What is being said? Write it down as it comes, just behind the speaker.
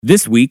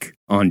This week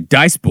on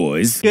Dice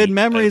Boys. Good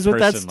memories with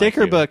that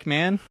sticker book,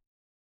 man.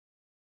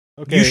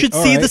 Okay, you should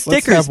see the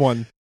stickers. Let's have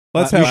one.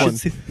 Let's have one.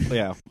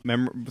 Yeah,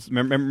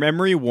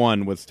 memory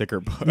one with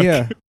sticker book.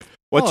 Yeah.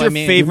 What's your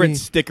favorite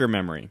sticker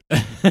memory?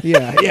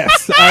 Yeah.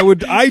 Yes. I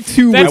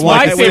too. That's would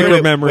my like favorite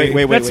sticker memory.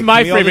 Wait. That's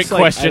my Can we all favorite just, like,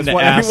 question I to just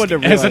want ask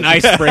everyone to as an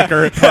realize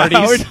icebreaker at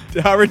parties.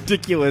 how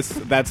ridiculous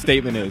that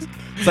statement is.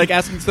 It's like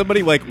asking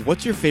somebody, like,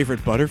 what's your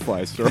favorite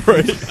butterfly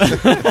story? Just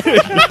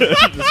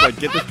like,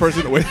 get this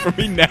person away from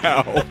me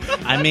now.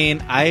 I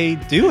mean, I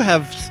do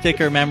have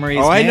sticker memories.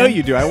 Oh, I man. know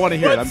you do. I want to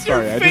hear it. I'm What's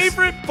sorry. your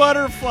favorite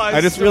butterfly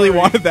I just story? really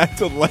wanted that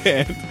to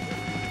land.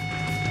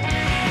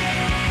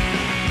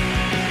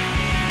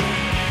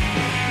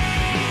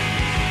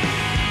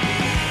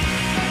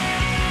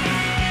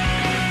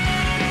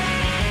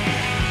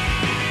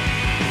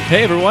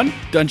 Hey everyone,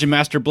 Dungeon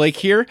Master Blake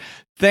here.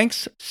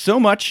 Thanks so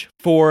much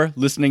for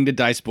listening to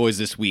Dice Boys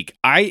this week.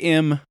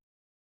 I'm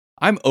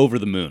over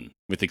the moon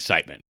with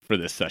excitement for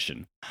this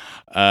session.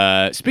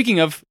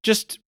 Speaking of,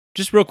 just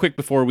real quick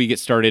before we get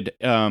started,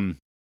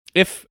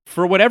 if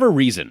for whatever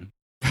reason,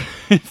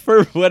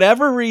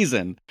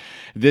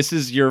 this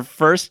is your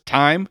first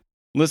time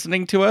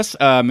listening to us,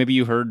 maybe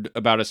you heard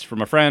about us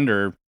from a friend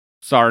or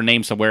saw our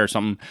name somewhere or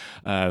something.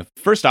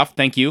 First off,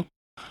 thank you.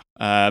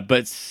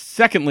 But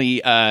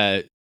secondly,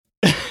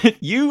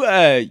 you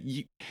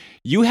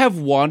have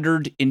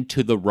wandered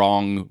into the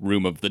wrong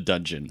room of the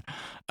dungeon,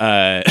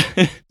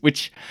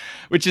 which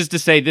is to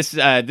say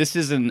this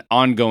is an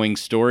ongoing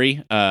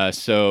story.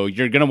 So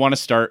you're gonna want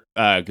to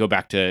go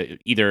back to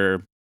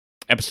either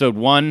episode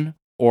 1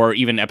 or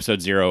even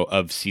episode 0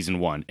 of season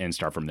 1 and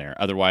start from there.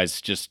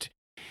 Otherwise, just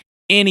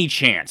any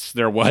chance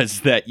there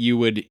was that you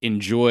would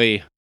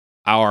enjoy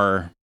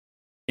our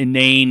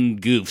inane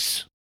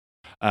goofs,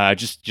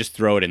 just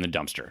throw it in the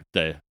dumpster.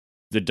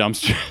 The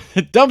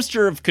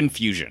dumpster of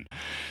confusion.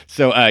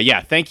 So,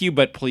 yeah, thank you,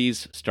 but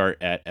please start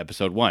at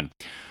episode 1.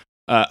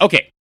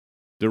 Okay,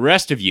 the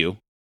rest of you,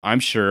 I'm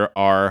sure,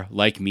 are,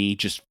 like me,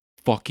 just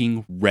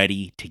fucking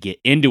ready to get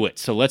into it.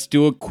 So let's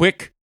do a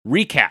quick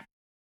recap.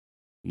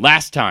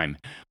 Last time,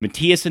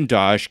 Matthias and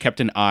Dodge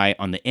kept an eye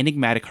on the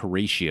enigmatic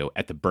Horatio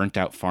at the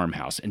burnt-out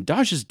farmhouse, and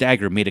Dodge's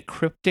dagger made a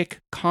cryptic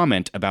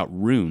comment about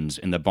runes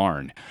in the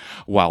barn.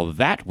 While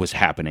that was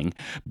happening,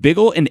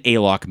 Biggle and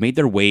Alok made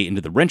their way into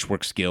the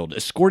Wrenchworks Guild,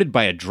 escorted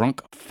by a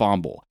drunk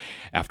Fomble.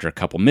 After a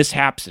couple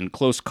mishaps and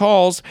close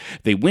calls,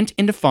 they went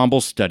into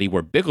Fomble's study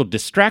where Biggle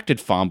distracted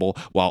Fomble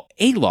while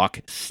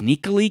Alok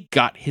sneakily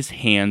got his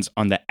hands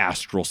on the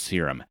astral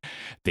serum.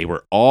 They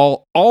were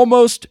all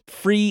almost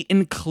free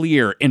and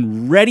clear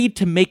and ready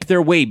to make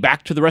their way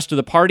back to the rest of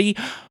the party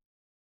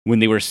when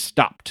they were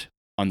stopped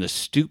on the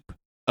stoop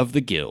of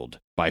the guild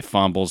by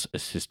Fomble's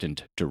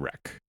assistant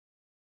Durek.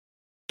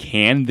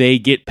 Can they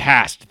get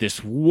past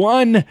this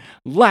one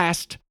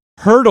last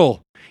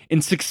hurdle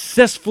and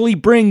successfully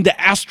bring the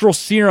astral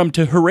serum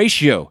to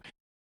Horatio?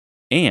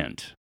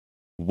 And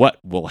what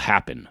will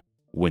happen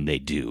when they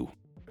do?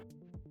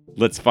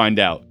 Let's find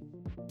out.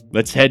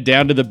 Let's head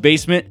down to the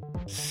basement,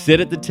 sit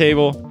at the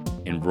table,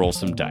 and roll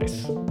some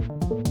dice.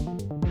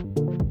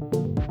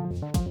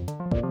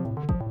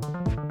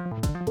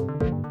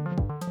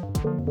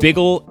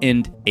 Biggle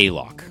and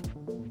Alok.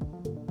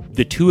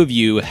 The two of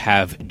you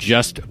have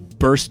just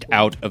burst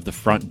out of the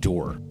front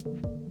door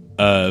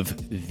of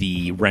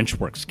the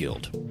Wrenchworks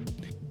Guild,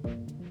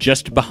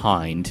 just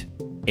behind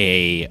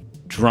a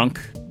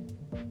drunk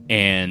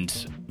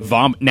and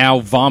now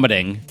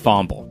vomiting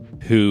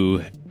Fomble,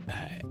 who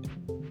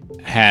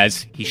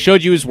he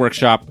showed you his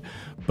workshop,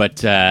 but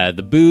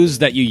the booze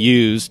that you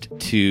used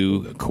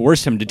to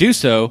coerce him to do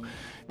so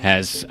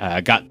has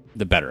got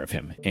the better of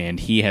him, and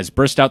he has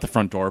burst out the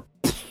front door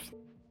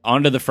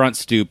onto the front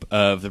stoop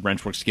of the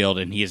Wrenchworks Guild,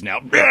 and he is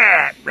now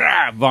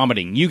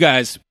vomiting. You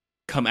guys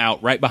come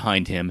out right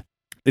behind him.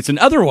 It's an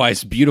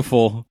otherwise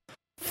beautiful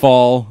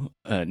fall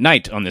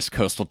night on this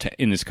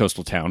in this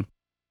coastal town,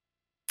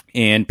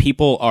 and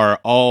people are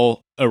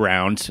all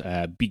around,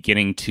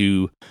 beginning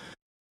to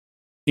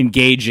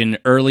engage in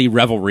early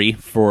revelry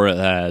for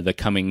the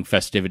coming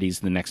festivities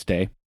the next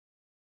day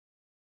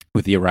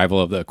with the arrival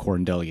of the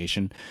Corn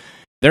delegation.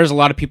 There's a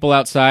lot of people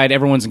outside.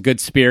 Everyone's in good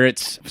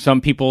spirits.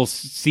 Some people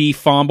see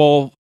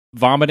Fomble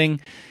vomiting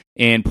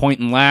and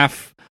point and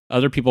laugh.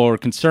 Other people are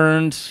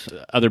concerned.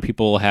 Other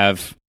people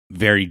have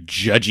very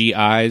judgy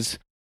eyes.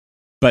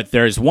 But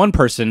there's one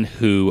person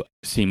who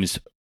seems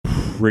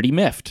pretty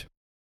miffed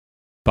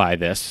by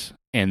this,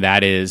 and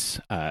that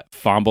is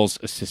Fomble's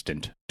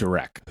assistant,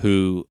 Durek,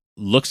 who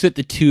looks at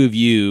the two of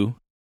you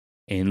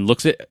and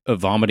looks at a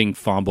vomiting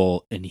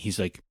Fomble, and he's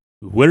like,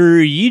 "What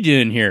are you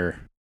doing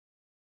here?"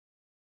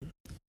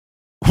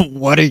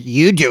 What are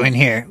you doing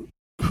here?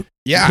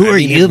 Yeah, Who are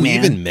you, have man? we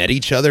even met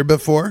each other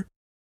before?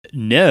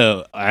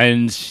 No,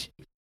 and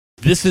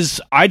this is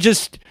I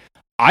just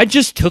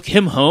took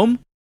him home,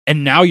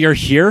 and now you're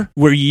here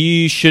where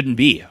you shouldn't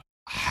be.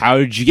 How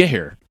did you get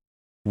here?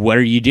 What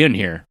are you doing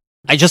here?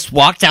 I just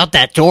walked out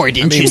that door.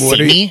 Didn't you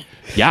see me?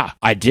 Yeah,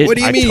 I did. What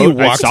do you I mean you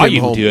I walked saw him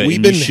you home? do it, We've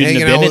and been you shouldn't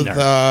hanging have out been in with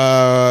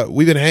there.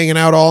 we've been hanging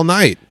out all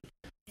night.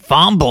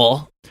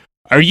 Fomble.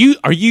 Are you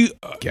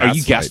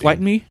gaslighting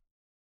me?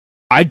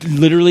 I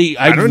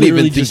don't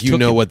even think just you took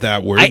know it. what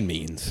that word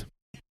means.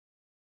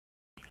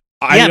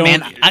 Yeah, man,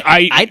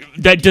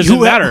 that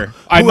doesn't matter.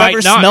 I might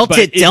Whoever not, smelt but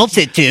it dealt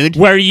it, dude.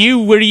 What are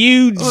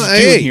you doing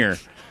hey. here?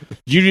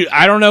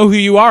 I don't know who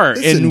you are.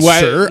 Listen, and why,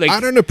 sir, like, I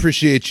don't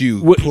appreciate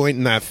you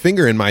pointing that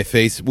finger in my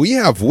face. We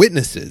have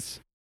witnesses.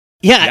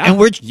 Yeah, and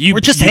we're just you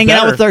hanging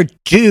out better. with our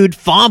dude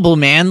Fomble,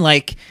 man.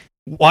 Like,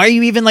 why are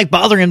you even like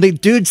bothering him? The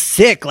dude's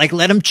sick. Like,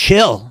 let him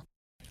chill.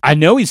 I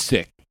know he's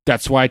sick.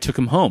 That's why I took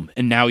him home,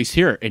 and now he's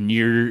here, and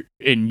you're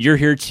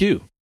here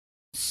too.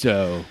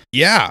 So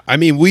Yeah, I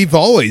mean, we've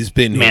always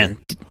been Man,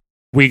 here.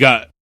 we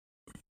got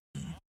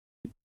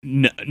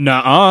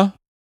nuh-uh.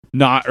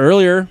 Not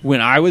earlier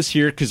when I was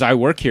here because I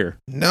work here.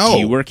 No, Do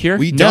you work here?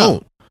 we No,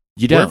 don't.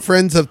 You We're don't.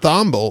 friends of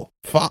Fomble.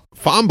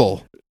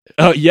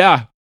 Oh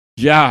yeah.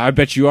 I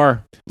bet you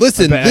are.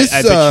 Listen, I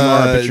bet you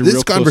are. I bet you're this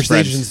real close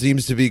conversation friends.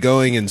 seems to be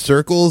going in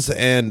circles,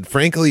 and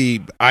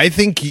frankly, I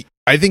think you're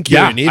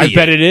Yeah, an idiot. I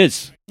bet it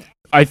is.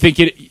 I think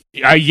it.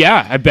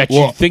 I bet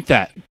Well, you think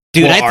that.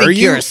 dude, Well, I are think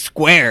you? you're a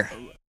square.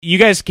 You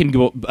guys can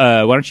go.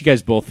 Why don't you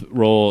guys both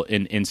roll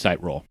an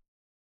insight roll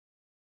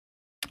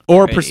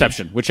or Alrighty.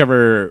 perception,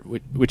 whichever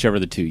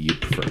the two you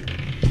prefer.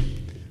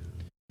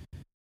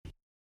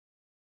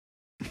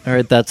 All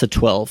right, that's a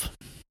 12.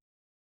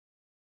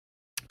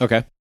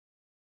 Okay,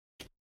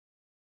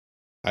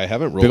 I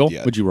haven't rolled Biggle,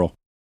 yet. would you roll?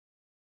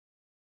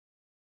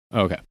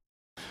 Okay.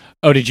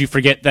 Oh, did you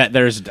forget that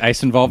there's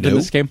dice involved in Nope,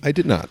 this game? I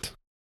did not.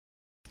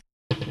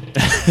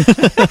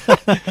 What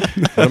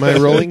am I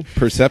rolling?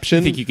 Perception?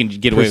 I think you can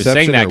get away with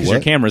saying Perception that or because your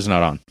what? camera's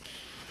not on.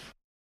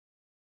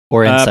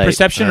 Or insight.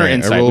 Perception or All right, I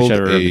insight, rolled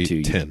whichever of a the two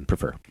you 10.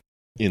 prefer.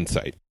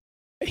 Insight.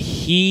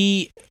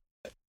 He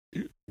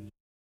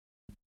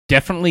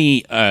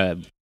definitely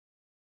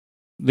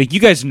like you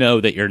guys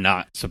know that you're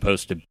not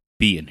supposed to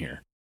be in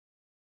here,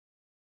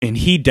 and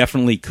he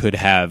definitely could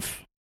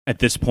have at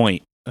this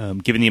point,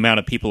 given the amount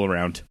of people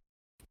around,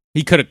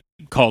 he could have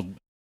called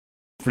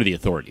for the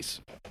authorities,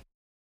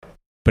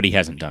 but he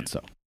hasn't done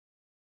so.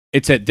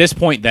 It's at this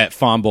point that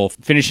Fomble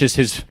finishes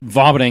his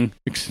vomiting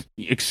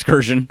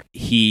excursion.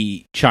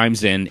 He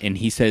chimes in and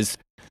he says,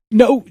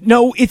 "No,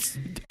 it's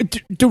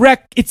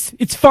direct.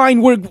 It's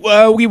fine. We're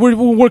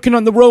working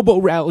on the Robo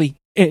Rally,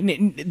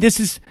 and this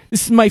is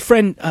my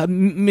friend,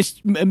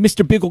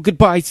 Mr. Biggle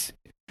Goodbyes,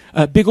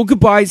 Biggle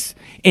Goodbyes,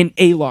 and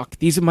Alok.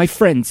 These are my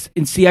friends.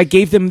 And see, I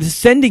gave them the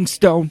sending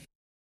stone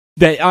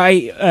that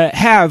I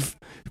have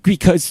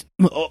because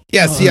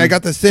Yeah, see, I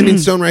got the sending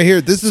stone right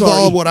here. This is Sorry.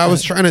 all what I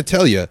was trying to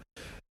tell you.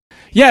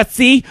 yeah,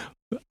 see."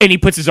 And he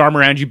puts his arm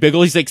around you,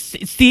 Biggle. He's like,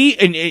 "See,"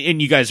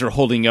 and you guys are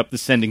holding up the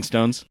sending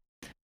stones.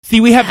 See,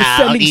 we have the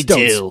sending Howdy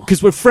stones do.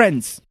 because we're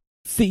friends.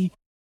 See,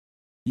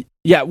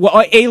 yeah.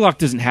 Well, Alok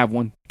doesn't have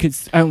one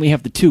because I only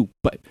have the two.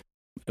 But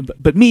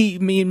me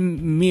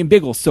and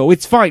Biggle, so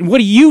it's fine. What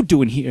are you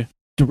doing here,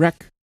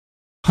 Direct?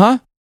 Huh?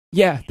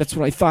 Yeah, that's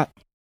what I thought.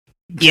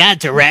 Yeah,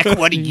 Direct,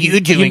 what are you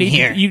doing need,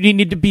 here? You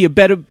need to be a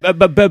better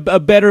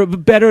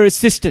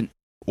assistant.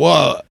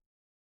 Whoa.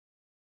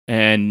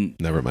 And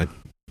Never mind.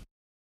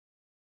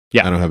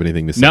 Yeah. I don't have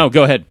anything to say. no,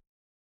 go ahead.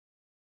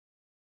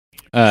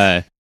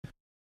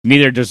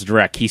 Neither does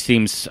Direct. He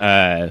seems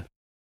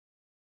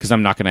because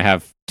I'm not going to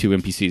have two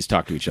NPCs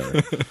talk to each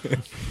other.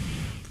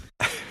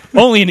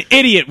 Only an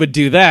idiot would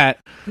do that.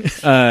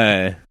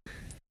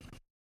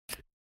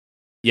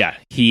 Yeah,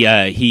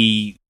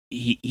 he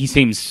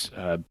seems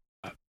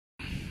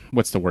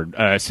what's the word?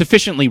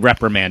 Sufficiently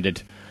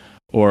reprimanded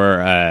or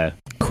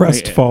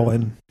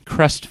Crestfallen.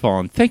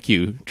 crestfallen. Thank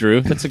you,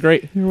 Drew. That's a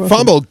great. You're welcome.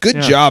 Fumble, good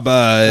Yeah.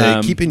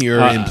 job keeping your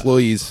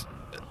employees,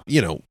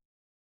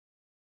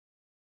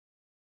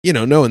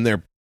 knowing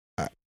their...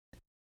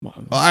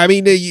 I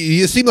mean,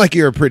 you seem like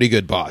you're a pretty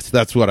good boss.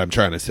 That's what I'm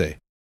trying to say.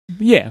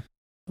 Yeah.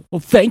 Well,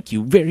 thank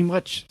you very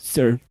much,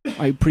 sir.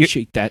 I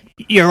appreciate that.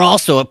 You're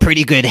also a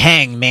pretty good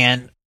hang,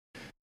 man.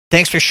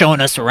 Thanks for showing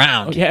us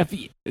around. Oh, yeah,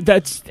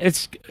 that's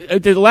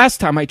the last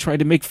time I tried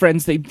to make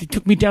friends. They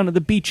took me down to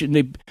the beach and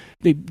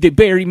they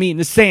buried me in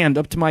the sand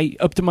up to my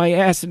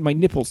ass and my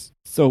nipples.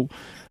 So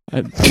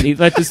they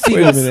let the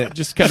Wait a seals minute.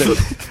 just kind of.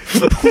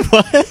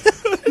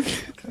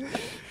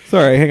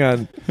 Sorry, hang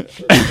on.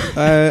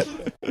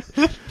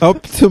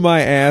 Up to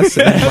my ass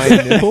and my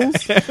nipples?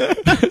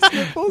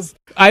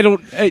 I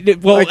don't.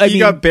 Well, Like I he mean,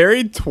 got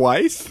buried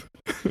twice.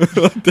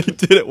 Like they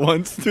did it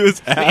once to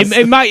his ass.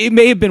 it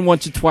may have been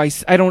once or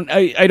twice. I don't.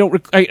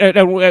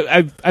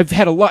 I've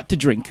had a lot to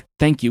drink.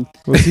 Thank you.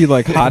 Was he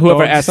like hot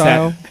Whoever dog asked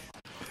style?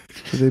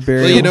 Did they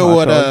bury Well, you him know hot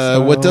what? dog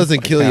style? What doesn't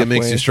Like kill you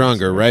makes halfway? you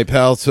stronger, right,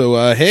 pal?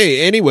 So,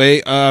 hey,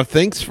 anyway,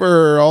 thanks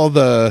for all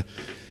the,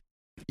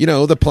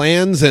 the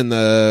plans and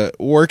the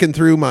working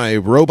through my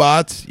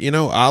robots.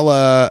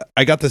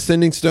 I got the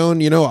sending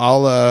stone.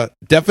 I'll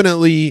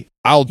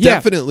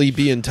definitely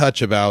be in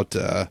touch about,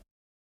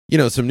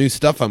 some new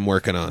stuff I'm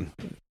working on.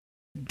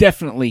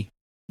 Definitely.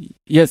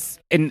 Yes,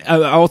 and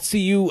I'll see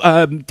you.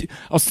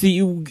 I'll see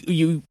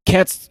you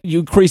cats,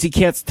 you crazy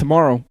cats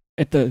tomorrow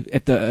at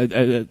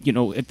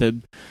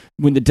the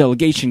when the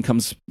delegation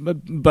comes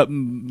but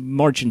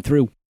marching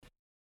through.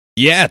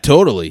 Yeah,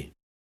 totally.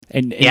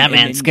 And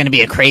man, it's going to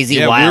be a crazy,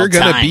 Yeah, wild we're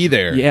gonna time. be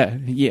there.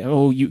 Yeah.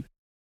 Oh, you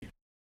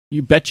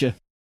betcha.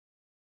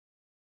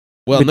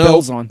 Well, With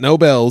bells on. no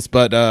bells,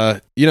 but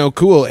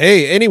cool.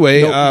 Hey,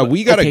 anyway, No,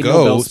 we gotta okay, no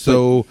go. bells,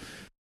 so,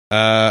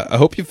 I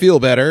hope you feel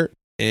better.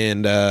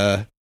 And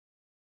Alok,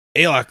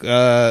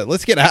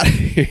 let's get out of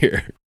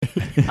here.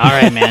 All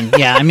right, man.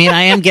 Yeah, I mean,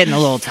 I am getting a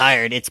little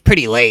tired. It's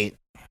pretty late.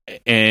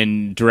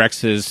 And Drex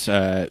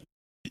says,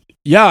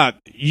 yeah,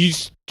 you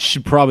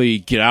should probably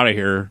get out of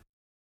here.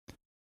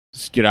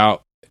 Just get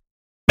out.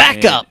 Back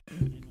And- up.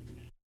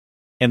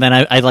 And then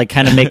I like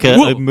kind of make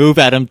a move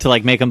at him to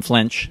like make him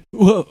flinch.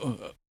 Whoa,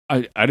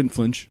 I didn't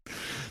flinch.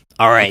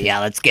 All right, yeah,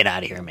 let's get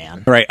out of here,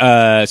 man. All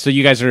right. So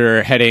you guys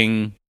are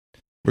heading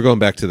We're going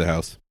back to the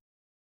house.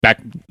 back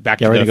Yeah,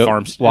 to we're the gonna go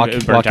farm.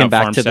 walking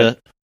back to the.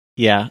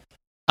 Yeah,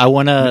 I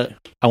wanna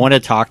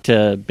talk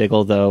to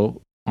Biggle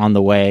though on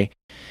the way,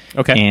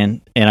 Okay.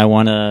 and I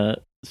wanna.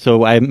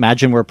 So I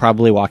imagine we're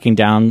probably walking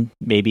down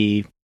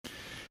maybe,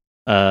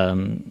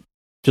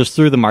 just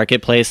through the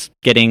marketplace,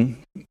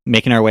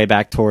 making our way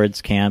back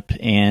towards camp,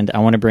 and I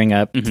want to bring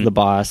up to Mhm. the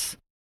boss.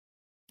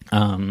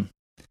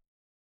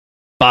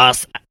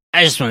 Boss,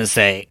 I just want to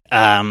say,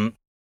 I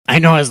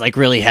know I was like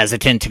really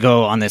hesitant to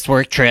go on this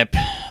work trip,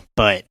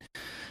 but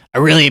I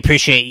really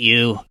appreciate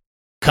you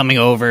coming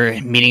over,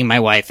 meeting my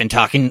wife, and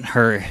talking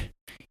her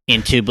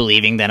into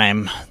believing that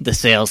I'm the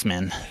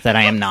salesman that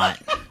I am not.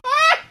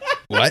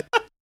 What?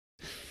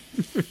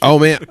 Oh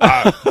man.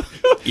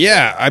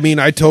 Yeah, I mean,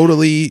 I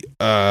totally.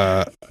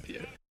 Yeah,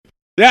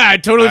 I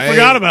totally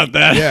forgot about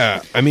that.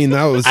 Yeah, I mean,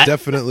 that was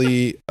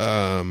definitely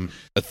a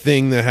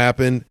thing that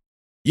happened.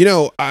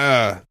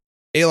 Alok,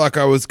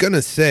 I was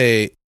gonna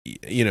say,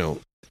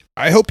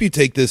 I hope you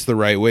take this the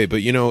right way,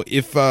 but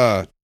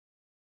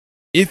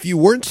if you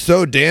weren't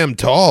so damn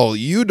tall,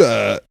 you'd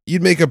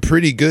make a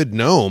pretty good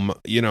gnome.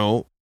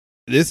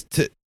 This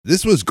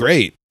was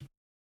great.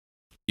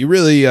 You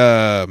really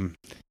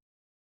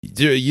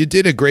you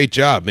did a great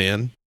job,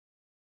 man.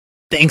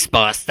 Thanks,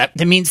 boss. That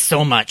means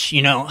so much,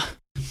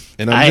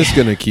 And I'm just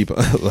gonna keep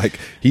like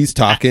he's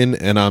talking,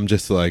 and I'm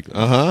just like,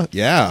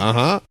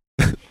 yeah,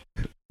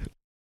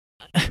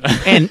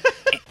 and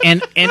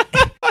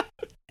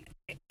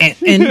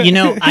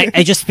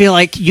I just feel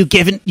like you've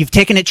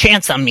taken a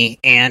chance on me,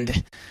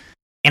 and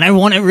I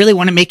really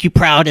want to make you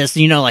proud as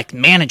like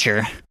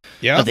manager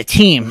yeah. of the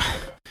team.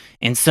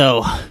 And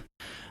so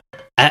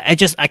I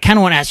kind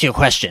of want to ask you a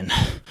question.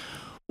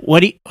 What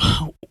do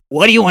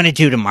you want to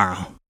do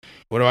tomorrow?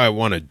 What do I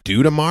want to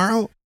do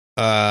tomorrow?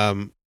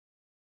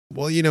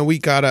 Well, we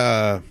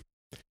gotta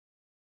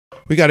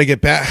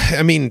get back.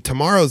 I mean,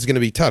 tomorrow's gonna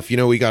be tough.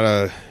 We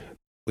gotta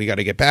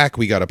get back.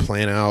 We gotta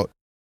plan out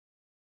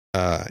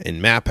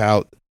and map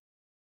out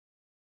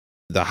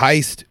the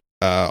heist,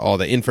 all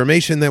the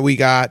information that we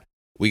got.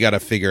 We gotta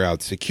figure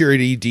out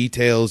security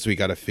details. We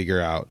gotta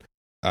figure out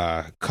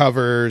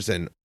covers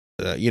and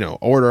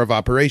order of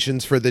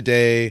operations for the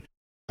day.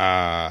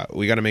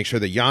 We gotta make sure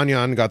that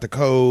Yan got the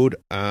code.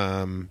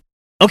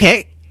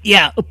 Okay,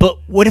 yeah, but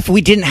what if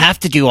we didn't have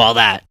to do all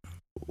that?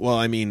 Well,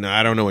 I mean,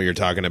 I don't know what you're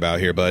talking about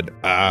here, but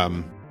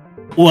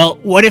Well,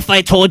 what if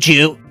I told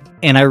you?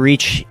 And I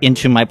reach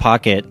into my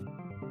pocket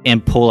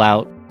and pull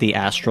out the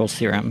astral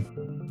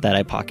serum that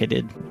I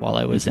pocketed while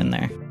I was in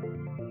there.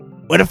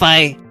 What if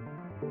I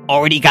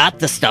already got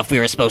the stuff we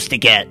were supposed to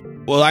get?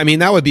 well, I mean,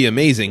 that would be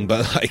amazing,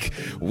 but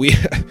we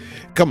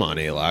come on,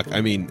 Alok.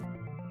 I mean,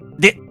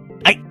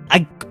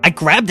 I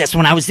grabbed this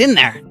when I was in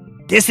there.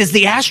 This is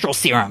the astral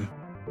serum.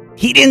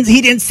 He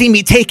didn't see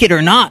me take it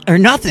or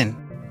nothing.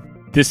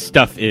 This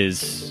stuff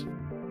is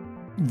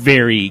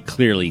very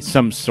clearly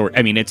some sort.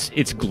 I mean,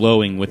 it's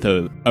glowing with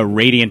a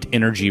radiant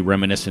energy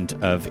reminiscent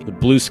of the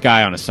blue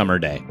sky on a summer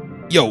day.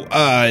 yo,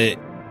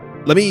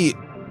 let me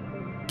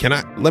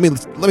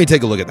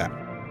take a look at that.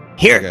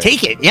 Here, Okay.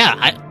 take it. Yeah,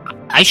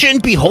 I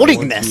shouldn't be holding I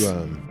want this.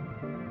 to,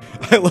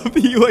 I love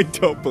that you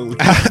don't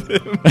believe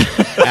him.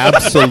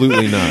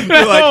 absolutely not.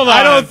 You're like, Hold I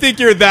on. don't think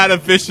you're that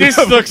efficient. This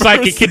of a looks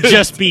like it could person."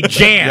 just be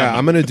jam. Yeah,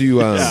 I'm gonna do.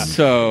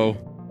 So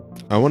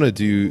I want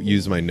to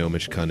use my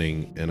gnomish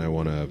cunning, and I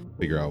want to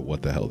figure out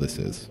what the hell this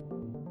is.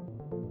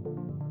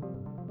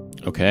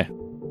 okay.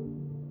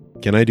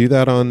 Can I do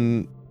that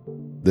on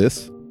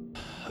this?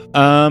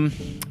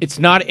 It's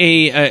not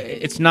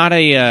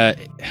a.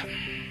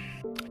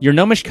 Your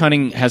gnomish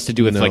cunning has to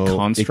do with like No, it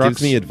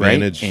constructs, gives me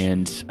advantage. right?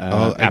 And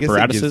I guess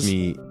apparatuses. it gives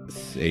me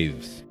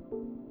saves.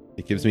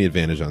 It gives me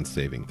advantage on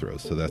saving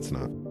throws, so that's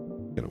not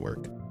gonna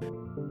work.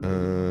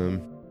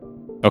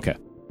 Okay.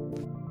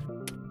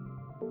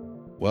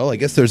 Well, I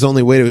guess there's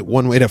only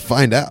one way to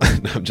find out.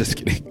 No, I'm just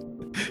kidding.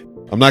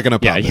 I'm not gonna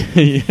pop it.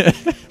 Yeah.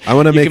 I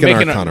want to You make can an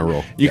make Arcana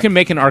roll. You can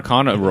make an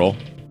Arcana roll.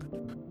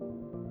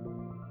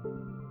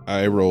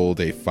 I rolled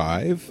a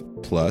 5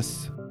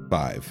 plus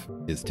 5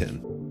 is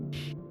 10.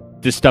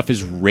 This stuff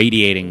is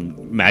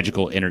radiating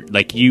magical energy.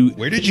 Like you.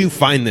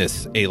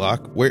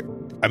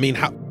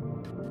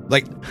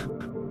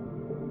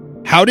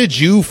 How did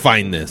you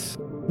find this?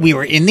 We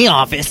were in the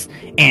office,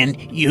 and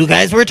you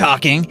guys were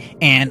talking,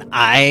 and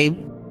I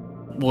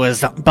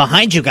was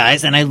behind you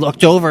guys, and I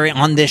looked over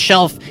on this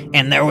shelf,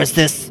 and there was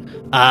this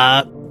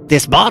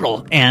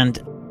bottle,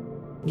 and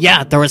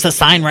yeah, there was a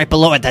sign right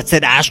below it that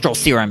said Astral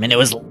Serum, and it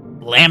was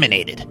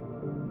laminated.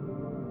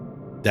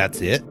 That's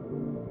it?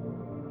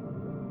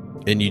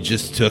 And you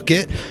just took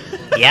it?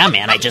 Yeah,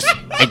 man, I just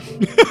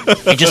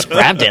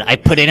grabbed it. I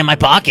put it in my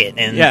pocket,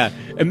 and Yeah.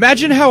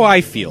 Imagine how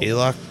I feel.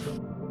 Alok,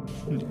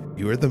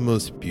 you are the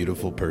most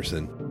beautiful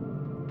person.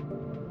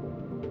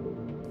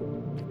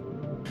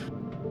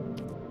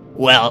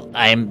 well,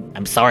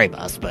 I'm sorry,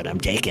 boss, but I'm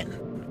taken.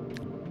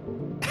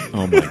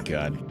 Oh my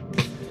god.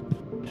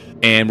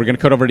 And we're going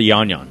to cut over to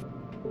Yon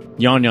Yon.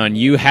 Yon Yon,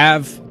 you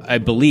have, I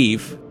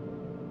believe,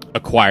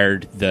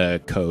 acquired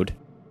the code.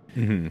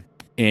 Mm-hmm.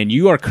 And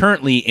you are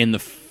currently in the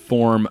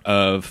form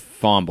of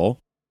Fomble.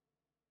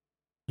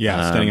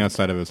 Yeah, standing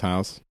outside of his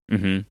house.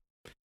 Mm-hmm.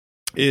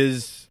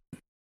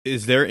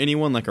 Is there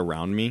anyone like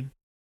around me?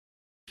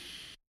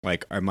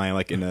 Like, am I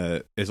like in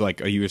a? Is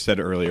like you said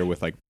earlier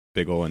with like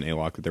Biggle and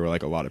Alok that there were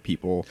like a lot of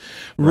people,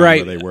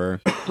 Right. Where they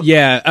were.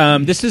 Yeah.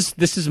 This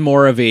is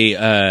more of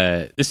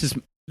a this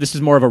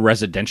is more of a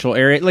residential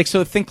area. Like,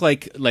 so think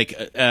like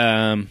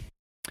a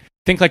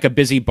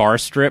busy bar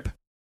strip,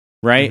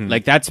 right? Mhm.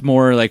 Like that's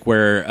more like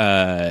where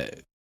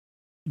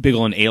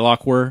Biggle and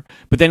Alok were.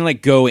 But then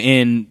like go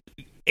in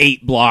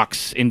 8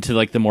 blocks into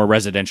like the more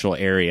residential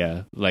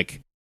area,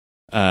 like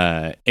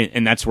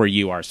and that's where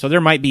you are. So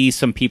there might be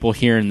some people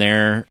here and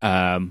there,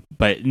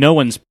 but no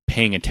one's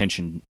paying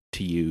attention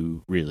to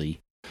you really.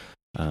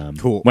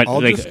 Cool. When-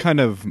 I'll like- just kind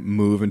of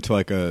move into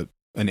like an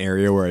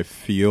area where I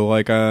feel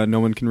like no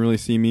one can really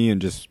see me,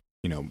 and just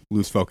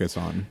lose focus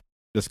on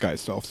this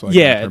guy's self. So I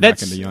yeah, can turn back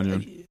that's into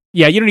Yon.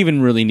 yeah. You don't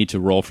even really need to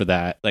roll for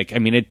that. Like, I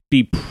mean, it'd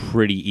be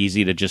pretty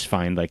easy to just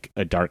find like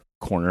a dark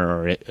corner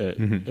or a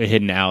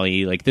hidden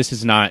alley. Like, this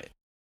is not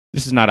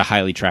a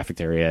highly trafficked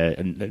area,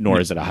 and nor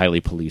is it a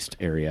highly policed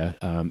area.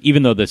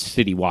 Even though the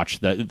city watch,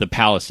 the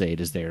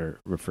Palisade, as they're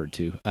referred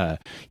to,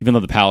 even though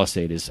the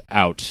Palisade is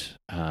out,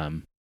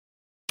 on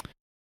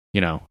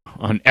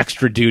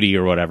extra duty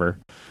or whatever.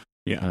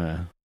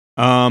 Yeah.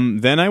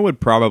 Then I would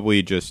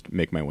probably just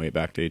make my way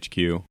back to HQ.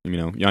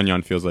 Yon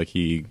Yon feels like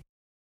he,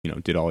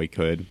 did all he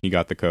could. He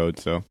got the code,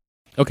 so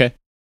Okay.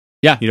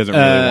 Yeah. he doesn't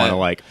really want to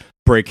like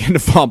break into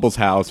Fomble's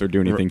house or do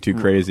anything too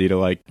crazy to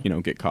like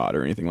get caught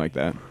or anything like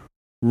that.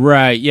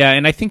 Right, yeah,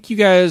 and I think you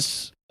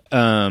guys,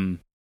 I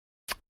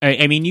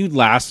mean, you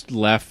last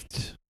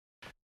left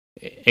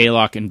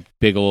Alok and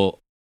Biggle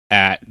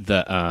at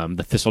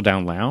the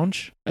Thistledown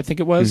Lounge, I think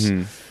it was.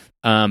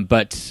 Mhm.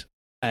 But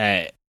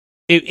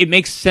it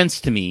makes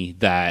sense to me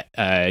that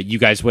you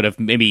guys would have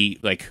maybe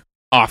like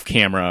off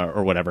camera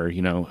or whatever,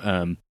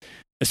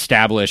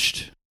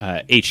 established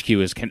HQ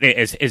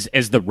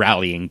as the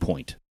rallying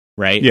point,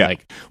 right? Yeah.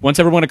 Like once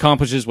everyone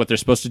accomplishes what they're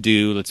supposed to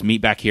do, let's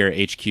meet back here at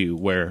HQ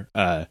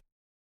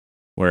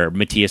where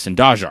Matthias and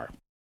Daj are.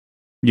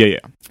 Yeah,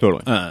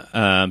 totally.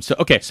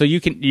 So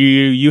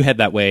you head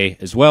that way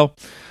as well.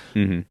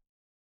 Mm-hmm.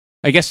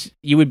 I guess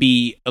you would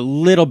be a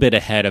little bit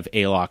ahead of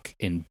Alok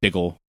and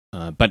Biggle,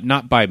 but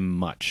not by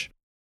much.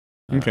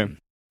 Okay.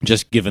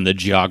 Just given the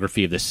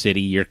geography of the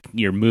city,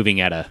 you're moving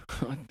at a.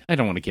 I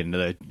don't want to get into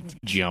the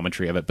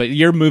geometry of it, but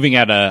you're moving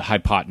at a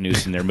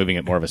hypotenuse, and they're moving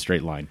at more of a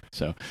straight line.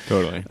 So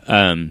Totally.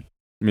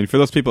 For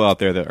those people out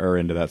there that are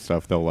into that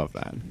stuff, they'll love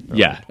that.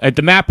 yeah,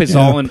 the map is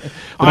all in.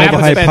 All the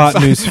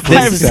hypotenuse I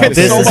have freaks out spent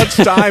there. so much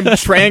time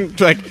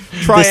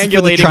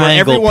triangulating where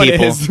triangle everyone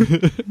people.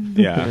 is.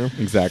 Yeah,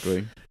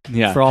 exactly.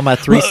 Yeah, For all my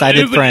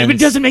three-sided But friends. it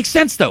doesn't make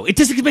sense though. It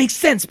doesn't make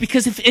sense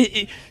because if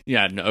it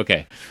yeah, no,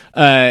 okay.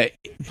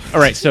 All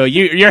right, so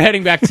you're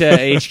heading back to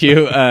HQ.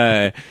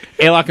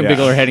 Alok and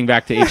Biggle are heading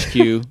back to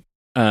HQ.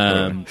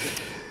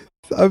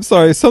 I'm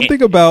sorry.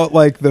 Something about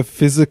like the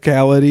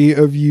physicality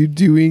of you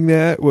doing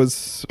that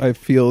was, I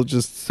feel,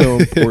 just so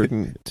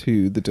important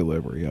to the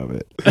delivery of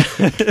it.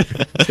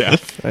 Yeah.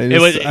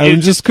 I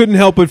just couldn't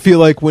help but feel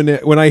like when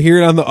I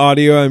hear it on the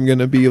audio, I'm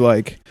gonna be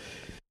like,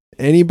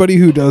 anybody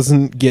who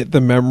doesn't get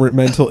the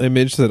mental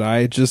image that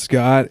I just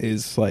got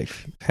is like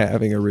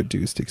having a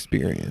reduced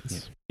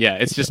experience. Yeah,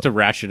 it's just a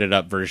ratcheted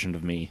up version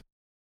of me.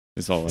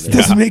 Is all it It is.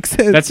 doesn't make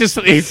sense.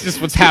 It's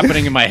just what's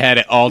happening in my head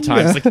at all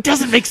times. Yeah. Like it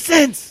doesn't make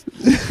sense.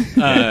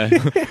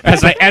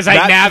 As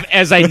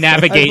I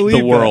navigate believe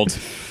the world.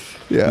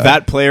 Yeah.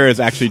 That player is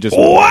actually just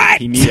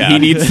What? he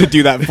needs to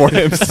do that for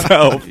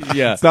himself.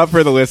 Yeah. It's not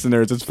for the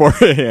listeners; it's for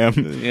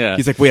him. Yeah.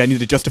 He's like, wait, I need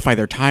to justify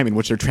their time in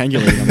which they're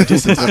triangulating on the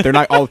distance. If they're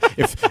not all,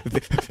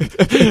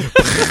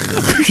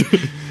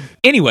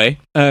 Anyway,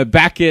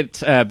 back at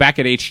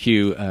HQ,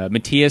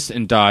 Matthias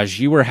and Daj,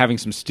 you were having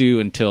some stew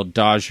until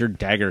Daj, your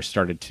dagger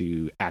started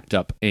to act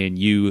up, and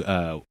you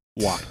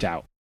walked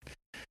out.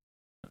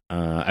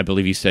 I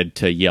believe you said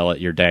to yell at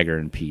your dagger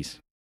in peace.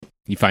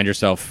 You find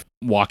yourself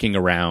walking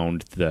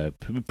around the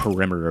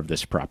perimeter of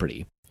this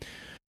property.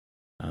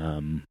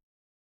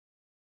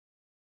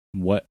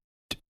 What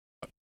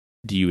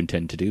do you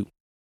intend to do?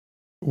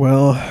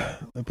 Well,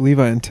 I believe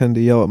I intend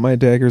to yell at my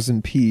daggers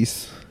in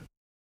peace.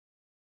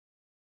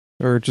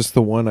 Or just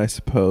the one, I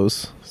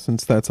suppose,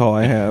 since that's all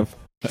I have.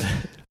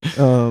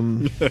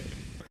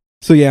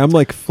 So yeah, I'm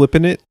like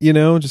flipping it,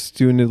 just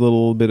doing a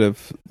little bit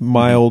of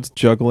mild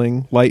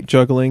juggling, light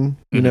juggling,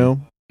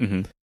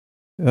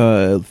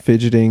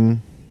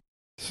 fidgeting.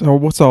 So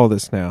what's all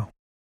this now?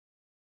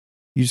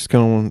 You just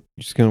gonna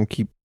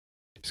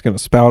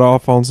spout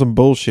off on some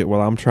bullshit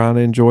while I'm trying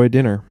to enjoy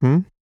dinner?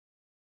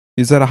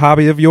 Is that a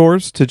hobby of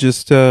yours to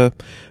just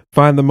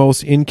find the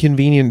most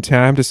inconvenient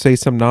time to say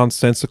some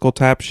nonsensical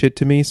type shit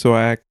to me, so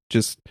I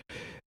just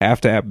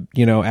have to,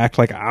 act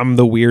like I'm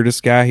the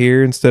weirdest guy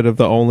here instead of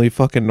the only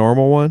fucking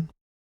normal one?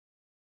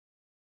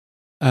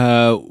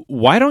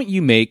 Why don't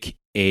you make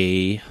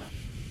a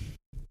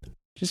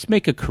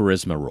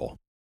charisma roll?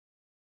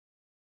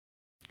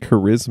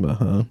 Charisma,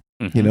 huh?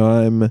 Mhm.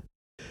 I'm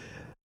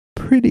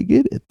pretty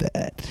good at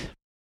that.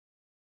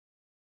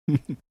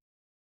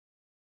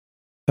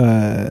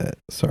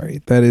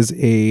 Sorry, that is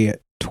a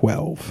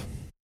 12.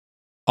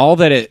 All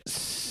that it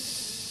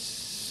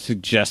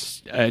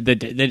suggests I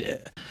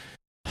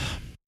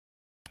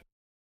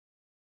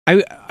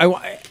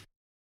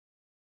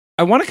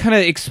want to kind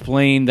of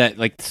explain that,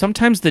 like,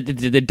 sometimes the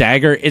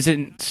dagger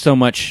isn't so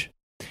much.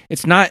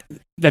 It's not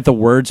that the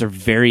words are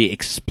very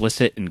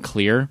explicit and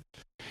clear.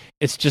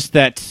 It's just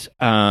that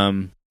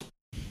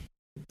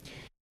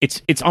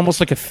it's almost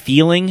like a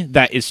feeling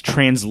that is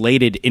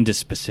translated into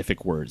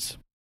specific words.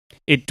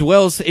 It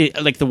dwells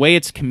like the way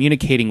it's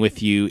communicating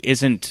with you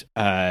isn't.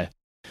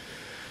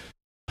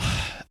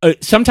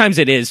 Sometimes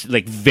it is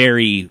like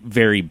very,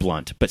 very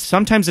blunt, but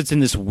sometimes it's in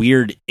this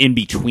weird in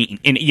between.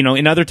 And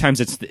in other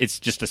times it's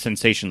just a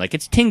sensation, like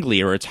it's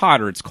tingly or it's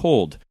hot or it's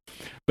cold.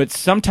 But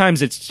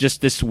sometimes it's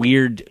just this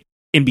weird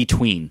in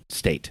between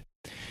state,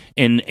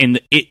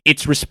 and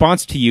its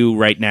response to you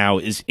right now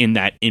is in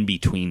that in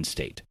between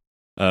state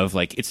of,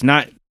 like, it's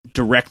not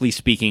directly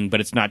speaking, but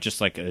it's not just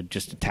like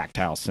just a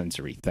tactile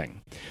sensory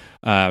thing.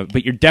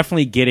 But you're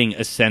definitely getting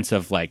a sense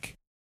of, like,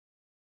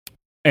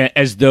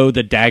 as though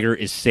the dagger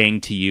is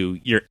saying to you,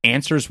 your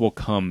answers will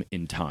come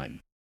in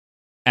time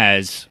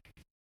as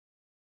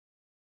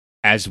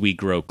we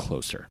grow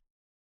closer.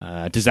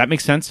 Does that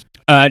make sense?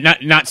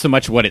 Not so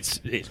much what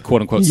it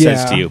quote unquote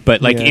says to you,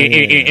 but like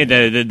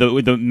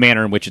the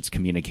manner in which it's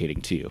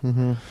communicating to you.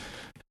 Mm-hmm.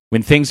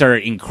 When things are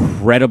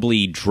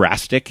incredibly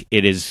drastic,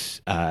 it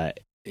is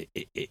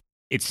it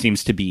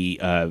seems to be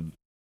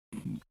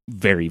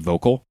very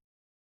vocal.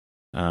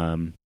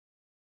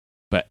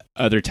 But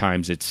other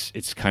times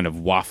it's kind of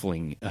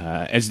waffling,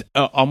 as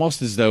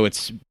almost as though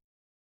it's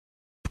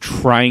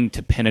trying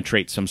to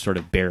penetrate some sort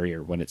of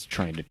barrier when it's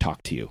trying to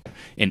talk to you,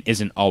 and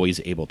isn't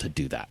always able to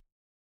do that.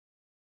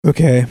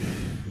 Okay.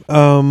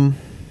 So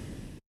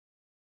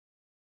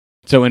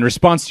in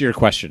response to your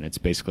question, it's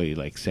basically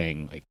like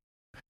saying, like,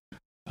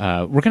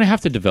 we're going to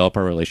have to develop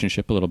our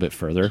relationship a little bit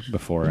further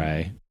before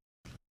I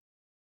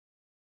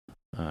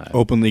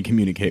openly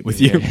communicate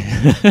with you.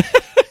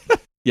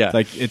 Yeah,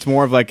 Like, it's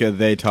more of like a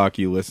they talk,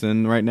 you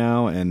listen right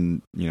now,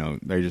 and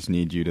they just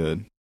need you to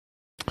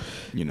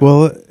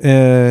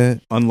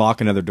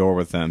unlock another door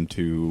with them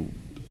to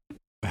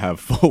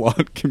have full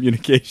on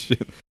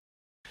communication.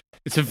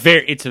 it's a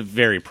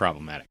very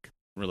problematic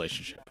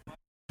relationship.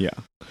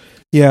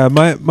 Yeah,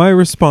 my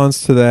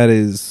response to that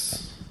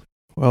is,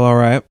 well, all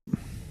right.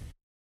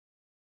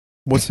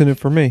 What's in it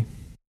for me?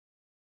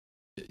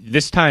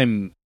 This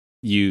time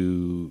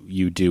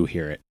you do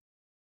hear it.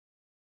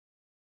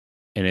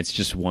 And it's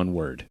just one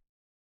word.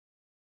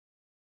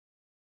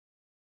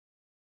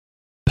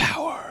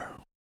 Power.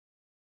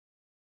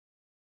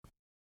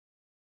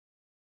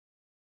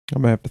 I'm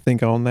going to have to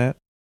think on that.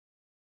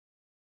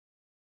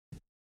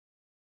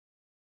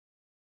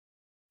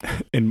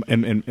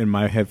 In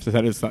my head,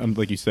 that is something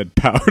like you said,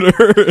 powder.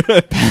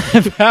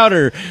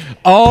 Powder.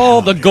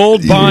 All the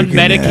gold bond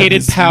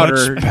medicated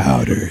powder.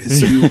 Powder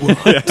as you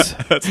want.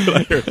 That's what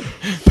I heard.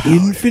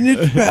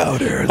 Infinite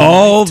powder.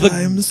 All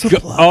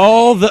supply.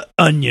 all the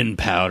onion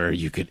powder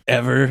you could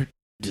ever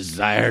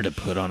desire to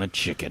put on a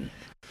chicken.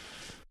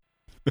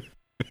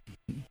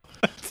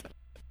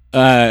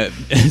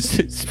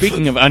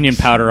 Speaking of onion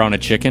powder on a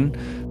chicken,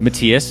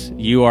 Matthias,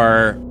 you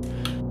are,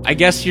 I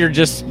guess you're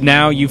just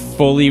now, you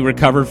fully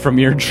recovered from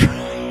your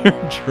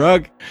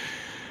drug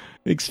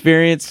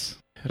experience.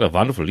 Had a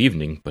wonderful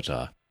evening, but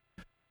the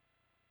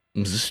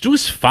stew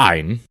is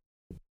fine.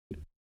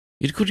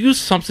 It could use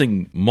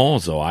something more,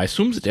 though. I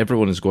assume that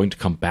everyone is going to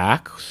come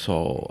back,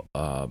 so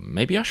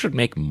maybe I should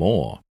make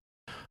more.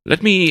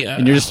 Let me.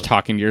 And you're just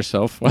talking to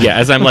yourself. Yeah,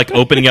 as I'm like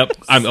opening up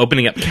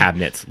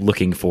cabinets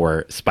looking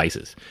for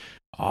spices.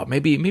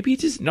 Maybe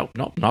it is not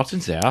in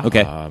there.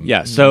 Okay.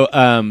 Yeah. So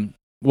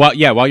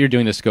while you're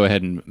doing this, go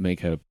ahead and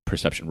make a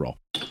perception roll.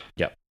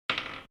 Yep.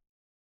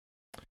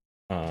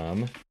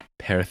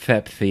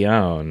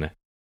 Perception.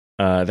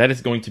 That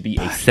is going to be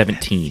a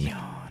 17.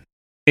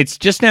 It's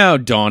just now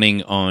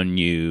dawning on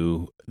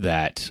you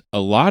that a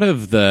lot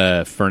of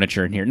the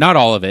furniture in here, not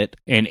all of it,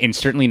 and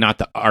certainly not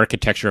the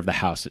architecture of the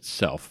house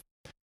itself,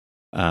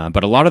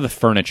 but a lot of the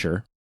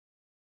furniture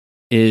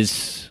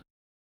is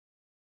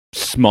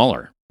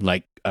smaller,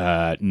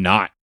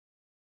 not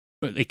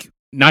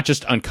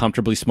just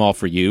uncomfortably small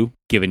for you,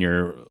 given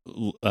your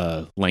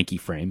lanky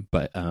frame,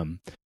 but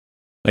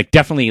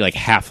definitely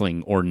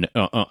halfling or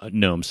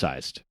gnome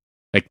sized.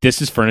 Like,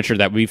 this is furniture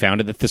that we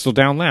found at the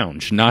Thistledown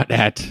Lounge, not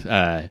at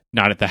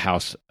the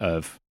house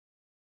of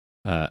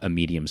a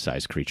medium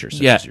sized creature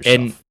such as yourself.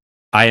 And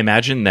I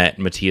imagine that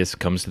Matthias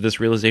comes to this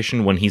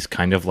realization when he's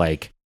kind of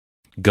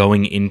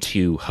going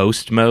into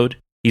host mode.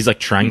 He's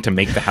trying to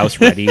make the house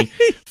ready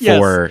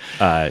for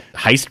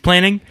heist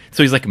planning.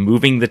 So he's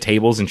moving the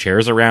tables and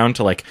chairs around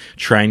to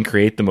try and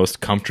create the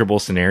most comfortable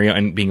scenario,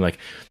 and being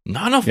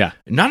not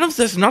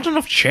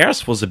enough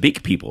chairs for the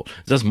big people.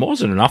 There's more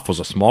than enough for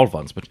the small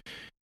ones, but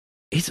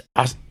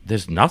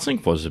there's nothing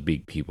for the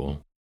big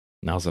people.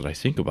 Now that I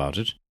think about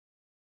it,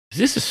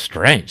 this is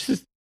strange.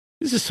 This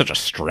is such a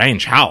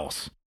strange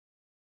house.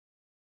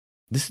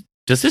 Does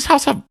this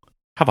house have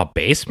a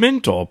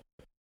basement, or?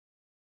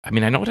 I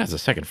mean, I know it has a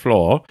second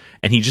floor,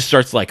 and he just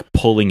starts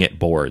pulling at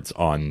boards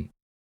on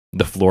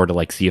the floor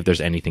to see if there's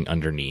anything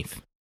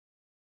underneath.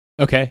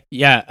 Okay,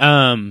 yeah,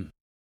 and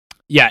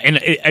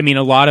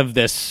a lot of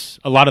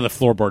the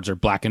floorboards are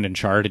blackened and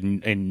charred,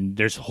 and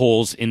there's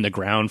holes in the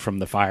ground from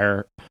the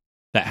fire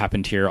that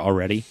happened here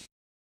already.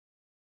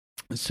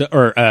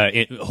 So,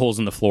 holes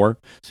in the floor,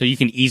 so you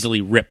can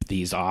easily rip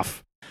these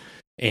off,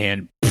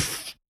 and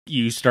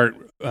you start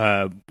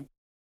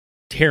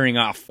tearing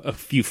off a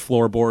few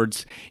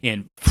floorboards,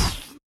 and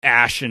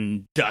ash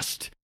and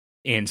dust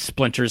and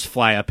splinters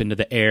fly up into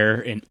the air,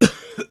 and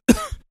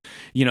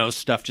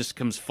stuff just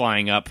comes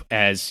flying up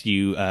as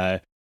you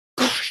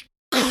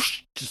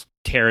just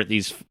tear at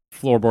these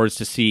floorboards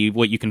to see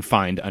what you can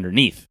find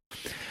underneath.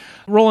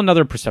 Roll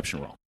another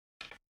perception roll.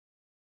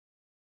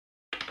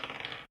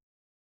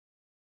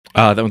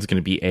 That one's going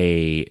to be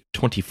a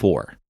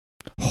 24.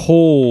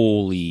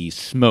 Holy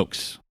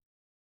smokes.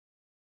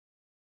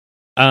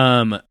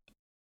 I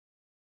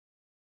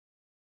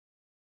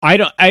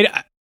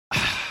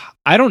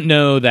don't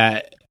know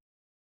that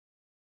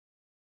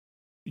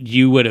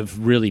you would have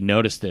really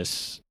noticed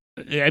this.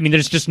 I mean,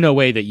 there's just no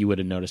way that you would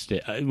have noticed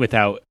it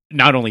without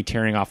not only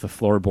tearing off the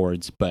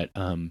floorboards, but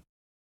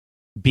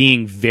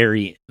being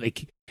very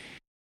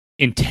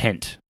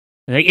intent.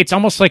 It's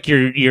almost like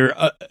you're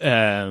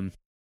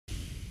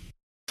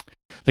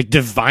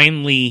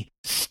divinely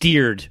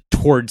steered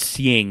towards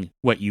seeing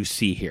what you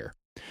see here,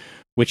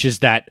 which is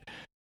that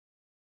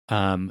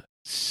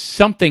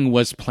something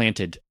was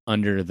planted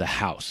under the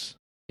house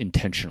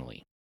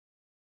intentionally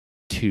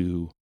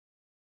to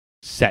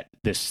set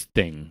this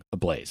thing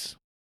ablaze.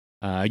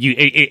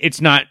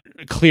 It's not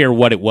clear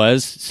what it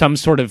was. Some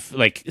sort of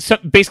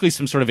basically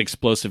some sort of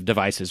explosive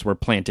devices were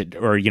planted,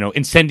 or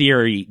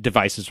incendiary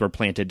devices were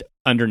planted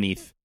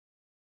underneath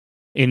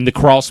in the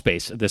crawl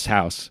space of this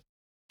house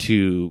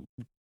to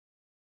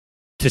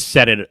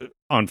set it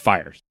on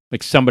fire.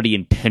 Somebody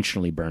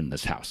intentionally burned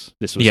this house.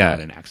 This was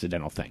not an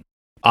accidental thing.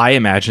 I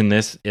imagine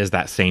this is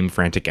that same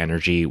frantic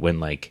energy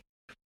when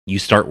you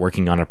start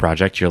working on a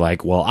project. You're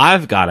well,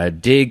 I've got to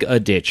dig a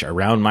ditch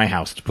around my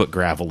house to put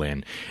gravel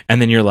in.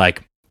 And then you're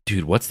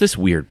dude, what's this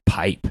weird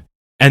pipe?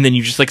 And then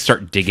you just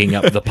start digging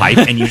up the pipe,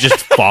 and you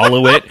just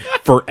follow it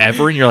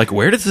forever. And you're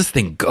where does this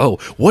thing go?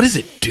 What does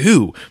it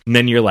do? And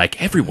then you're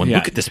everyone,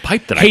 look at this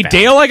pipe that I found. Hey,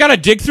 Dale, I got to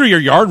dig through your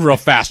yard real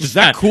fast. Is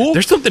that cool?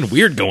 There's something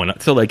weird going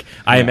on. So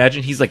I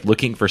imagine he's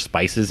looking for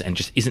spices and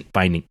just isn't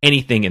finding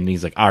anything. And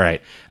he's all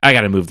right, I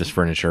got to move this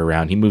furniture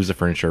around. He moves the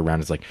furniture around.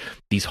 It's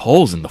these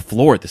holes in the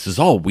floor. This is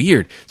all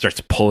weird.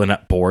 Starts pulling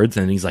up boards,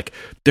 and he's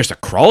there's a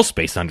crawl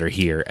space under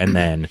here. And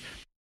then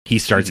he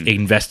starts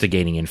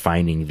investigating and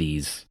finding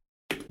this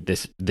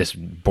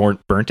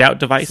burnt out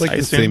device.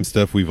 It's the same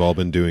stuff we've all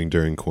been doing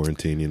during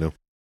quarantine,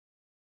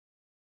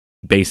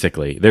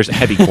 Basically, there's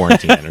heavy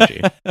quarantine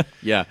energy.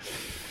 Yeah.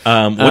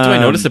 What do I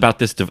notice about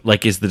this?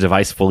 Is the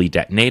device fully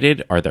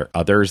detonated? Are there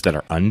others that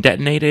are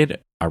undetonated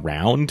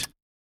around?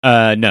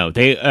 No,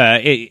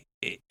 they.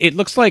 It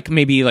looks like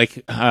maybe what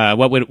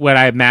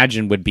I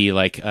imagine would be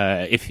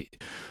if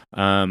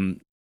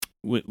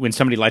when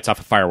somebody lights off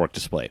a firework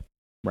display,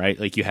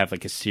 right? You have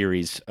a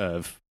series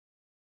of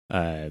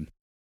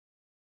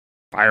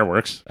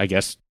fireworks, I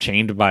guess,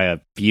 chained by a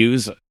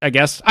fuse, I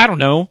guess. I don't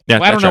know.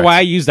 Yeah, I don't know why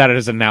I use that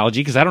as an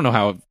analogy, because I don't know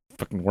how it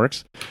fucking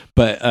works.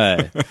 But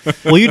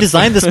well, you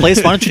designed this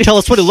place. Why don't you tell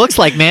us what it looks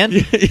like, man?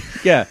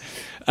 Yeah.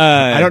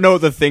 I don't know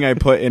what the thing I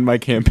put in my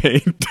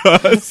campaign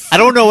does. I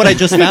don't know what I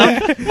just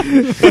found.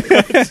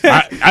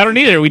 I don't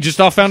either. We just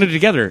all found it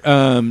together.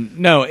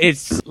 No,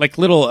 it's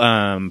little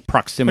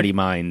proximity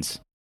mines.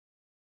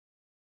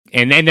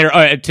 And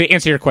they're to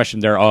answer your question,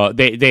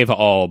 they've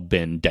all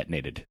been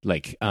detonated.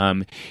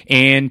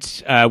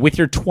 And with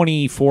your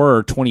 24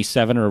 or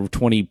 27 or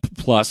 20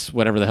 plus,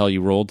 whatever the hell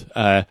you rolled,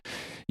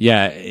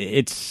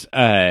 it's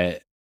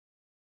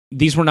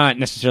these were not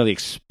necessarily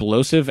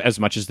explosive as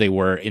much as they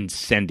were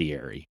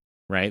incendiary,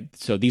 right?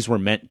 So these were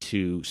meant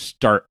to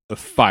start a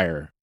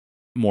fire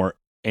more,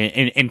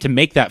 and to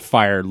make that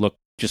fire look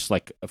just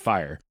like a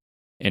fire,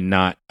 and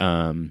not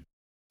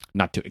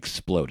to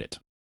explode it.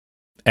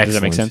 Does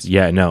that make Excellent. sense?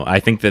 Yeah, no, I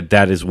think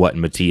that is what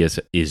Matthias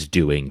is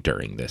doing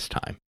during this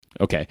time.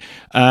 Okay.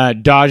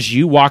 Dodge,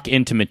 you walk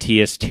into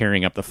Matthias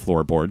tearing up the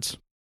floorboards.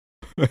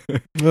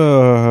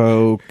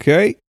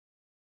 Okay.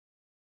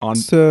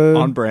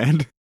 On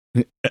brand.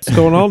 What's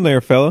going on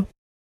there, fella?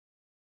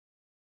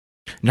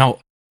 Now,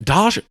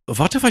 Daj,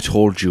 what if I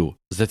told you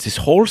that this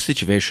whole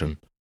situation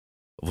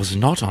was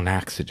not on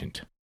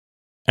accident?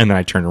 And then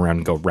I turn around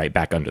and go right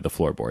back under the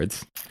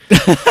floorboards.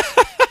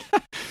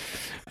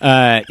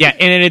 Yeah,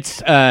 and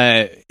it's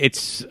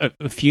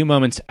a few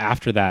moments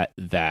after that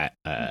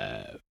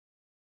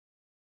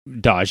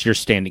Dodge,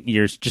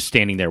 you're just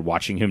standing there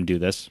watching him do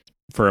this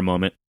for a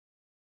moment,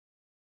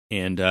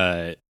 and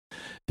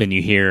then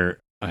you hear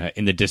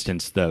in the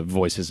distance the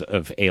voices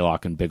of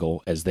Alok and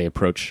Biggle as they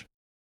approach.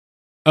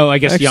 Oh, I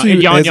guess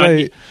Actually,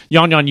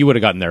 Yon, you would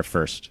have gotten there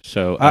first.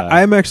 So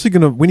I'm actually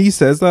gonna, when he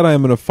says that,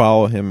 I'm gonna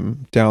follow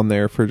him down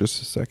there for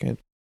just a second.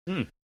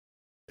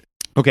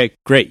 Okay,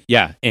 great.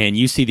 Yeah, and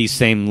you see these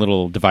same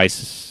little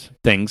device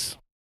things.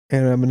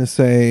 And I'm gonna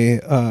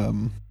say,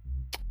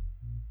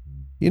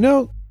 you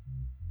know,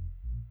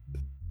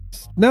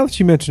 now that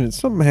you mention it,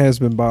 something has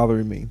been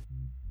bothering me.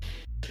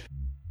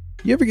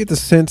 You ever get the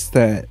sense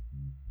that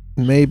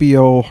maybe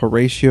old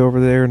Horatio over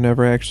there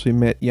never actually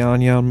met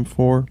Yan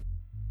before?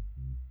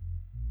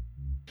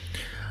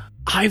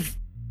 I've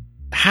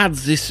had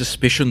these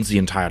suspicions the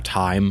entire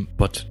time,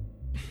 but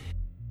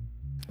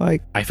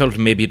Like, I felt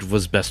maybe it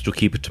was best to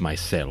keep it to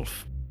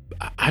myself.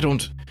 I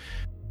don't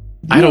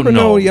you ever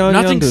know. Yan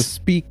to Nothing's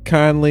speak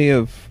kindly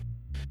of,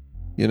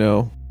 you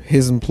know,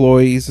 his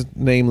employees,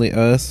 namely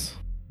us?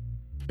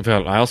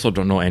 Well, I also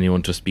don't know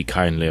anyone to speak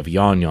kindly of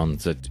Yon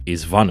that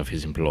is one of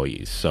his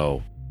employees,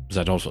 so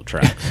that also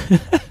tracks.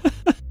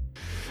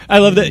 I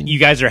love that you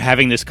guys are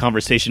having this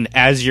conversation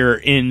as you're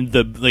in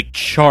the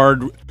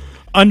charred,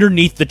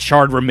 underneath the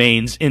charred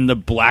remains in the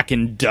black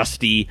and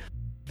dusty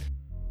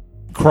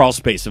crawl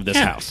space of this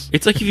house.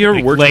 It's like if you ever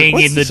Like worked laying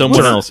with in the someone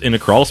dirt. else in a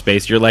crawl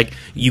space, you're like,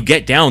 you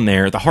get down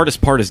there, the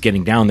hardest part is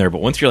getting down there, but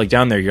once you're like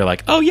down there, you're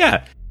like, oh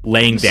yeah,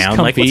 laying This is down,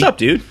 like, comfy. what's up,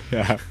 dude?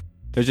 Yeah.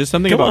 There's just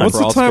something Come about on. What's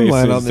the crawl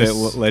timeline spaces on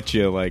this? that let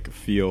you like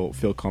feel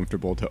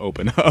comfortable to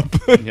open up.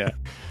 Yeah.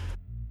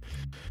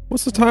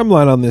 What's the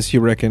timeline on this,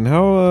 you reckon?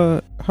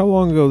 How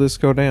long ago this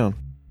go down?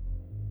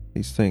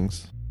 These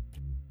things.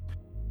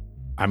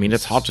 I mean,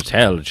 it's hard to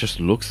tell. It just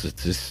looks at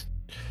this.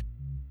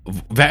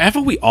 Wherever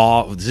we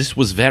are, this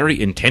was very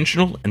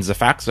intentional, and the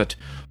fact that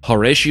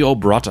Horatio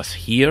brought us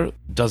here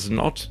does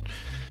not.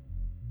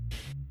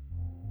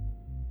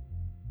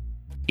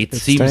 It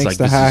It's seems thanks like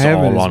to this high is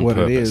heaven all is on what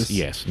it purpose. is.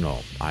 Yes, no,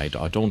 I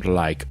don't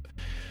like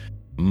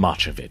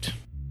much of it.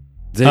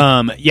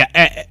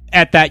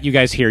 At that, you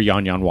guys hear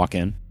Yon walk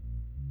in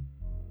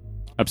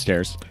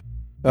upstairs.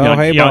 Oh,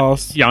 hey,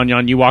 boss.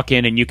 Yon, you walk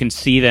in and you can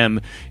see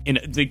them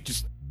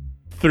just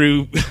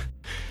through,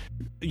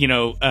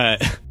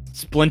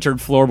 splintered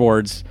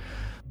floorboards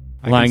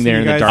lying there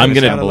in the dark. I'm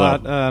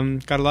gonna-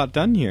 got a lot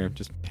done here.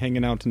 Just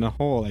hanging out in a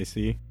hole. I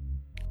see.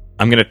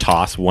 I'm going to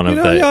toss one of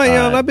You know,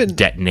 the I've been-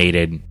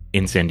 detonated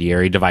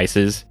incendiary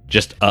devices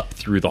just up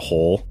through the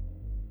hole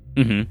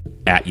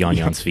at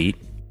Yon feet.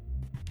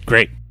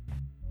 Great.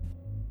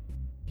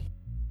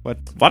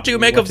 What do you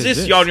make What of is this,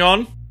 this?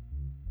 Yon?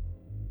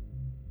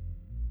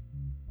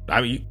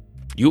 I mean,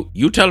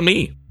 you tell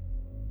me.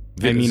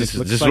 I mean, this, it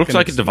looks this like looks an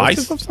like a device.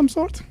 explosive of some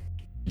sort.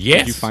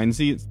 Yes, Did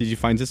you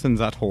find this in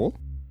that hole?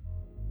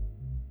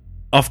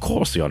 of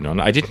course, Yon.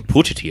 I didn't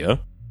put it here.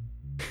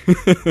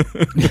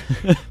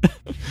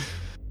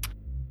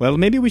 Well,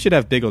 maybe we should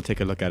have Biggle take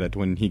a look at it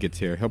when he gets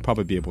here. He'll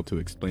probably be able to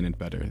explain it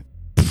better.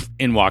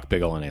 In walk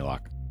Biggle and Alok.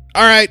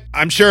 All right,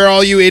 I'm sure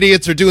all you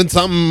idiots are doing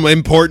something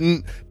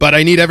important, but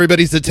I need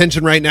everybody's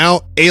attention right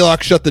now.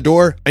 Alok, shut the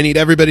door. I need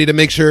everybody to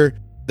make sure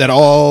that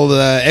all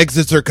the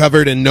exits are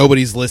covered and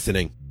nobody's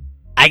listening.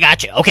 I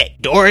got you. Okay,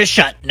 door is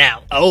shut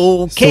now.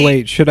 Okay. So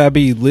wait, should I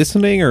be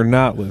listening or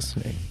not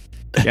listening?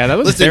 Yeah, that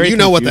was Listen, very you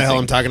know what the hell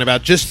I'm confusing. talking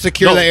about. Just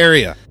secure No. the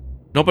area.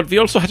 No, but we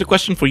also had a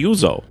question for you,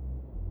 though.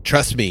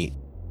 Trust me,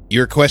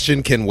 your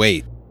question can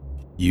wait.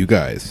 You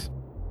guys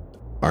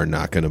are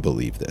not going to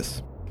believe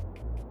this.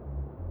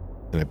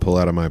 And I pull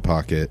out of my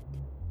pocket.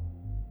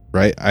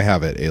 Right? I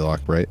have it,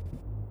 Alok, right?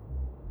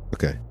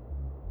 Okay.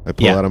 I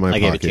pull out of my I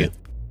gave it to pocket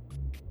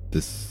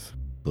this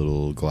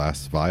little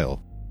glass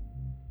vial.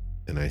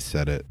 And I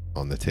set it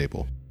on the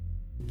table.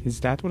 Is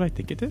that what I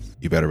think it is?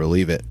 You better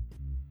believe it.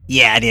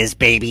 Yeah, it is,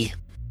 baby.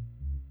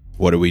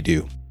 What do we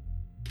do?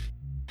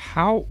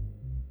 How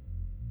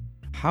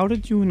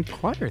did you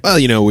inquire? Well,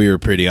 you know, we were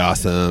pretty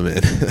awesome.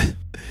 And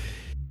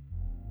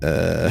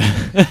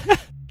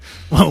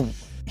Whoa,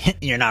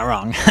 you're not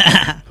wrong.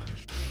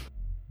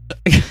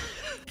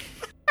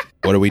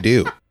 what do we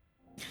do?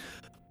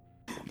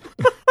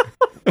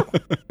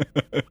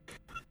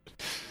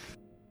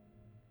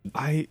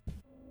 I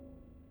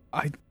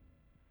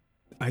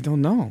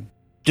don't know.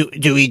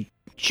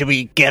 Should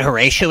we get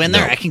Horatio in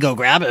there? No. I can go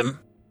grab him.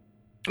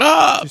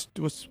 Just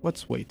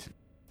let's wait.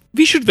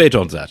 We should wait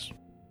on that.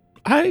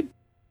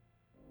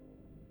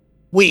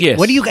 Wait, Yes.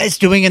 what are you guys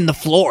doing in the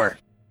floor?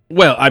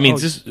 Well, I mean,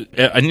 this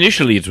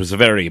initially it was a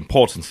very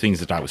important thing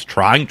that I was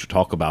trying to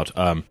talk about,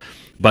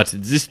 but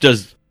this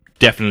does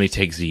definitely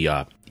take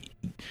the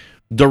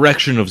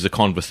direction of the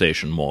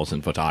conversation more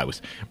than what I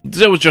was.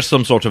 There was just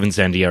some sort of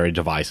incendiary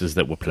devices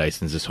that were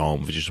placed in this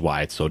home, which is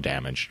why it's so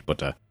damaged.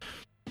 But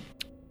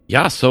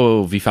yeah,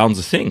 so we found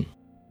the thing.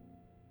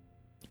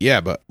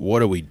 Yeah, but what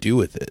do we do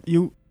with it?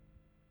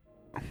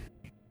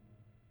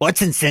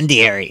 What's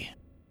incendiary?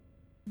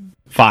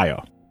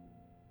 Fire.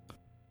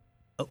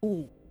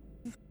 Ooh.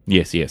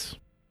 Yes.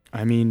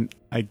 I mean,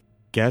 I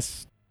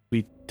guess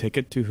we take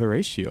it to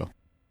Horatio.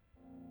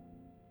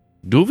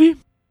 Do we?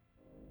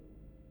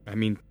 I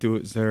mean,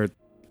 is there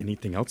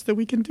anything else that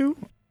we can do?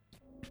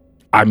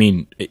 I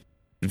mean,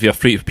 we are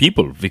free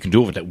people. We can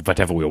do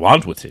whatever we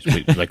want with it.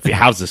 We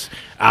have this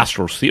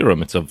astral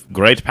serum. It's of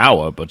great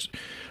power. But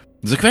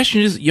the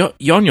question is,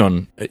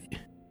 Yon,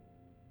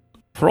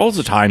 for all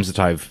the times that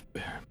I've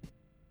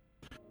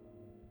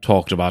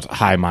talked about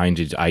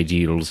high-minded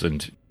ideals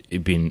and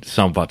it been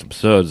somewhat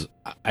absurd,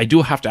 I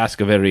do have to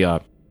ask a very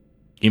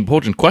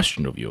important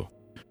question of you.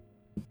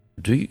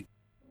 Do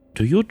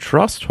you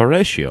trust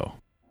Horatio?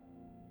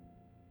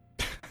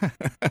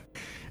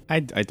 I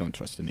don't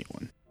trust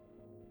anyone.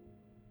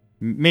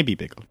 Maybe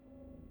Biggle.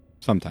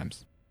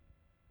 Sometimes.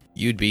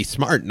 You'd be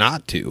smart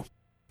not to.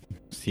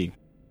 See.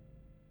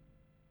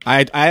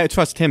 I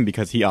trust him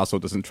because he also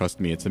doesn't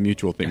trust me. It's a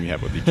mutual thing we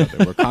have with each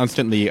other. We're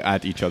constantly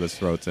at each other's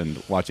throats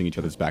and watching each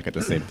other's back at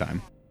the same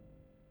time.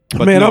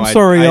 But Man, no, I'm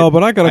sorry, y'all,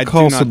 but I gotta I do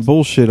call not- some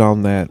bullshit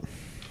on that.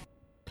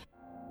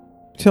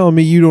 Telling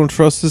me you don't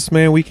trust this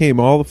man? We came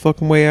all the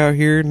fucking way out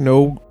here,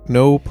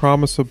 no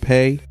promise of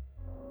pay,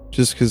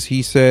 just because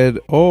he said,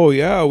 "Oh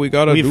yeah, we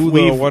gotta do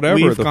the whatever."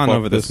 We've the gone fuck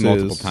over this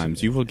multiple is.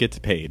 times. You will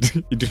get paid.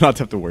 You do not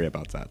have to worry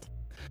about that.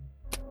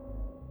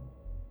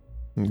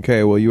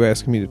 Okay, well, you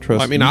asking me to trust?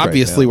 Well, I mean, you right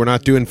obviously, now. we're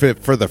not doing it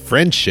for the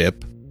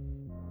friendship.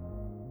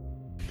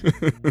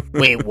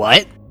 Wait,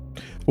 what?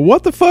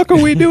 What the fuck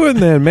are we doing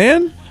then,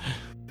 man?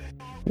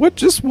 What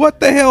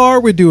the hell are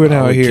we doing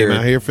out We here? came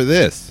out here for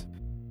this.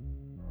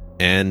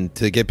 And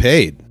to get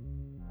paid.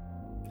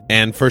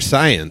 And for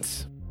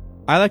science.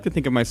 I like to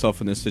think of myself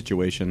in this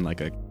situation like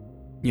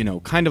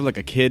kind of like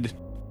a kid.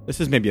 This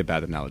is maybe a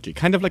bad analogy.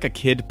 Kind of like a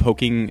kid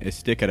poking a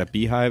stick at a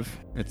beehive.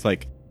 It's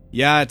like,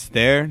 yeah, it's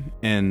there,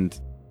 and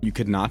you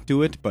could not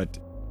do it, but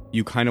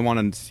you kind of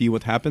want to see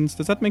what happens.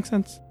 Does that make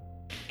sense?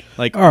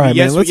 Like, All right,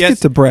 man. Let's get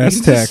to brass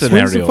in this tacks.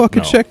 When's the scenario,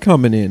 fucking no. check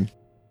coming in?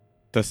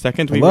 The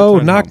second we Hello,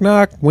 return knock home.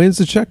 knock. When's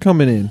the check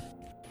coming in?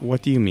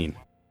 What do you mean?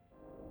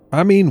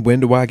 I mean,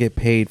 when do I get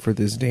paid for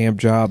this damn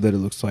job that it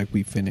looks like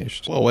we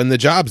finished? Well, when the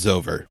job's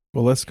over.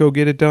 Well, let's go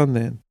get it done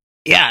then.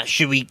 Yeah,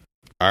 should we?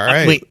 All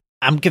right. Wait,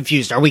 I'm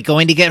confused. Are we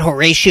going to get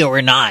Horatio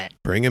or not?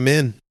 Bring him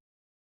in.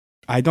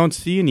 I don't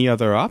see any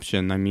other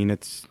option. I mean,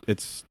 it's.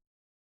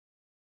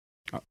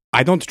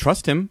 I don't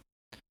trust him,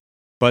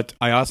 but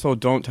I also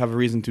don't have a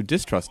reason to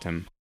distrust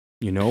him.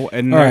 And All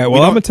right,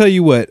 well, I'm going to tell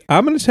you what.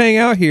 I'm going to hang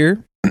out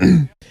here,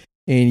 and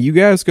you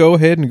guys go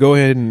ahead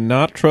and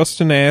not trust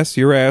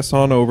your ass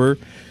on over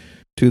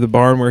to the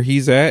barn where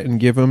he's at and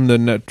give him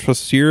the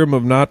serum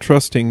of not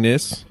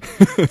trustingness.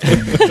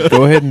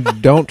 Go ahead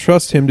and don't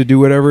trust him to do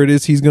whatever it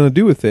is he's going to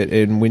do with it.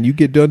 And when you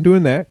get done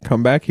doing that,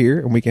 come back here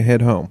and we can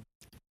head home.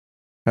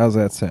 How's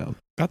that sound?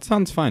 That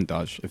sounds fine,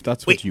 Dodge, if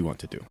that's what you want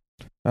to do.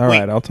 All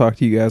right, I'll talk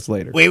to you guys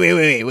later.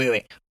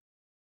 Wait.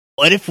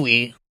 What if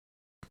we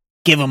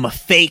give him a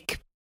fake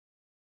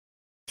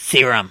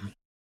serum?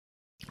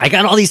 I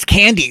got all these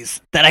candies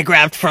that I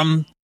grabbed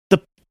from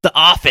the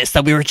office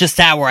that we were just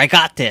at where I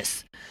got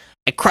this.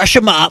 I crush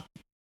them up,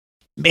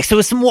 mix it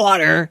with some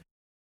water,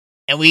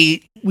 and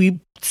we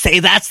say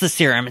that's the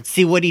serum and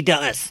see what he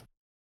does.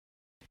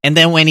 And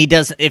then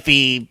if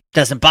he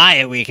doesn't buy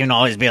it, we can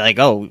always be like,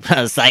 "Oh,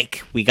 it's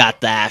like we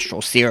got the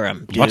astral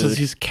serum." Dude. What are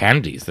these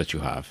candies that you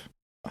have?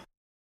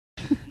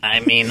 I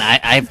mean,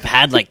 I've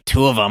had like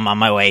 2 of them on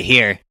my way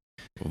here.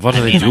 What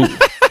do they do?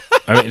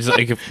 I mean, is it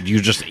like if you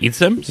just eat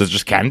them? Is it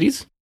just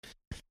candies?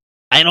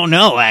 I don't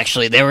know,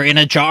 actually. They were in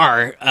a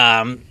jar.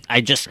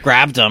 I just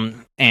grabbed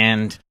them,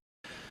 and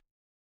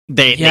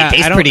they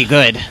taste pretty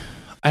good.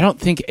 I don't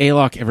think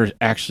Alok ever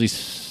actually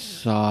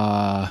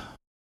saw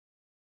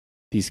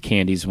these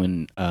candies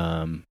when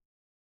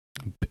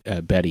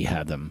Betty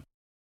had them.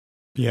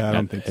 Yeah, I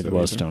don't think at so.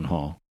 Wellstone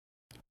Hall.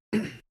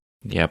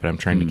 Yeah, but I'm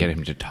trying to get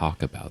him to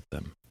talk about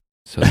them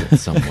so that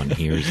someone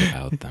hears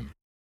about them.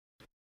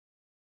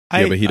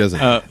 Yeah, but he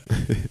doesn't.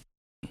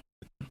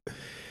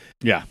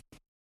 Yeah.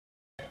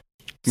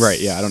 Right,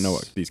 yeah, I don't know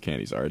what these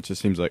candies are. It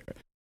just seems like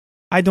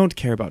I don't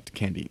care about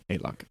candy,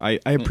 Alok. I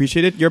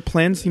appreciate it. Your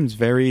plan seems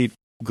very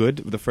good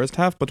the first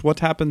half, but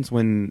what happens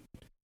when,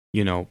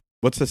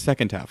 what's the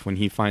second half when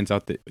he finds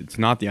out that it's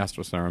not the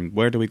astral serum?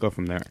 Where do we go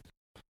from there?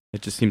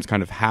 It just seems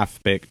kind of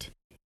half-baked.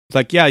 It's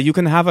like, yeah, you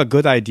can have a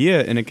good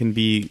idea and it can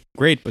be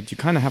great, but you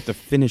kind of have to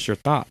finish your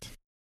thought.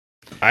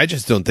 I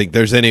just don't think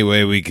there's any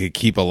way we could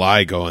keep a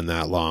lie going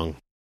that long.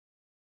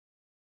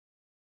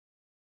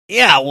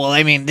 Yeah, well,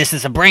 I mean, this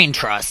is a brain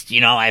trust.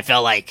 I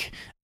felt like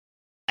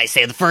I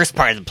say the first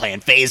part of the plan,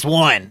 phase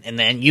 1, and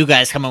then you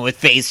guys come up with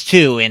phase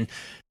 2 and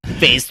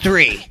phase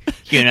 3,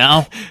 you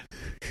know?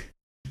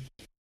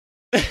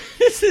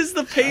 This is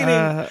the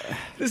painting.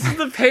 This is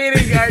the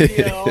painting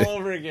idea all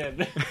over again.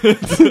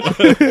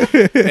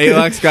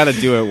 Alok's got to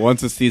do it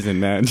once a season,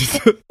 man.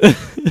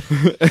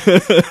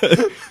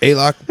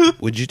 Alok,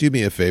 would you do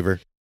me a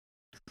favor?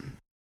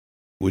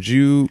 Would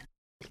you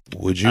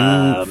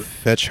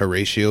fetch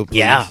Horatio, please?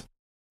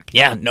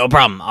 Yeah, no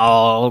problem.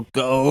 I'll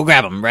go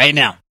grab him right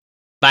now.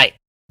 Bye.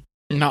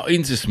 Now,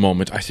 in this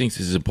moment, I think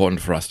this is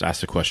important for us to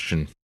ask a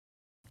question.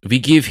 We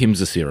give him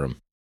the serum.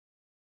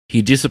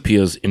 He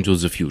disappears into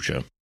the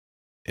future.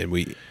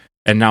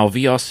 And now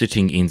we are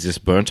sitting in this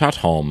burnt-out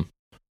home,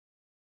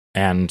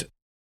 and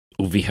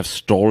we have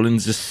stolen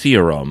the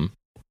serum,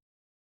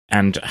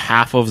 and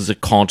half of the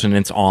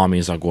continent's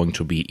armies are going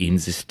to be in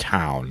this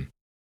town.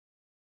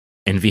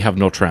 And we have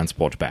no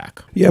transport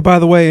back. Yeah, by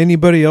the way,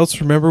 anybody else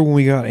remember when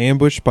we got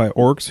ambushed by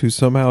orcs who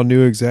somehow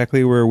knew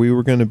exactly where we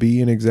were going to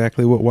be and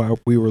exactly what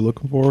we were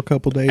looking for a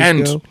couple days ago?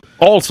 And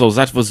also,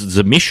 that was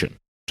the mission,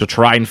 to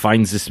try and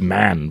find this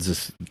man,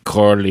 this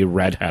curly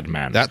redhead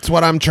man. That's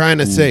what I'm trying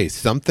to say.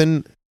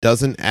 Something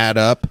doesn't add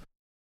up,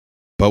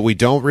 but we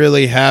don't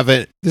really have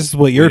it. This is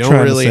what you're trying to say. We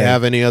don't really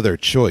have any other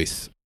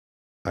choice,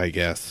 I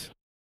guess.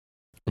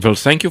 Well,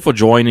 thank you for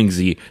joining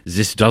the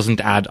This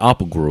Doesn't Add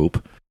Up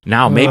group.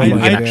 Now maybe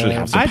we can actually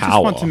have some I power.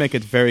 just want to make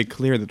it very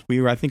clear that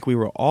I think we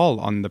were all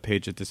on the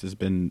page that this has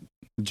been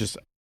just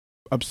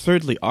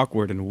absurdly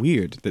awkward and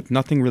weird, that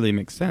nothing really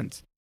makes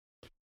sense.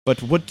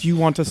 But what do you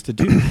want us to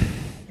do?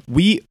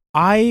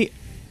 I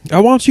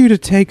want you to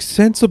take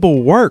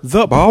sensible work,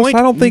 boss.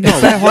 I don't think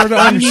it's that hard to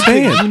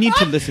understand. You need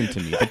to listen to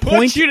me. The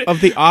point of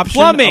the option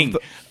Plumbing,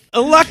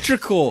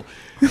 electrical,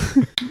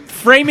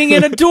 framing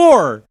in a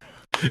door.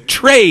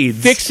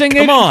 Trades. Fixing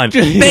Come it. on.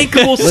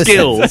 Bankable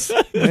skills.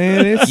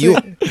 Man, it's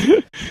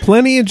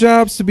plenty of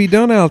jobs to be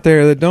done out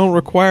there that don't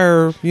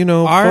require,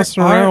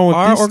 fussing around with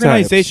our these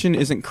organization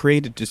isn't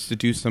created just to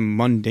do some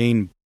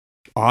mundane,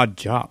 odd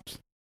jobs.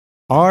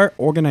 Our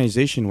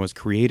organization was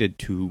created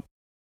to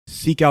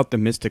seek out the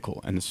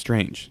mystical and the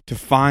strange, to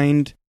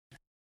find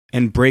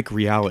and break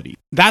reality.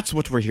 That's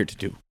what we're here to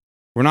do.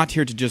 We're not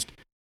here to just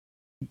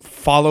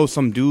follow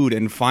some dude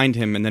and find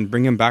him and then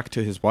bring him back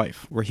to his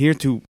wife. We're here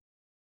to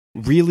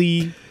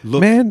really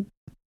look. Man,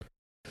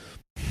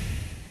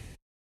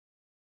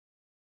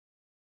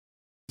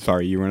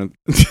 sorry, you were.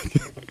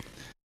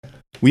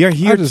 We are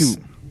here to.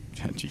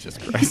 Jesus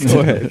Christ!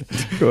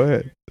 Go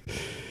ahead.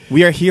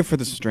 We are here for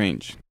the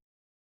strange,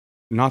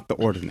 not the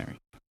ordinary.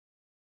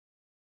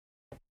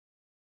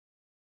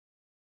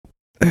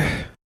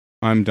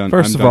 I'm done.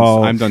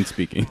 I'm done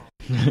speaking.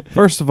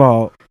 First of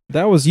all,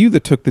 that was you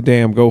that took the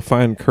damn go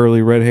find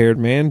curly red-haired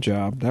man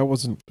job. That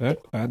wasn't that.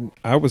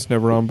 I was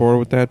never on board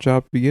with that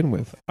job to begin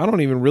with. I don't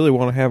even really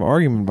want to have an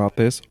argument about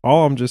this.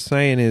 All I'm just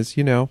saying is,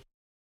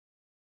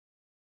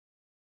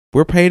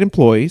 we're paid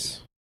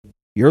employees.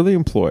 You're the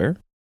employer.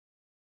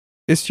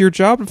 It's your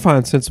job to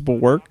find sensible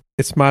work.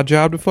 It's my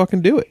job to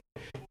fucking do it.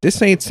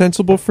 This ain't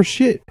sensible for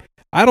shit.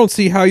 I don't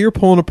see how you're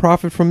pulling a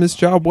profit from this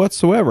job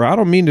whatsoever. I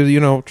don't mean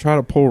to, try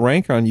to pull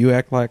rank on you,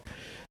 act like,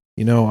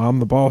 I'm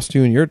the boss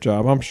doing your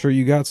job. I'm sure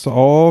you got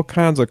all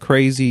kinds of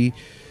crazy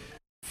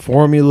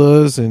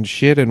formulas and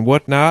shit and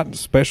whatnot,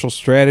 special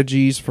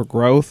strategies for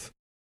growth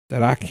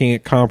that I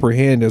can't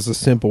comprehend as a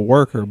simple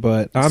worker.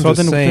 But I'm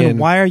just saying. Then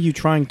why are you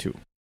trying to?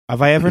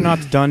 Have I ever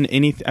not done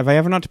anything? Have I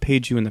ever not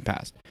paid you in the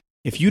past?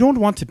 If you don't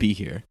want to be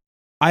here,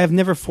 I have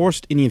never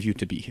forced any of you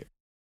to be here.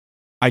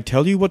 I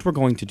tell you what we're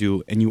going to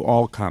do, and you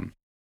all come.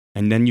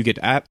 And then you get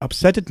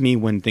upset at me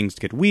when things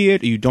get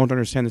weird or you don't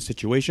understand the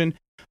situation.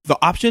 The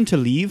option to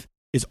leave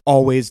is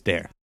always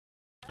there.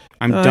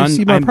 I'm done.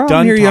 See, my I'm problem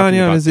done here, talking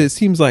Yan, about is this. it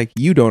seems like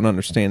you don't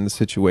understand the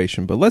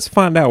situation. But let's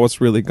find out what's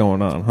really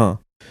going on, huh?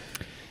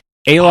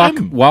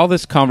 Alok, while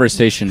this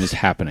conversation is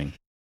happening,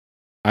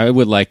 I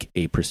would like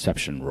a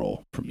perception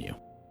roll from you.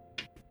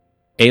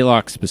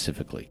 Alok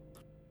specifically.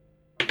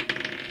 It's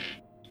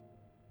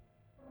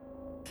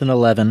an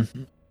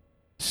 11.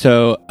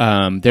 So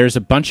there's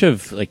a bunch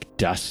of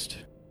dust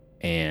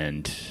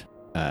and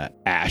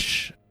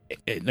ash.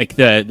 Like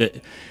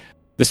the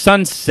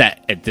sun's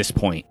set at this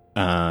point,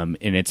 and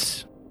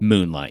it's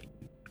moonlight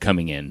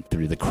coming in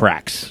through the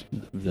cracks,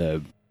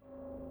 the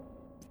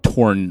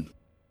torn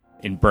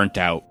and burnt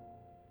out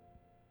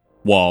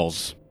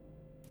walls,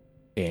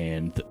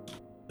 and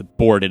the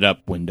boarded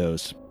up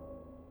windows.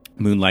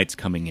 Moonlight's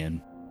coming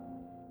in,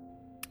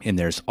 and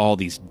there's all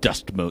these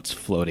dust motes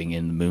floating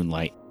in the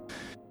moonlight.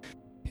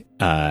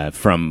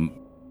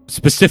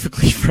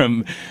 Specifically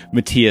from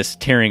Matthias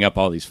tearing up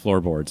all these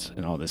floorboards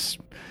and all this,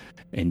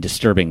 and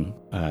disturbing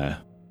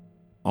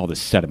all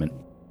this sediment.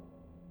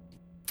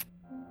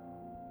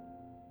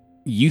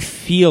 You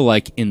feel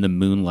like in the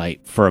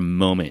moonlight for a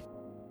moment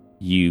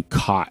you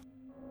caught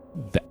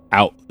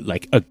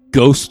a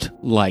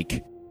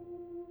ghost-like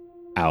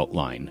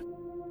outline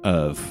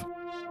of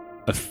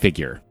a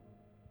figure,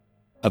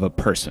 of a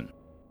person.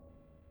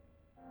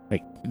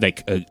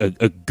 Like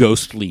a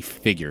ghostly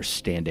figure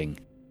standing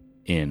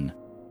in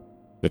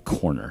the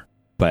corner.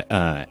 But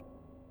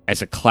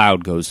as a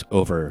cloud goes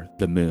over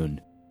the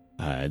moon,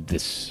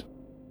 this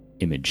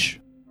image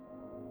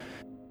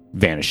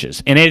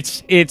vanishes, and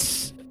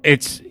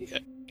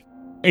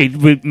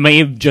it may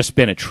have just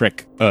been a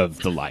trick of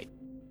the light.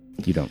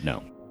 You don't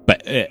know.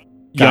 But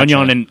Yon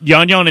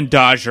Yon and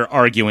Dodge are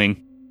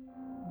arguing.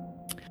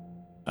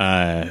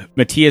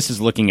 Matthias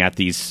is looking at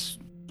this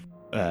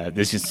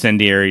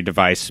incendiary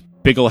device.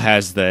 Biggle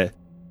has the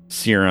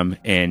serum,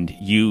 and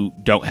you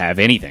don't have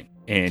anything.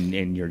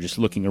 And you're just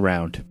looking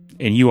around.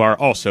 And you are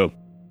also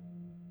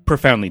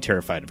profoundly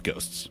terrified of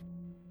ghosts.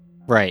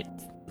 Right.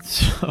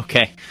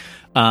 Okay.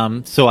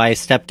 So I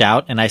stepped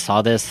out, and I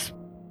saw this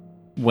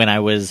when I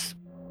was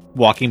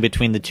walking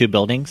between the two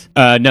buildings?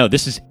 No,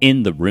 this is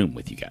in the room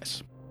with you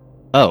guys.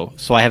 Oh,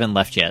 so I haven't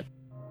left yet.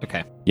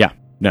 Okay. Yeah,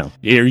 no.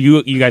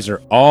 You guys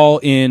are all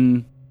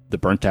in the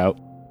burnt out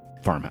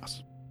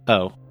farmhouse.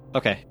 Oh,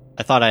 okay.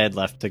 I thought I had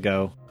left to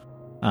go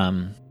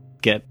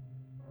get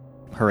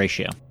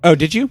Horatio. Oh,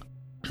 did you?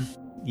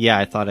 Yeah,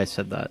 I thought I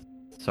said that.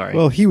 Sorry.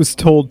 Well, he was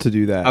told to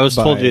do that. I was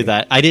told to do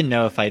that. I didn't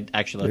know if I'd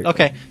actually left.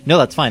 Okay. No,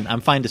 that's fine.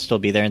 I'm fine to still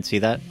be there and see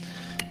that.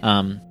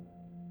 Well,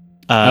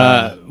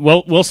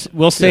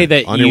 we'll say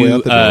that on your way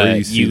out the door,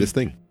 you see this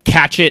thing.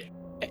 Catch it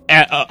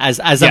as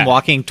I'm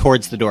walking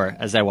towards the door.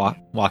 As I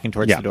walking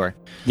towards the door.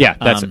 Yeah,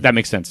 that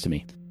makes sense to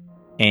me.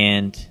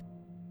 And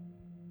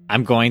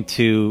I'm going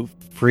to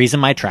freeze in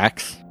my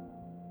tracks.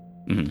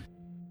 Mm-hmm.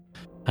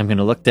 I'm going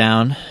to look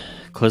down,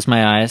 close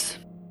my eyes.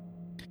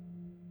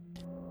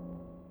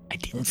 I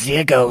didn't see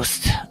a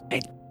ghost.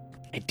 I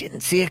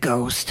didn't see a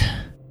ghost.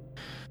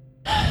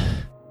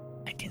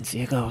 I didn't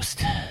see a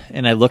ghost.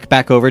 And I look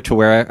back over to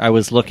where I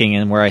was looking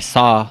and where I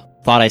thought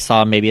I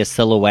saw maybe a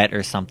silhouette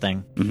or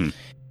something. Mm-hmm.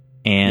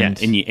 And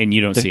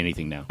you don't see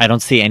anything now. I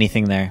don't see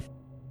anything there.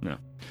 No.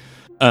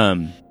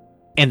 And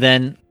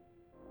then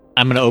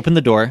I'm going to open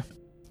the door,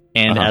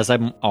 and as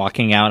I'm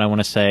walking out, I want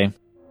to say,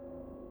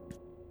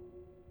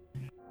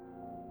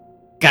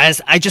 guys,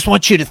 I just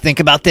want you to think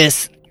about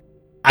this.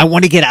 I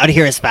want to get out of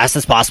here as fast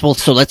as possible,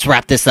 so let's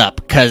wrap this up,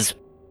 because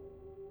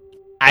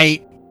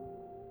I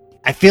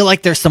feel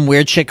like there's some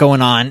weird shit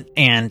going on,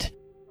 and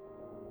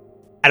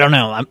I don't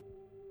know.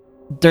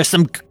 There's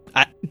some...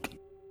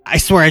 I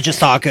swear I just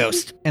saw a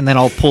ghost. And then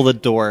I'll pull the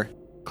door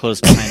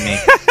closed behind me.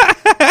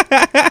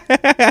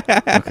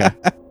 Okay.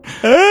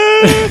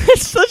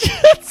 It's such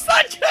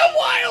a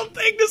wild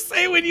thing to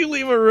say when you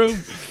leave a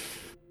room.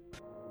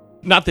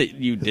 Not that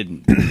you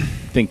didn't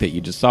think that you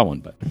just saw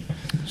one, but...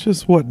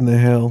 Just what in the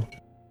hell?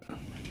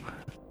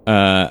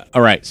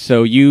 All right,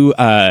 so you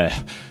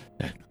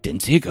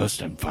didn't see a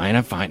ghost. I'm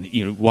fine.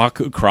 You walk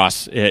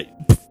across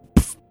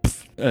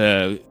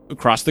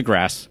across the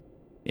grass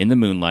in the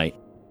moonlight,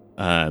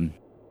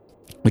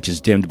 which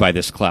is dimmed by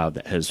this cloud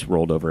that has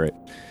rolled over it.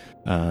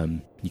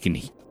 You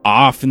can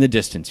off in the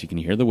distance. You can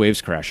hear the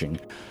waves crashing.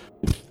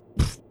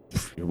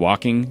 You're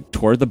walking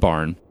toward the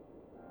barn.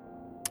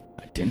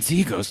 I didn't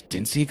see a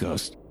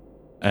ghost.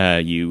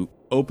 You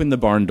open the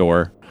barn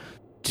door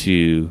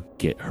to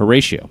get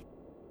Horatio.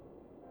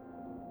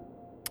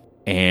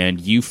 And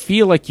you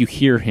feel like you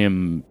hear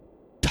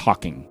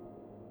talking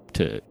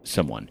to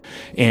someone.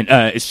 And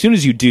as soon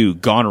as you do,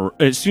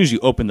 as soon as you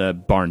open the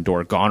barn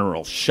door,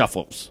 Goneril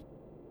shuffles.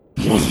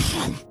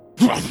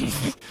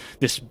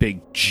 This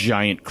big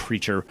giant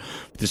creature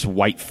with this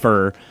white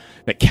fur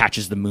that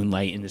catches the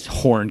moonlight and this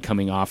horn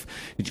coming off.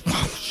 It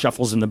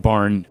shuffles in the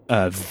barn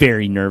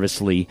very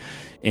nervously,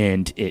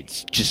 and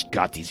it's just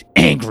got these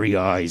angry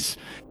eyes.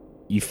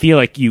 You feel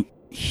like you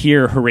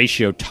hear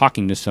Horatio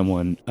talking to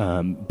someone,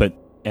 but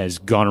as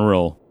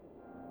Goneril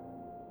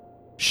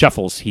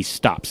shuffles, he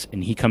stops,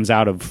 and he comes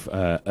out of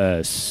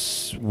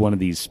one of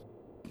these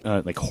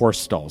like horse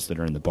stalls that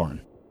are in the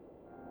barn.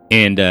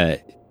 And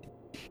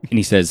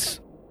he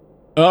says,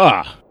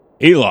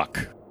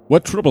 Alok,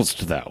 what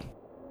troublest thou?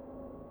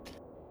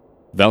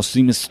 Thou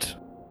seemest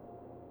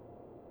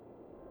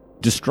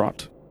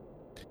distraught.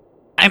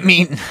 I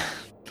mean,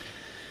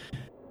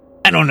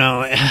 I don't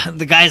know.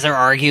 The guys are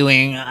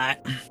arguing. I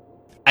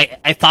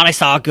thought I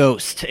saw a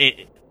ghost.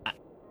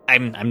 I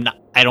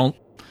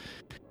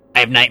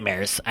have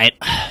nightmares.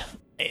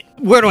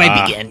 Where do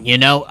I begin? You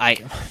know,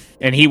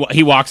 And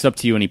he walks up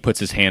to you and he puts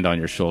his hand on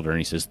your shoulder and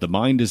he says, "The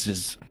mind is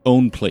his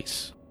own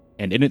place,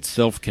 and in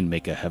itself can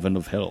make a heaven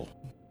of hell,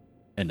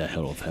 and a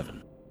hell of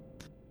heaven."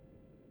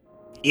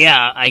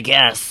 Yeah, I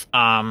guess.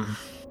 I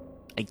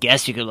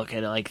guess you could look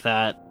at it like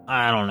that.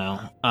 I don't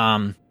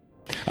know.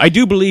 I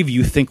do believe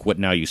you think what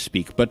now you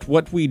speak, but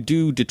what we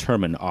do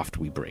determine oft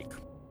we break.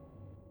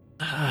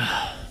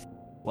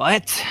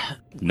 What?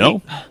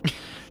 No?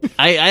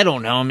 I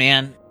don't know,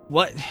 man.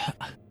 What?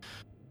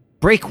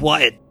 Break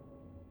what?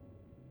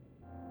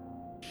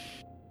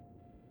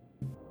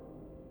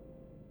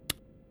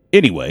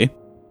 Anyway.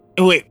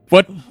 Wait.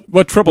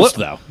 What troublest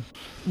thou?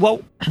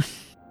 Well,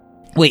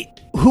 wait.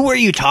 Who are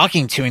you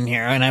talking to in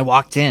here? And I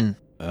walked in.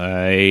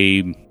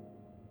 I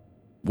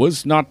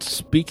was not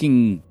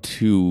speaking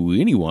to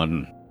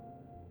anyone.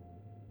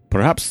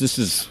 Perhaps this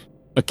is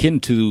akin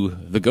to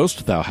the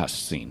ghost thou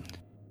hast seen.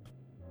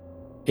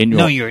 in your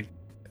No, you're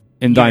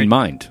in thine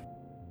mind.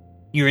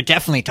 you were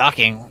definitely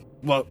talking.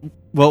 What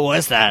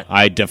was that?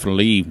 I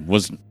definitely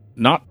was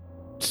not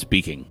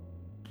speaking.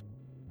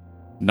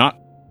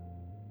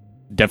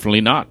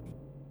 Definitely not.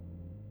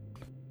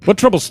 What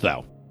troublest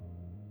thou?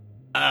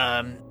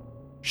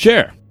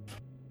 Share.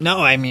 No,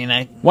 I mean,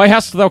 Why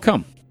hast thou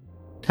come?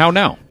 How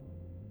now?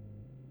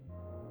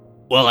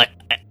 well,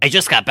 I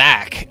just got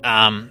back.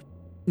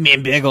 Me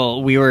and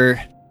Biggle, we were.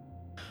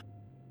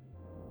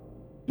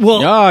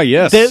 Well,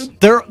 Yes.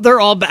 they're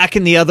all back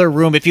in the other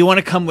room. If you want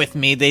to come with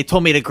me, they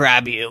told me to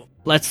grab you.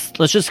 Let's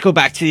just go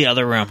back to the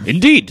other room.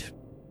 Indeed.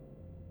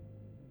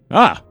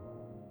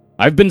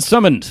 I've been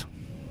summoned.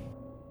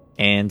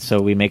 And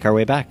so we make our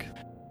way back.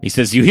 He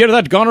says, "You hear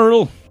that,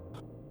 Goneril?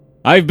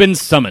 I've been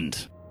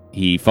summoned."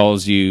 He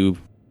follows you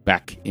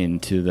back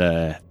into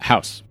the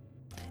house.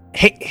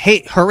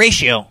 Hey,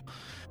 Horatio.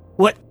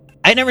 What?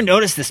 I never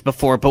noticed this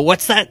before, but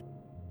what's that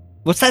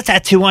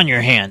tattoo on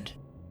your hand?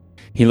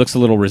 He looks a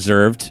little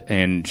reserved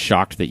and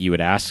shocked that you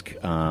would ask,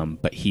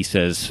 but he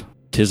says,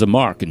 "'Tis a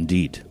mark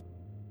indeed.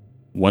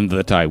 One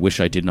that I wish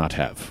I did not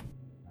have.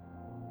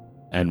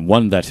 And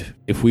one that,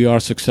 if we are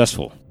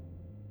successful,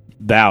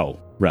 thou,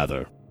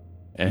 rather,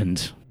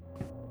 and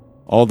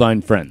all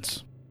thine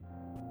friends,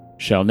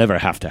 shall never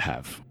have to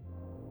have.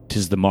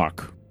 'Tis the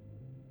mark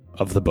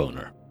of the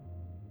boner."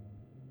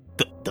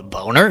 The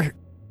boner?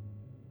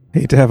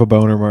 Hate to have a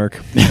boner,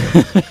 Mark.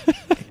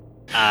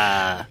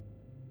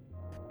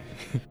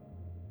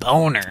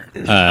 Boner.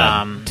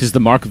 'Tis the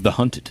mark of the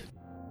hunted.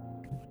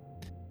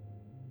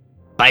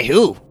 By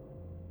who?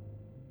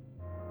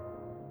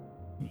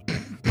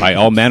 By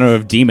all manner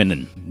of demon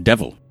and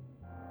devil.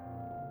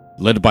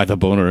 Led by the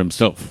boner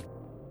himself.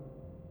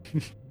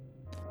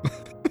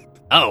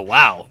 Oh,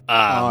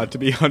 wow. To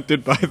be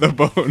hunted by the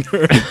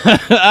boner.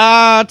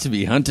 To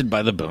be hunted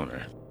by the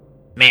boner.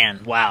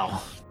 Man,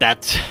 wow.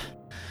 That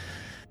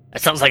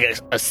sounds like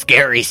a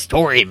scary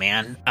story,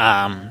 man.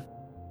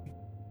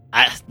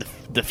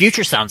 The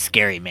future sounds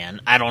scary,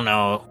 man. I don't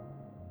know.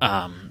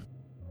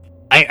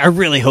 I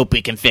really hope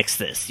we can fix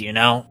this, you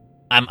know?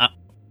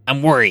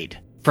 I'm worried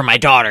for my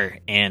daughter,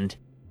 and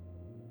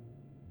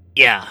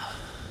yeah.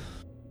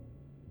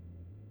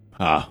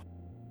 I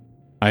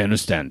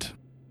understand.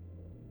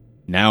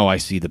 Now I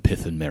see the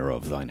pith and marrow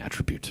of thine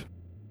attribute.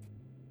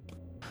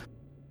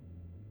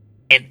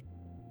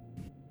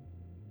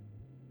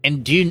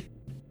 And do you...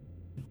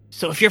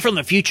 So if you're from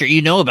the future,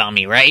 you know about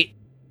me, right?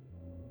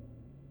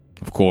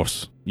 Of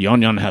course,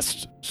 Yon Yon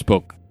has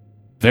spoke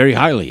very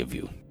highly of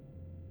you.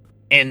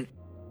 And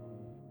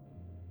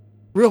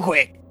real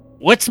quick,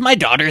 what's my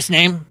daughter's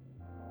name?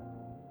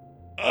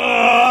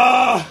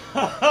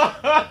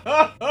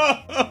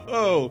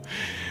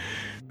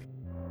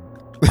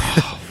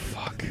 Oh,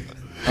 fuck.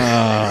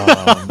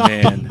 Oh,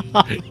 man.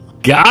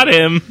 Got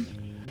him.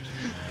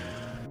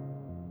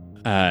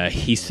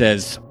 He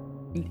says,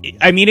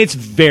 I mean, it's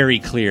very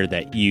clear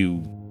that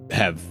you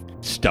have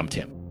stumped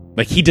him.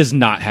 Like, he does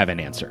not have an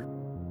answer.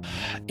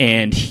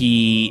 And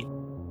he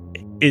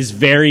is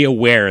very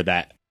aware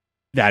that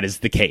that is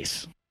the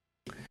case.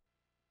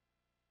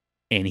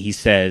 And he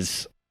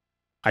says,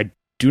 I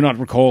do not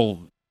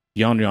recall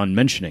Yon Yon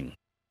mentioning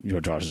your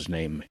daughter's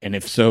name, and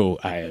if so,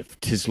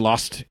 'tis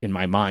lost in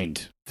my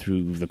mind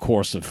through the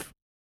course of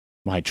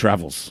my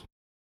travels.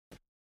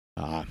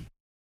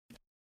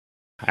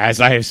 As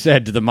I have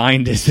said, the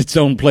mind is its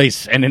own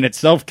place, and in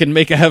itself can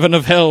make a heaven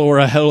of hell or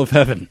a hell of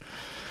heaven.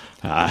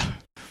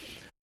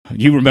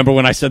 You remember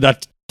when I said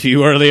that to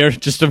you earlier,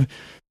 just a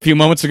few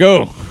moments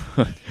ago?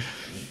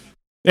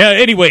 Yeah.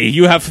 Anyway,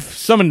 you have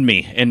summoned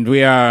me, and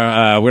we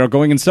are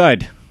going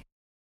inside,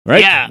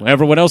 right? Yeah. Where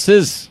everyone else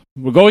is.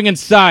 We're going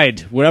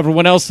inside where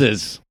everyone else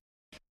is.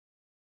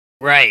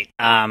 Right.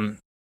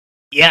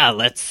 Yeah.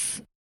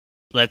 Let's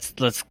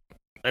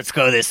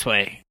go this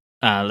way.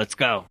 Let's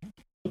go.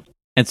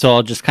 And so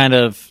I'll just kind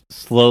of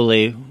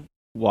slowly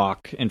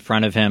walk in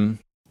front of him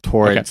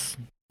towards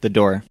the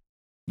door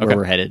where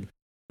we're headed.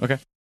 Okay.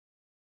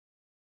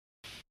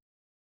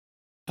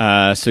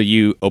 So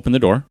you open the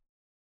door,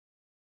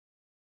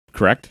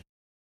 correct?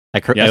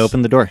 I Yes.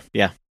 open the door.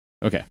 Yeah.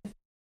 Okay.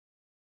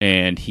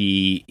 And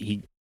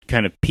he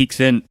kind of peeks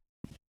in.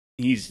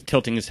 He's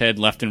tilting his head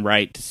left and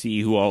right to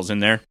see who all's in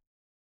there.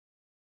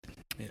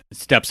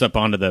 Steps up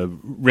onto the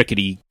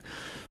rickety,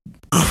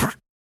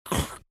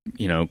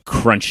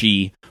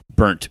 crunchy,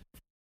 burnt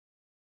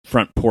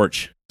front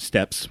porch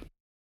steps.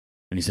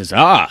 And he says,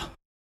 well,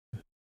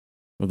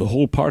 the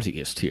whole party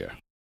is here.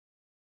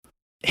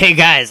 Hey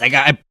guys,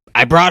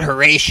 I brought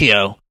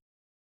Horatio.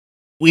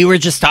 We were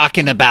just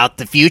talking about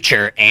the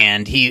future,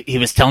 and he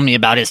was telling me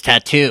about his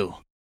tattoo.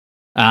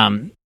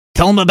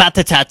 Tell him about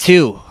the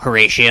tattoo,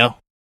 Horatio.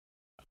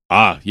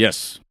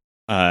 Yes.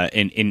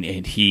 And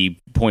he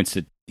points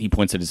at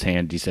his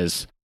hand. He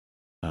says,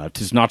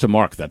 "'Tis not a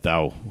mark that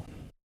thou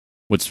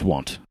wouldst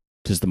want.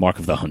 'Tis the mark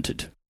of the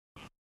hunted."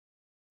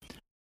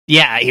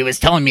 Yeah, he was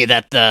telling me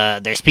that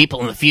there's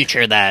people in the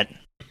future that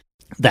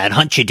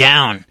hunt you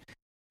down,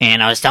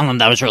 and I was telling him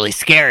that was really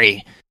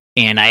scary.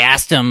 And I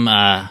asked him,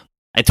 I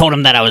told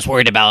him that I was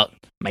worried about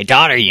my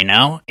daughter,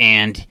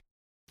 and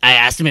I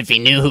asked him if he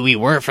knew who we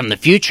were from the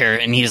future,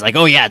 and he was like,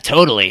 oh yeah,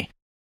 totally.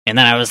 And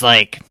then I was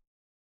like,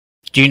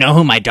 do you know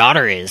who my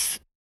daughter is?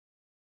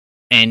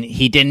 And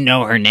he didn't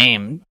know her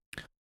name.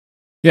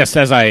 Yes,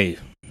 as I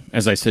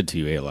said to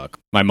you, Alok,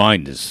 my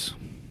mind is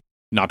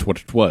not what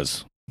it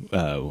was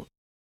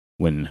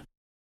when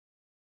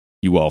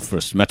you all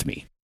first met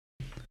me.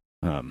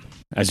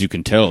 As you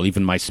can tell,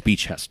 even my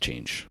speech has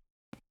changed.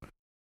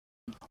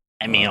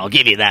 I mean, I'll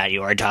give you that.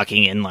 You are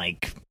talking in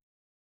like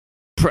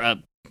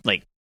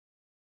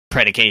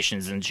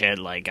predications and shit.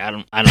 Like I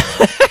don't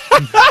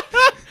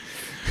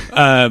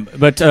know.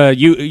 But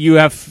you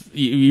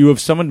have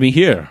summoned me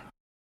here.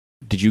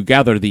 Did you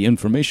gather the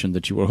information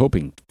that you were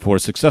hoping for a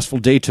successful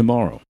day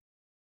tomorrow?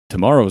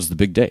 Tomorrow is the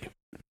big day.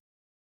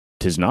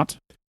 'Tis not.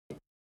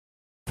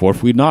 For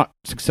if we're not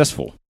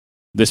successful,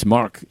 this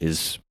mark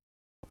is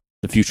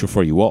the future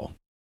for you all.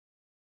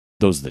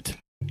 Those that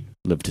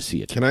live to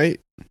see it. Can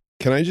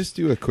I just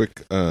do a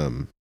quick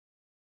I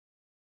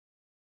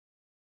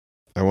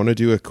want to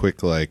do a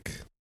quick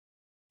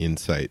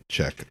insight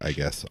check, I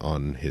guess,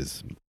 on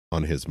his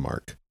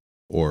mark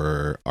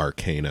or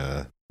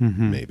arcana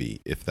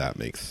maybe, if that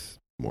makes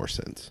more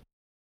sense.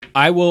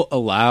 I will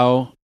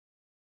allow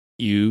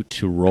you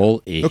to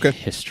roll a Okay.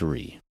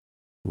 history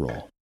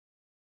roll.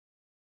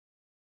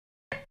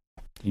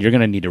 You're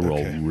going to need to roll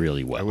Okay.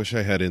 really I well wish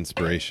I had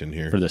inspiration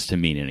here. for this to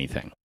mean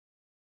anything.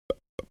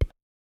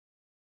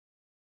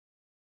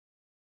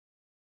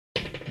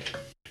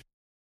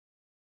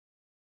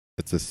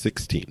 It's a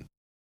 16.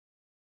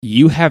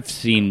 You have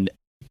seen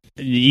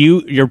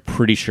you're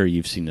pretty sure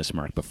you've seen this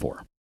mark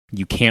before.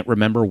 You can't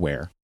remember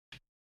where.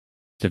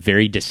 It's a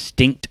very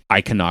distinct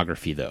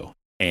iconography though.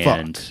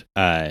 And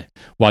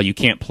while you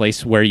can't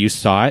place where you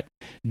saw it,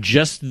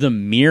 just the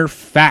mere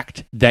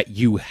fact that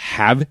you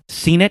have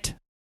seen it,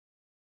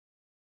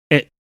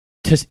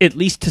 at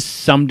least to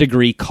some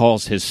degree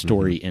calls his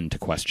story into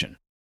question.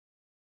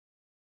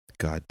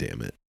 God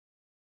damn it.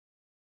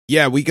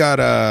 Yeah, we got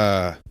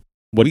a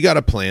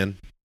plan.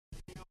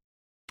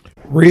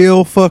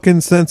 Real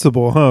fucking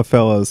sensible, huh,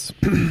 fellas?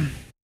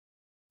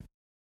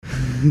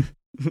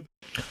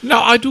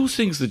 Now, I do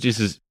think that this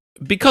is,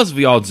 because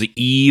we are on the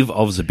eve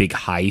of the big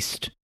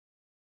heist,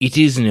 it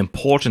is an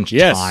important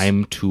Yes.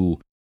 time to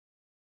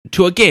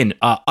again,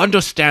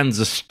 understand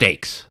the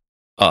stakes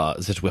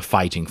that we're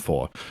fighting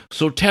for.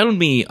 So tell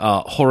me,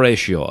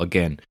 Horatio,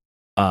 again,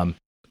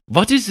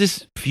 what is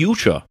this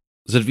future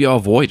that we are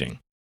avoiding?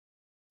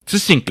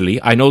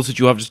 Succinctly, I know that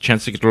you have this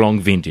chance to get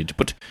along vintage,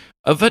 but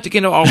what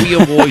again are we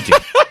avoiding?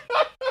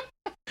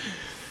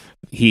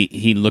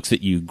 He looks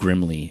at you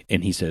grimly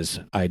and he says,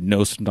 I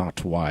know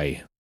not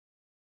why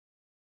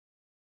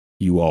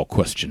you all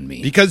question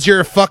me. Because you're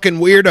a fucking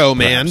weirdo,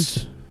 man.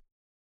 Perhaps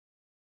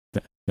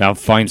thou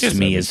findest Yes,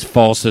 me I- as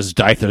false as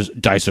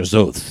Dicer's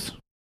oaths.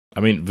 I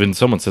mean, when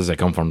someone says they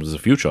come from the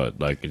future,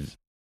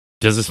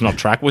 does this not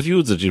track with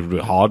you? That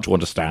it's hard to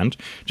understand?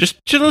 Just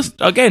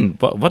again,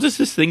 what is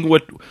this thing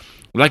with,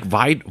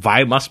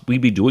 why must we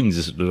be doing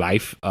this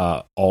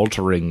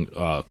life-altering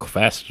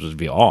quest that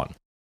we're on?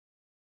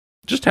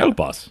 Just help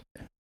us.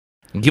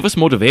 Give us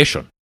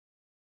motivation.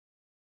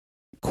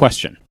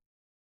 Question.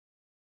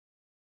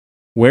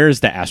 Where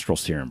is the astral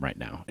serum right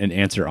now? And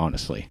answer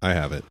honestly. I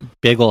have it.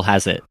 Biggle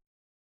has it.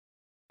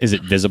 Is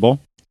it visible?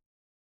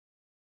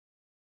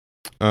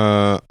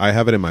 I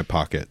have it in my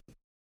pocket.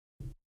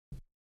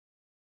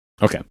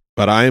 Okay.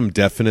 But I am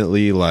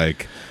definitely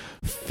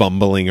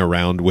fumbling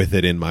around with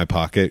it in my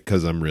pocket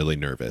because I'm really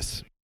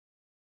nervous.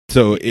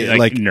 So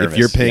nervous, if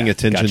you're paying yeah,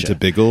 attention gotcha. to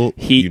Biggle,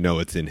 He- you know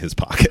it's in his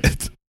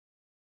pocket.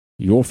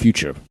 Your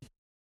future,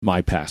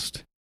 my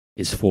past,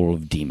 is full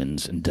of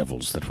demons and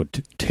devils that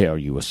would tear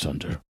you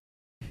asunder.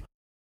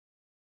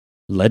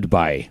 Led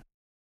by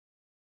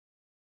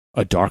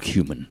a dark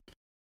human.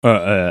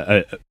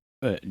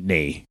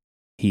 Nay,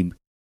 he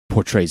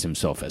portrays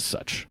himself as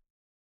such,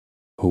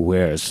 who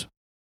wears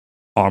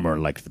armor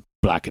like the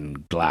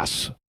blackened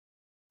glass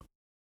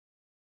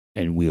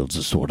and wields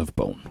a sword of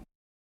bone.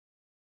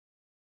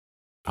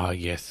 Ah,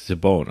 yes, the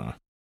boner.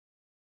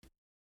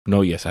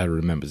 No, yes, I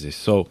remember this.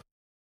 So,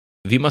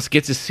 we must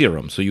get the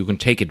serum so you can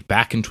take it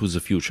back into the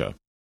future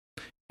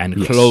and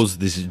Yes. close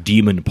this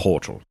demon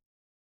portal.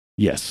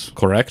 Yes,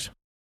 Correct?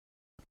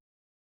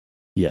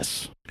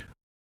 yes.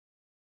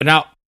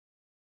 Now,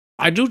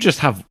 I do just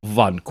have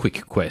one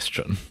quick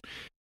question.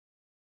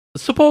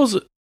 Suppose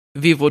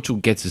we were to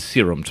get the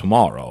serum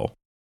tomorrow.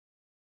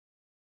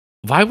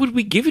 Why would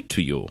we give it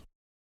to you?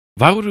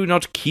 Why would we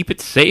not keep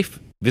it safe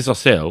with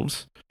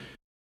ourselves?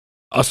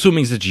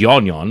 Assuming that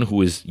Yon,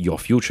 who is your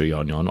future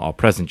Yon, or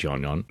present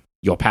Yon,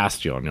 your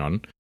past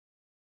Yon,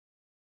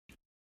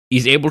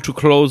 is able to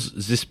close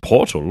this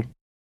portal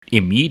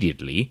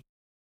immediately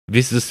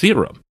with the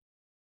serum.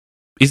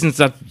 Isn't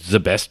that the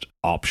best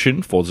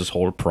option for this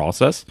whole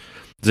process?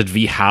 That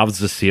we have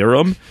the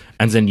serum,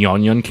 and then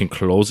Yon can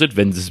close it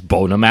when this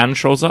Boner Man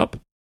shows up?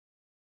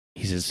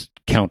 He says,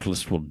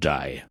 countless will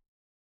die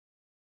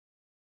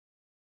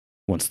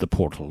once the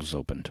portal is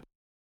opened.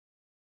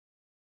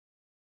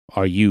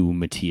 Are you,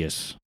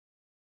 Matthias,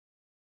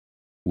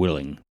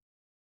 willing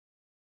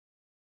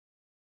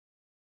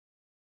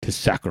to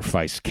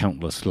sacrifice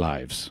countless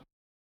lives?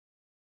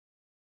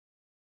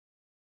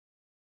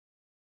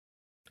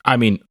 I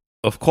mean,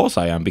 of course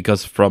I am,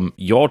 because from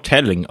your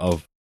telling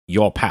of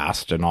your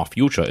past and our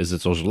future is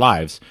that those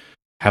lives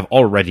have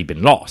already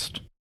been lost.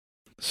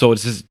 So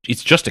it's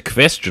just a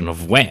question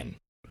of when.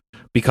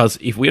 Because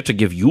if we are to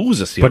give you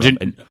the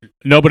serum...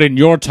 But in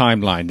your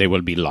timeline, they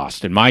will be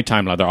lost. In my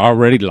timeline, they're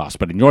already lost.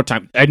 But in your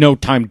time... I know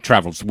time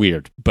travel's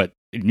weird, but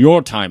in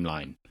your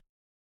timeline,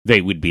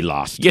 they would be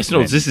lost. Yes,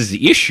 no, this is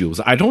the issue.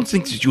 I don't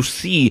think that you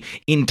see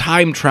in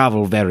time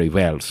travel very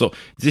well. So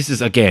this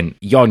is, again,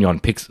 Yon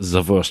picks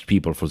the worst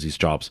people for these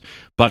jobs.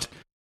 But,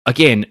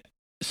 again,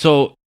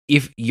 so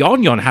if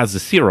Yon has the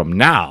serum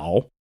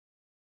now...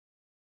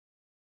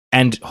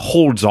 and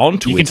holds on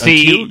to you it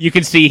you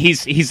can see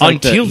he's like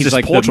until he's this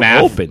like portal the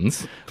math,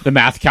 opens. The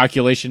math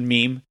calculation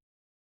meme.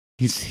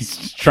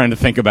 He's trying to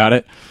think about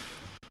it.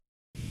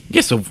 Yeah,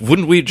 so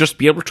wouldn't we just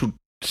be able to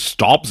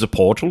stop the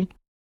portal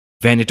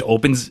when it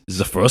opens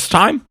the first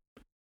time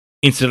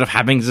instead of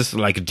having this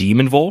like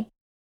demon war?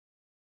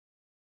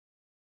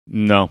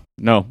 No,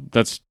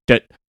 that's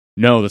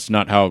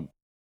not how.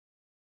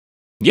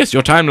 Yes,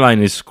 your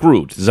timeline is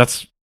screwed.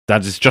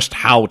 That is just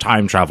how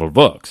time travel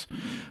works.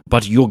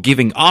 But you're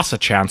giving us a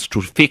chance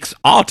to fix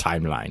our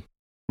timeline.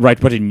 Right,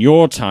 but in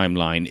your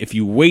timeline, if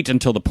you wait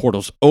until the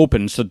portal's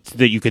open so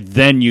that you could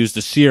then use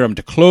the serum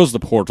to close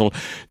the portal,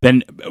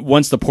 then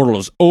once the portal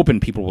is open,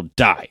 people will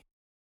die.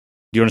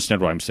 Do you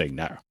understand what I'm saying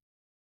now?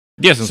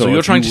 Yes, and so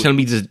you're trying to tell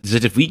me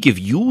that if we give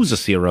you the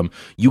serum,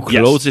 you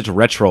close it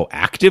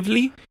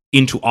retroactively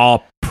into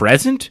our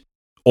present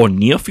or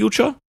near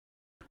future?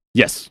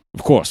 Yes,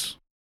 of course.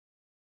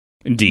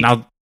 Indeed.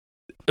 Now,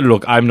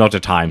 look, I'm not a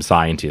time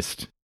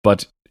scientist,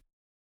 but...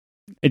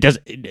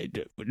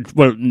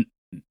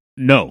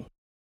 No,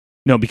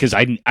 because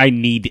I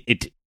need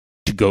it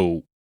to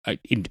go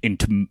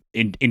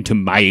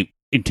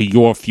into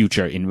your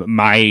future, in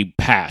my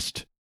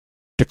past,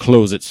 to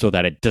close it so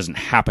that it doesn't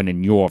happen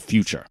in your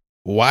future.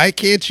 Why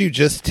can't you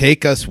just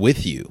take us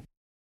with you?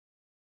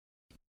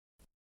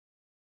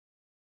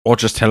 Or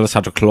just tell us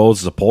how to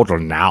close the portal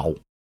now.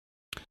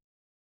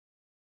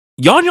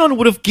 Yon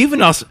would have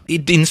given us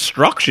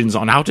instructions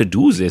on how to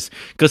do this,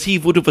 because he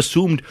would have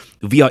assumed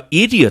we are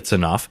idiots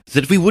enough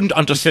that we wouldn't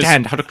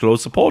understand how to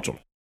close the portal.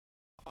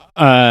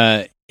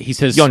 He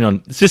says...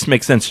 Yon, this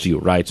makes sense to you,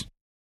 right?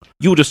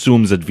 You would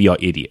assume that we are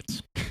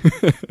idiots.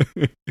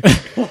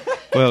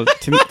 Well,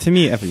 to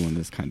me, everyone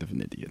is kind of an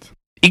idiot.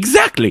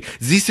 Exactly.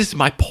 This is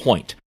my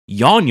point.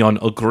 Yon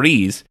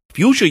agrees.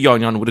 Future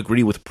Yon would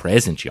agree with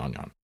present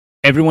Yon.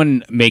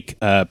 Everyone make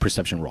a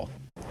perception roll.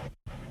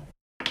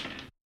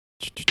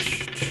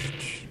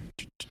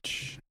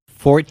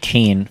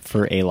 14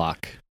 for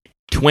Alok.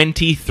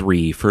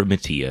 23 for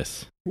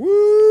Matthias.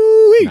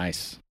 Woo-wee.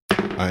 Nice.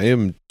 I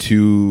am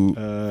too...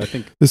 I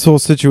think This whole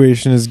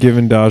situation has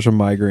given Daj a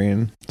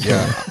migraine.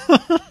 Yeah.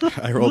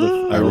 I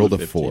rolled I rolled a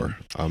 15. 4.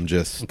 I'm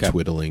just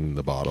twiddling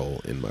the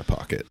bottle in my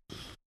pocket.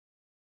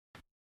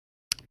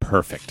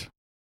 Perfect.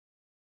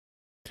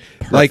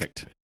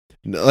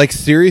 Like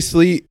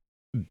seriously,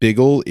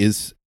 Biggle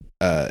is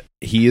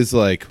he is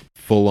like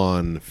full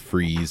on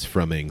freeze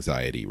from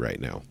anxiety right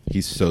now.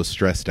 He's so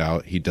stressed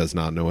out. He does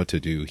not know what to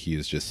do. He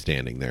is just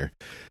standing there.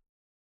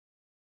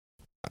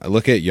 I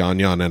look at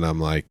Yon and I'm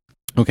like,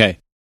 okay,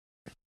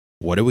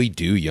 what do we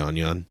do,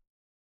 Yon?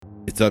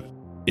 It's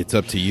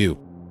up to you.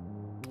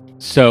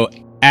 So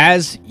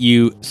as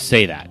you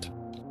say that,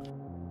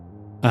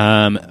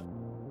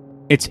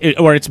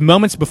 it's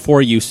moments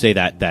before you say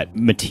that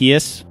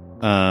Matthias,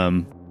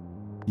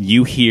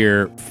 you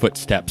hear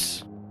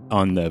footsteps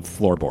on the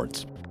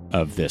floorboards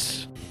of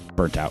this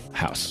burnt out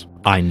house.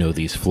 I know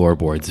these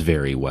floorboards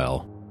very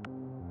well.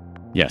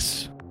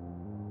 Yes.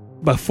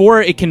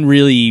 Before it can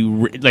really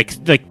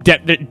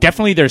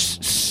definitely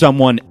there's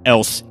someone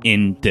else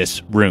in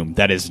this room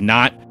that is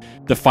not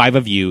the five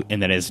of you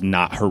and that is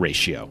not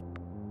Horatio.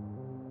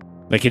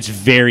 Like, it's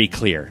very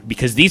clear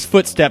because these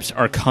footsteps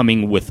are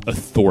coming with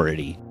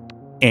authority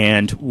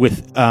and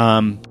with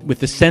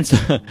the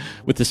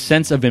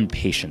sense of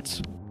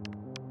impatience.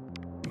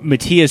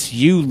 Matthias,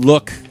 you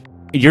look,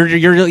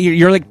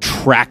 you're like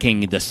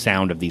tracking the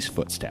sound of these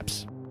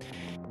footsteps,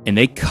 and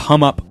they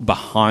come up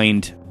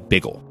behind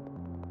Biggle.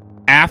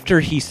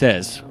 After he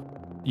says,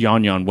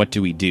 Yon, what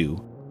do we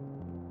do?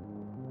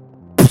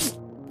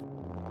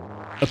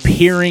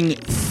 Appearing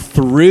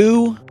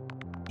through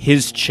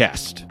his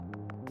chest,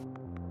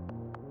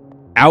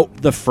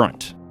 out the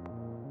front,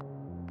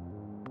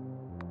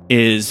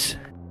 is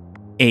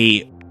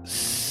a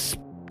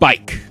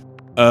spike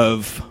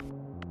of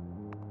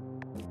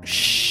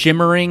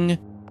shimmering,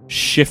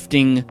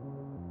 shifting,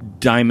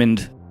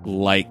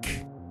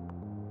 diamond-like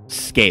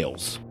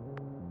scales.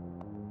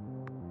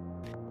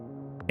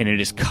 And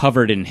it is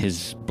covered in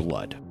his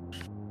blood.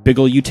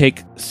 Biggle, you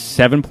take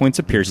 7 points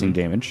of piercing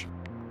damage.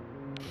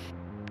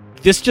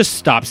 This just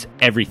stops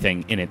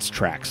everything in its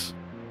tracks.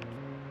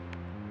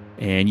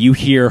 And you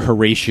hear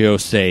Horatio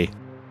say,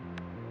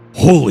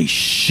 Holy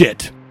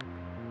shit!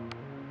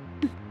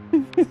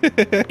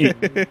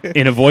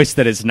 in a voice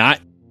that is not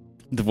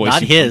the voice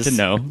Not you come his. to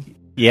know.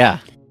 Yeah.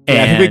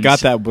 Yeah, I think we And- got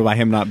that by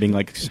him not being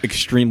like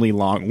extremely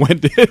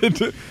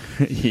long-winded.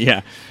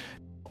 Yeah.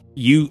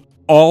 You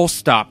all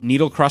stop,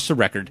 needle across the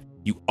record.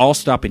 You all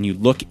stop and you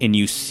look and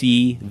you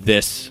see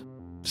this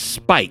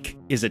spike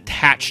is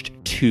attached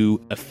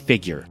to a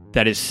figure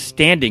that is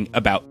standing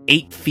about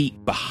 8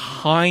 feet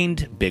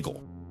behind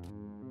Biggle.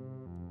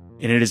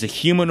 And it is a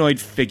humanoid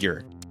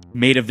figure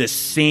made of this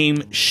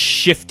same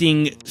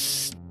shifting,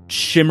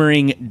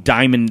 shimmering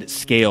diamond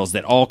scales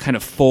that all kind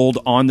of fold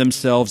on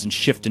themselves and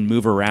shift and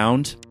move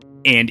around.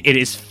 And it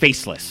is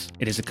faceless.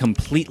 It is a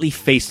completely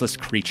faceless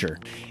creature.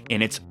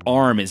 And its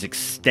arm is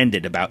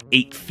extended about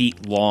 8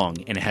 feet long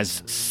and it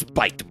has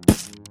spiked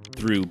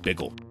through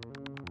Biggle.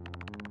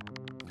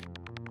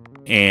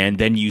 And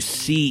then you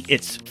see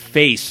its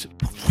face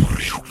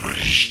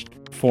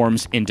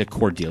forms into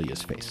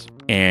Cordelia's face.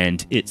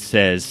 And it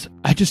says,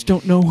 I just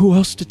don't know who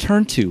else to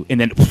turn to. And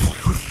then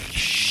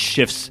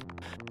shifts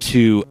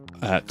to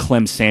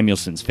Clem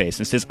Samuelson's face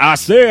and says, I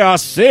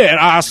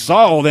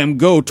saw them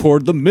go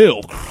toward the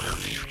mill.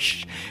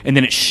 And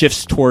then it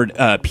shifts toward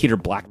Peter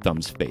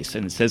Blackthumb's face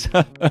and it says,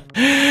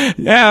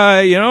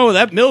 yeah, you know,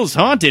 that mill's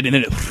haunted. And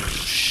then it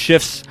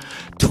shifts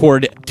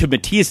to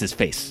Matthias's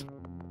face.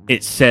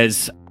 It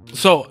says,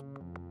 So,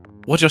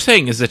 what you're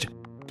saying is that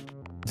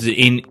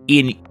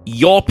in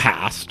your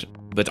past,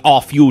 that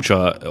our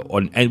future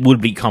will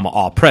become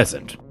our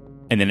present.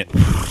 and then it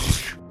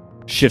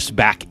shifts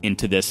back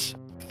into this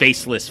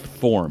faceless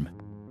form.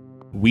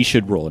 We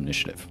should roll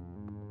initiative.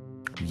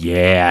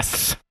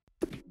 Yes.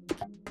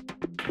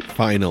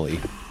 Finally.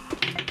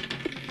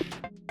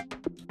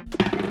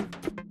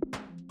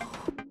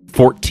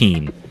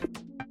 14.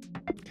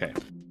 Okay.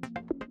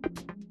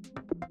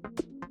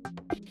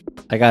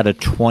 I got a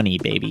 20,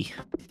 baby.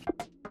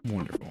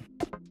 Wonderful.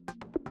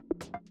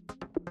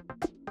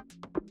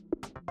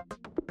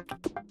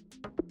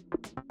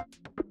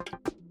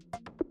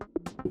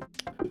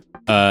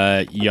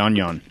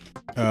 Yon.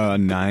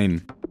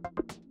 9.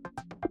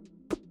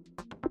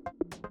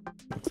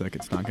 Looks like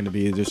it's not going to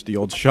be just the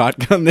old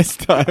shotgun this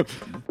time.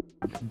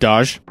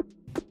 Dodge.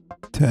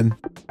 10.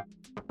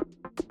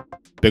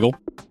 Biggle.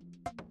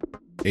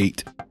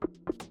 8.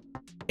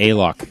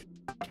 Alok.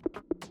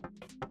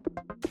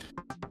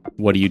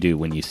 What do you do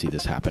when you see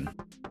this happen?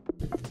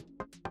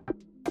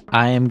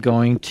 I am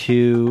going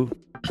to...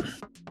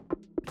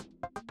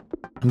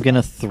 I'm going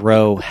to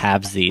throw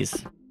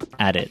halvesies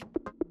at it.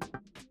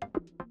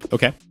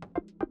 Okay.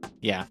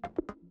 Yeah.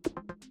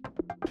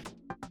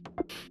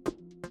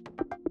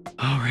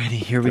 Alrighty,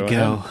 here we Go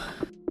go.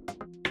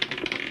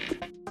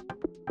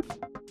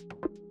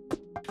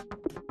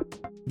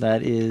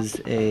 That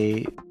is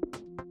a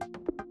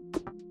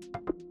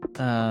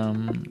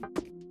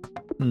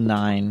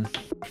 9.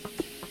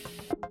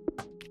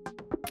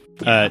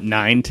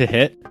 9 to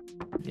hit.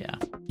 Yeah.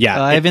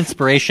 Yeah. I have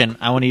inspiration.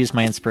 I want to use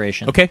my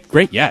inspiration. Okay,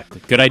 great. Yeah,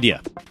 good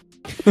idea.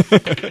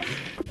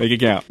 Make it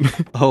count.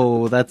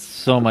 Oh, that's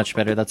so much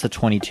better. That's a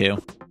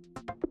 22.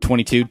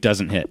 22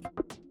 doesn't hit.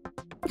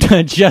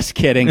 Just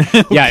kidding.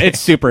 Yeah, it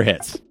super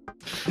hits.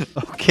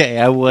 Okay,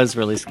 I was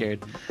really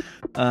scared.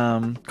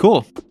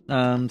 Cool.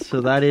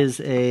 So that is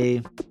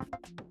the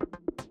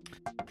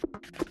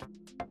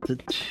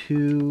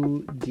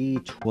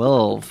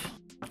 2d12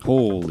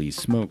 Holy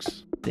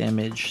smokes.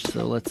 damage.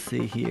 So let's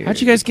see here.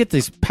 How'd you guys get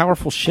this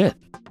powerful shit?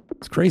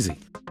 It's crazy.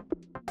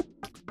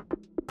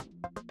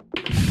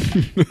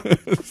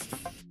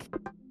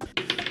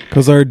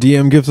 Because our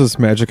DM gives us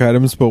magic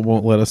items but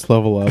won't let us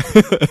level up.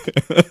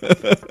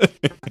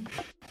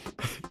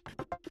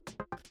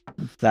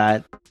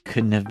 That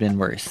couldn't have been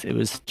worse. It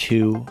was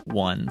 2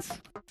 1s.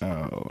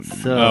 Oh,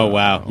 So, Oh,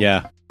 wow.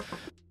 Yeah.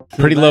 so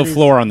Pretty that low is-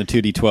 floor on the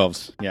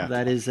 2d12s. Yeah.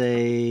 That is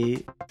a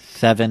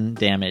 7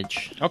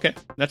 damage. Okay,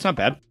 that's not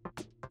bad.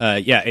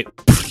 Yeah,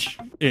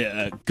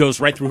 it goes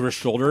right through her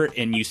shoulder,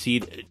 and you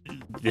see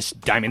this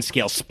diamond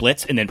scale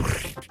splits and then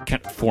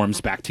kind of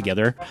forms back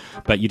together.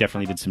 But you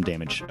definitely did some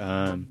damage.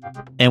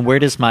 And where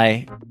does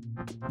my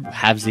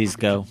halvesies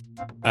go?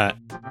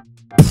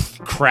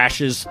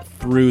 Crashes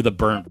through the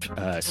burnt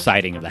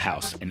siding of the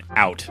house and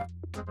out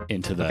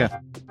into the Okay.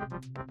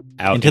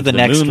 out Into the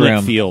next moonlit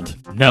room. field.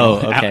 No,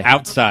 Oh, okay.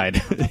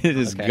 outside. It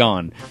is Okay.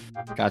 gone.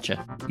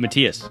 Gotcha.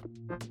 Matthias.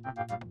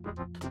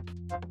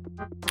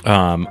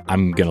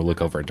 I'm gonna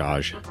look over at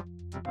Dodge.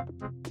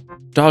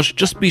 Dodge,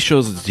 just be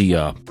sure that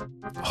the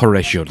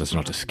Horatio does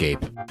not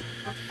escape.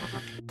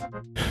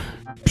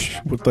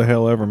 What the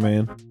hell ever,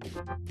 man.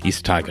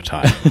 He's tiger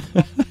type.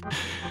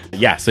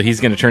 Yeah, so he's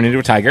gonna turn into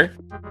a tiger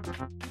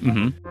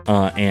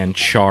Mm-hmm. and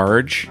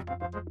charge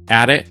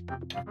at it.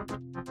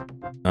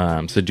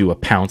 So do a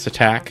pounce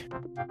attack.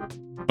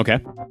 Okay.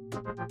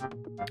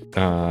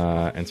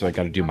 And so I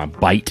got to do my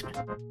bite.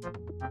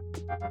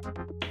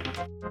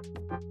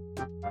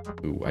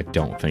 Ooh, I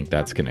don't think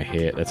that's gonna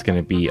hit. That's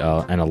gonna be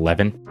an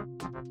 11.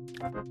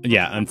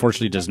 Yeah,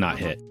 unfortunately does not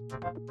hit.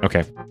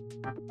 Okay.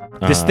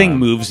 This thing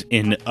moves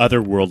in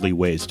otherworldly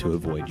ways to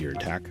avoid your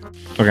attack.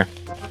 Okay.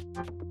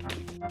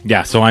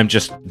 Yeah, so I'm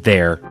just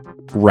there,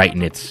 right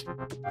in its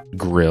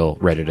grill,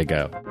 ready to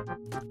go.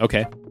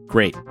 Okay,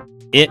 great.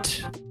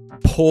 It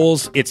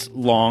pulls its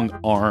long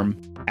arm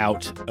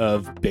out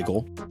of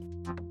Biggle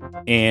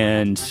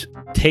and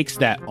takes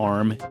that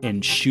arm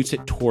and shoots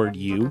it toward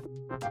you.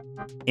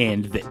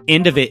 And the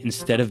end of it,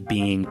 instead of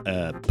being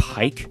a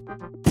pike,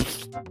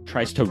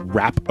 tries to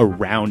wrap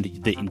around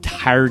the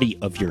entirety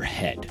of your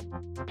head.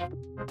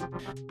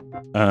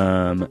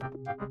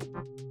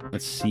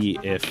 Let's see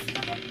if...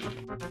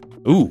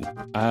 Ooh,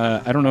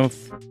 I don't know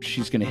if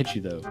she's going to hit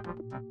you, though.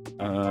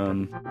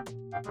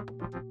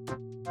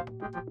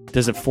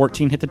 Does a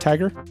 14 hit the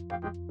tiger?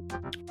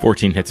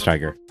 14 hits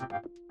Tiger.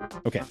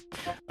 Okay.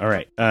 All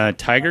right.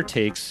 Tiger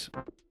takes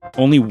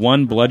only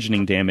 1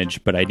 bludgeoning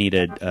damage, but I need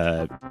a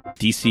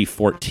DC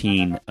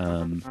 14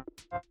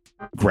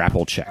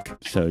 grapple check.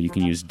 So you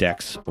can use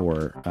Dex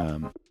or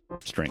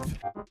Strength.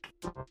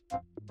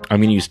 I'm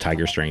going to use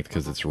Tiger Strength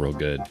because it's real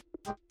good.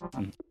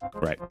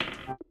 Right.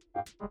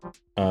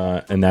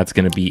 And that's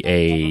going to be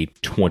a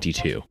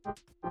 22.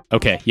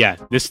 Okay, yeah.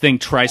 This thing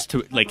tries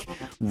to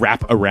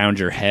wrap around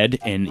your head,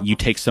 and you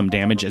take some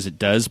damage as it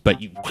does,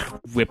 but you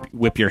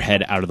whip your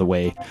head out of the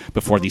way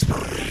before these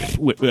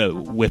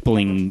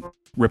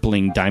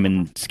rippling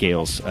diamond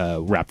scales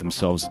wrap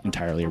themselves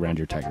entirely around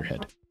your tiger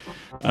head.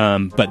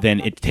 But then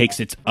it takes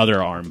its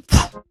other arm,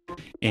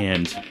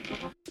 and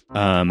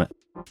a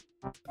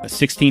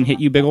 16 hit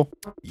you, Biggle?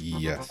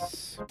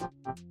 Yes.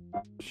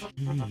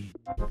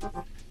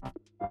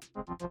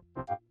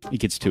 It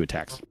gets 2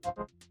 attacks.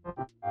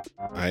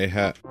 I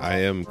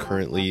am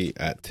currently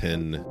at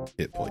 10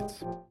 hit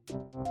points.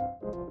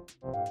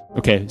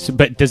 Okay,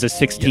 but does a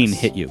 16 Yes.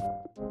 hit you?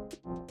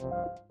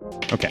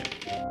 Okay.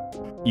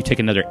 You take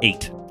another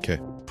 8. Okay.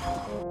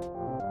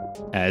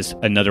 As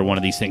another one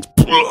of these things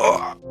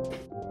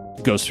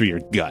goes through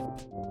your gut.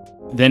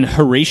 Then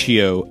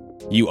Horatio,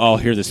 you all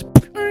hear this,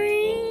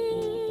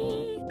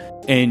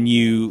 and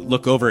you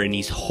look over, and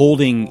he's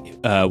holding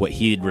what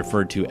he had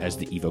referred to as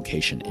the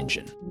evocation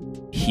engine.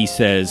 He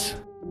says,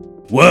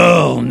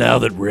 "Well, now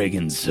that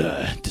Reagan's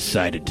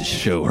decided to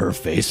show her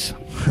face,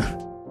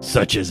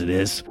 such as it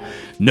is,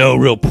 no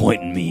real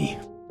point in me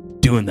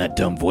doing that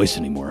dumb voice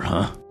anymore,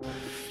 huh?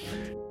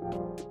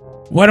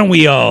 Why don't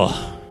we all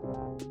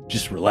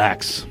just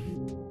relax?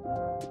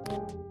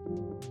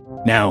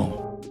 Now,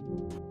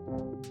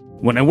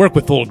 when I worked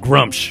with old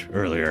Grumsh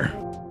earlier,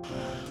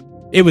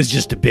 it was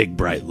just a big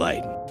bright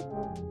light.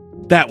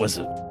 That was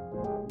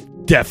a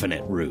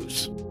definite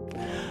ruse.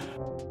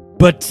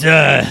 But,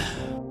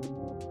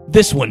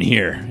 this one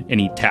here," and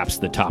he taps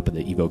the top of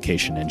the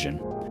evocation engine,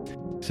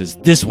 says,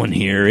 "This one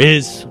here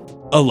is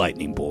a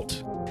lightning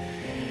bolt.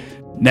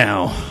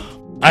 Now,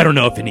 I don't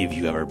know if any of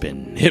you ever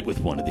been hit with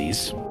one of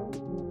these.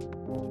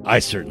 I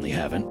certainly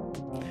haven't.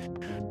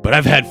 But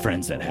I've had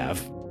friends that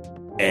have.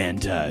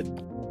 And,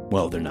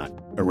 well, they're not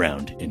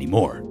around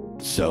anymore.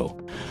 So,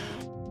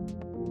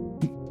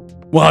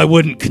 while I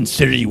wouldn't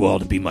consider you all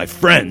to be my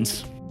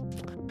friends,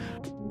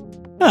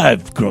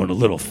 I've grown a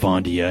little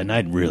fond of you, and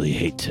I'd really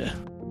hate to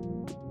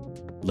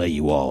lay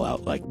you all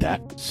out like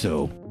that.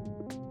 So,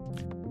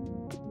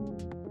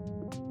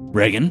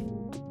 Reagan,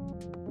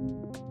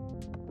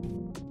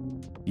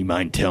 you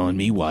mind telling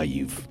me why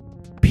you've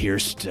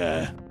pierced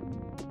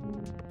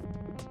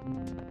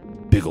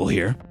Biggle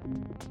here?"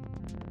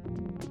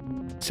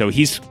 So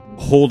he's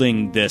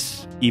holding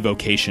this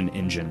evocation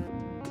engine,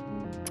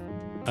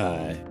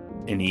 and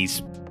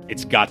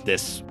it's got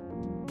this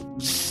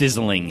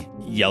sizzling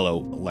yellow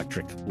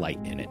electric light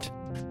in it.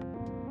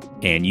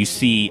 And you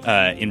see,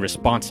 in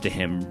response to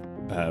him,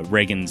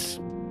 Reagan's,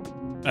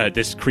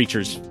 this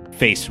creature's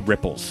face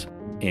ripples,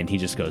 and he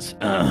just goes,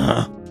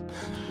 "Uh-huh.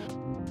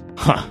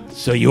 Huh,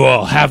 so you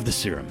all have the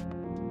serum.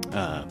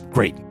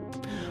 Great.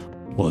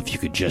 Well, if you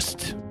could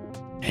just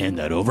hand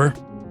that over,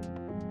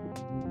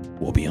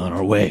 we'll be on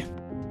our way."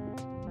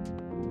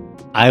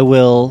 I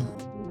will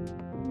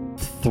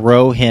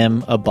throw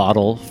him a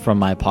bottle from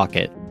my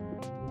pocket.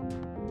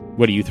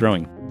 What are you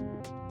throwing?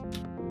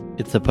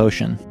 It's a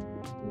potion.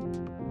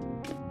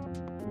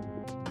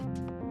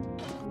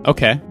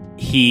 Okay.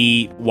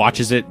 He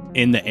watches it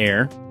in the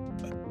air.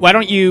 Why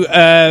don't you,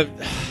 I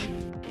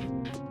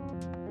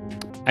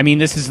mean,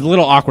 this is a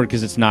little awkward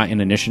because it's not an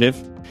initiative,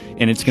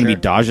 and it's going to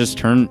be Daj's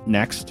turn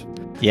next.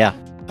 Yeah.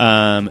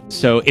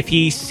 So if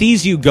he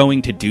sees you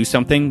going to do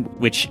something,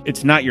 which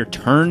it's not your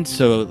turn,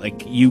 so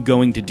like you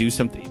going to do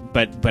something,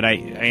 but I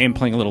am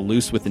playing a little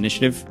loose with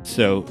initiative,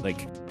 so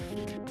like,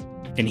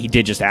 and he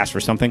did just ask for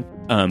something.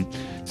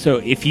 So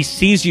if he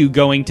sees you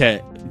going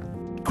to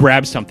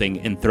grab something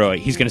and throw it,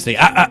 he's going to say,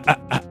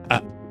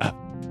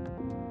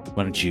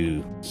 why don't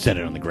you set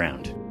it on the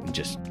ground and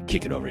just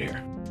kick it over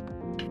here?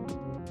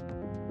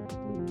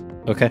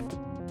 Okay.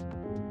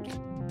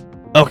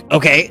 Oh,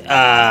 okay.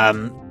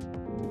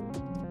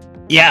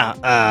 Yeah.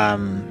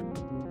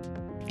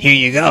 Here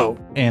you go.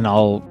 And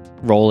I'll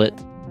roll it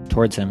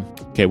towards him.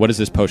 Okay, what is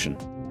this potion?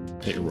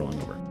 that you're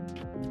rolling over.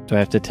 Do I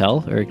have to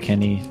tell, or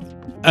can he?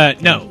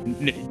 No.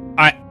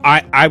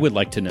 I would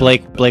like to know.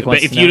 Blake But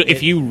wants if to know.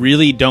 if you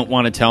really don't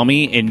want to tell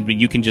me, and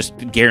you can just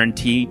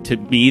guarantee to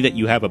me that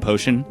you have a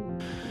potion,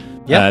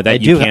 Yeah, that I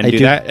you do. can I do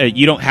do. that.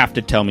 You don't have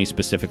to tell me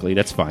specifically.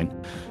 That's fine.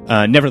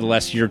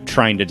 Nevertheless, you're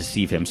trying to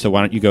deceive him. So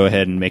why don't you go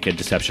ahead and make a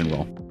deception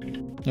roll?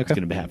 It's Okay.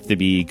 going to have to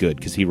be good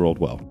because he rolled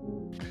well.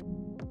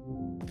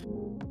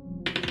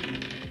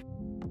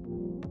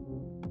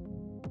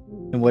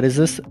 And what is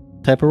this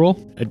type of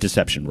roll? A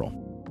deception roll.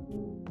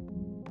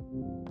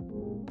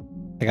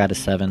 I got a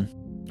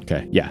 7.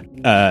 Okay, yeah.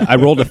 I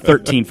rolled a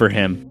 13 for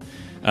him.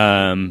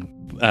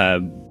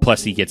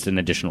 Plus, he gets an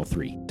additional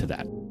 3 to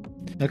that.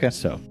 Okay.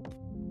 So,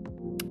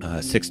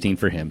 16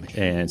 for him.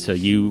 And so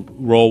you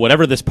roll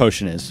whatever this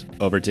potion is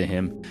over to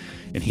him,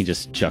 and he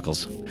just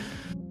chuckles.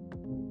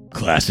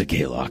 Classic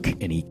Haylock.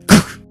 And he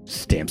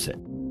stamps it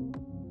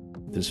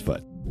with his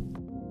foot.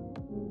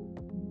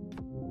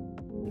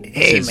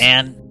 Hey, This is-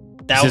 man,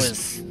 that this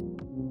was.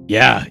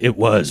 Yeah, it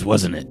was,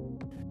 wasn't it?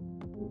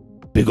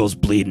 Biggle's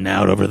bleeding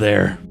out over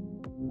there.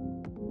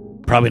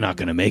 Probably not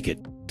going to make it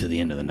to the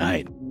end of the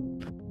night.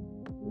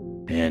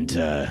 And,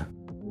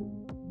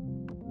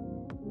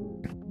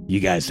 you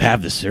guys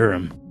have the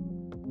serum.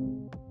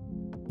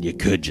 You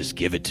could just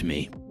give it to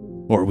me.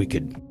 Or we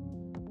could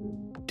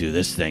do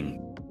this thing.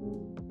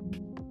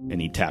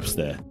 And he taps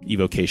the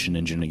evocation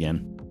engine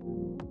again.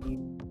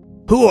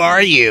 Who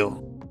are you?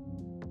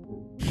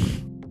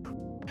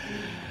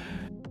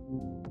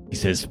 He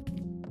says,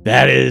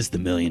 that is the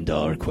 $1 million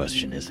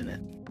question, isn't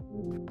it?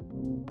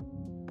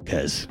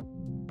 Because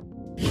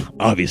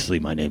obviously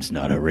my name's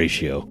not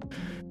Horatio.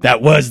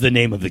 That was the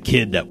name of the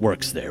kid that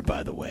works there,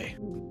 by the way.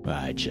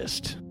 I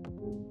just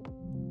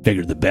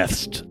figured the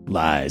best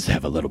lies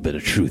have a little bit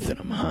of truth in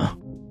them, huh?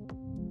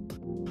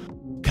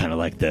 Kind of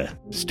like the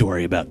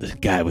story about the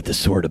guy with the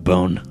sword of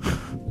bone.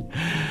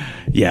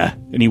 Yeah,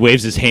 and he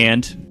waves his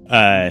hand,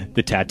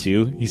 the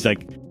tattoo. He's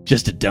like,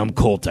 just a dumb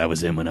cult I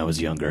was in when I was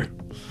younger.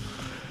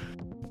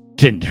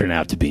 Didn't turn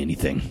out to be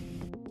anything.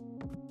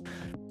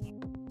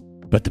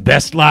 But the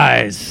best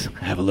lies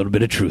have a little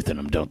bit of truth in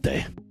them, don't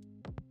they?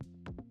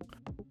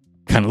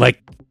 Kind of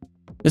like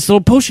this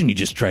little potion you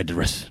just tried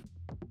to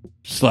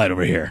slide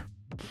over here.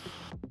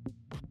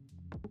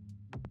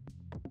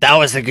 That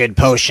was a good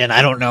potion.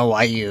 I don't know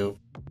why you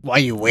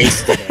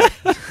wasted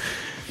it.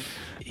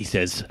 He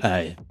says,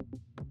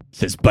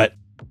 but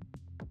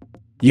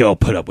you all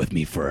put up with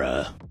me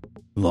for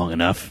long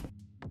enough.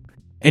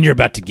 And you're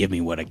about to give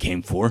me what I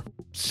came for.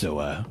 So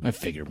I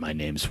figured my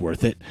name's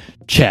worth it.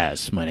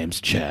 Chaz. My name's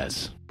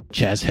Chaz.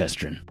 Chaz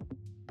Hestron.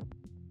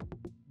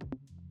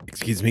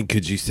 Excuse me,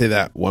 could you say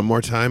that one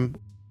more time?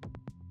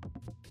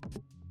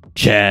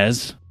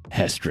 Chaz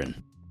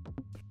Hestron.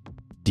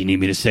 Do you need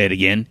me to say it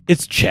again?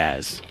 It's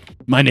Chaz.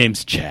 My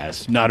name's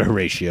Chaz, not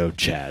Horatio.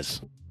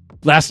 Chaz.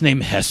 Last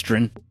name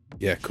Hestron.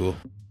 Yeah, cool.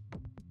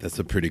 That's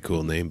a pretty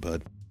cool name,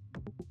 bud.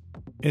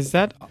 Is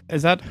that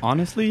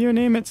honestly your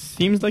name? It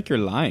seems like you're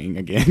lying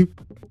again.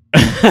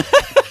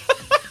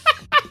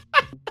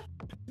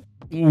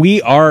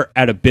 We are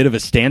at a bit of a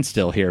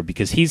standstill here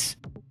because he's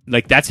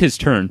like, that's his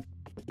turn.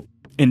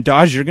 And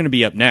Dodge, you're going to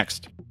be up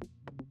next.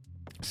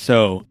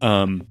 So,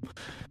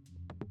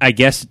 I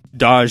guess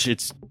Dodge,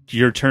 it's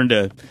your turn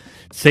to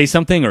say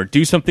something or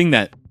do something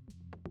that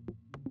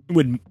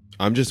would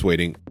I'm just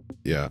waiting.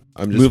 Yeah,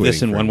 I'm just move waiting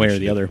this in for one way or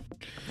the initiative.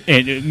 other.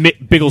 And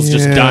Biggle's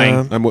just Yeah.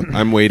 dying.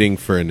 I'm waiting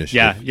for initiative.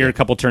 Yeah, you're a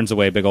couple turns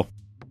away, Biggle.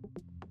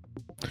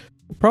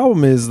 The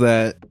problem is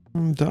that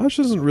Dodge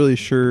isn't really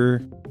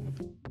sure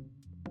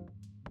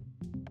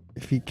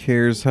if he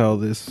cares how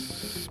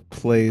this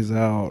plays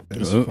out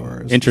as Oh,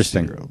 far as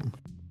interesting. the serum.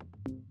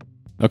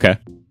 Okay.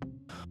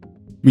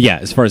 Yeah,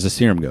 as far as the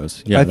serum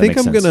goes. Yeah, I that think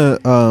makes I'm sense.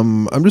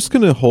 gonna I'm just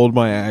gonna hold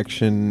my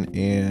action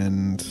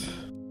and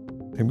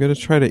I'm gonna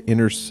try to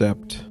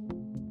intercept.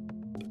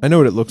 I know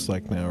what it looks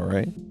like now,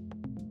 right?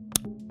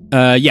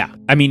 Yeah,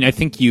 I mean, I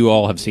think you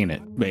all have seen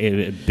it.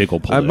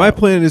 Biggle pulled it My out.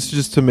 plan is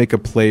just to make a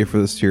play for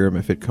the serum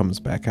if it comes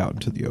back out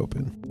into the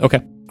open. Okay,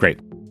 great.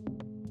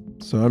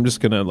 So I'm just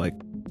gonna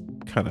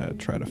kind of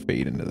try to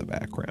fade into the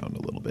background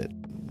a little bit.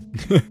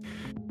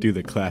 Do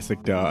the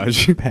classic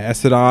Dodge.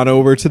 Pass it on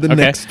over to the Okay.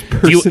 next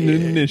person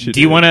in initiative.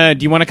 Do you want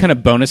to kind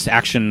of bonus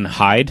action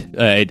hide,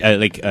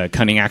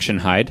 cunning action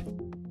hide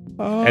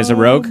as a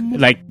rogue?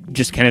 Like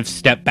just kind of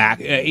step back.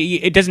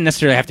 It doesn't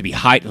necessarily have to be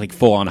hide, like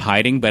full on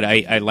hiding, but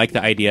I like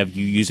the idea of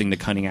you using the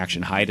cunning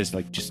action hide as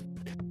like just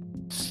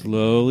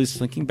slowly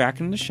slinking back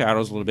into the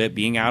shadows a little bit,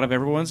 being out of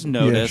everyone's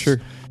notice. Yeah,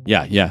 sure.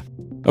 Yeah.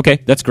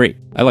 Okay, that's great.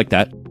 I like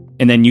that.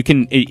 And then you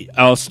can.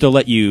 I'll still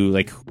let you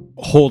like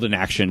hold an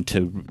action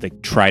to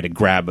like try to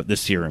grab the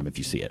serum if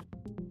you see it.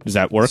 Does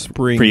that work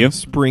Spring for you?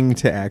 Spring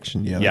to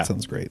action. Yeah, Yeah. that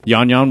sounds great.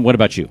 Yon, what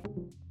about you?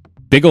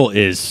 Biggle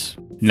is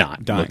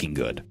not Dying. looking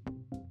good.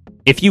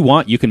 If you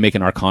want, you can make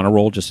an Arcana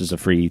roll just as a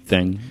free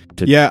thing.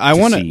 To I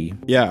want see. to.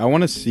 Yeah, I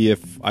want to see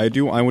if I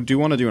do. I do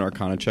want to do an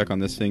Arcana check on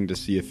this thing to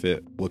see if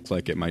it looks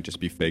like it might just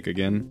be fake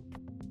again.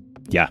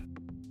 Yeah,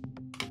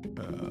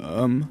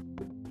 Um.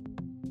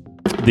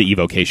 the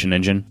evocation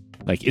engine.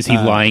 Like, is he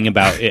lying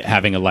about it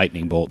having a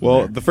lightning bolt? in Well,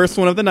 there? the first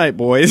one of the night,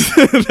 boys.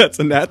 That's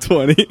a nat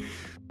 20.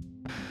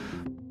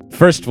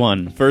 First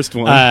one. First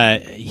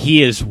one.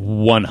 He is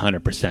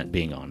 100%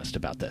 being honest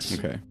about this.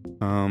 Okay.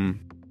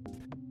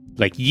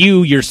 Like,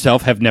 you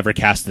yourself have never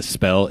cast this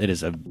spell. It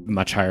is a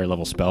much higher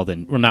level spell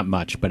than, well, not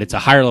much, but it's a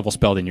higher level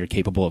spell than you're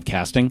capable of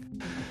casting.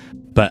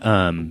 But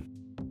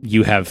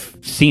you have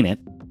seen it,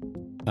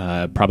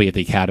 probably at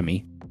the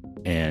academy,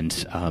 and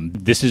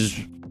this is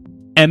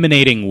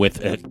emanating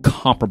with a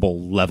comparable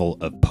level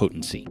of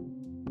potency.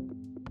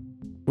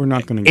 We're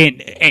not going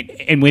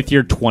to... And with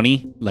your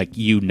 20, like,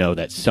 you know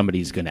that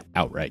somebody's going to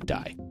outright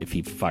die if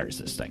he fires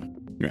this thing.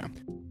 Yeah.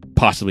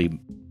 Possibly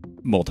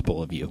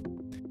multiple of you.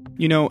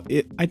 You know,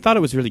 I thought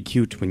it was really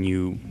cute when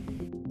you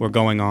were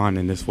going on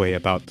in this way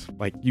about,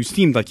 like, you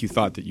seemed like you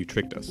thought that you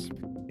tricked us.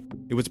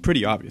 It was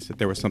pretty obvious that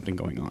there was something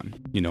going on,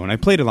 you know, and I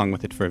played along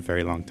with it for a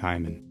very long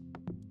time, and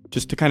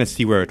just to kind of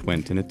see where it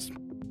went, and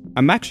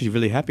I'm actually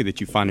really happy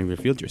that you finally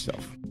revealed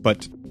yourself.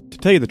 But to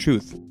tell you the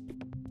truth,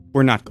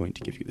 we're not going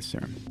to give you the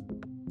serum.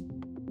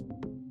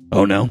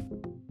 Oh, no?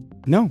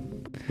 No,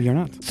 we are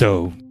not.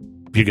 So,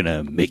 you're going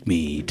to make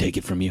me take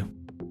it from you?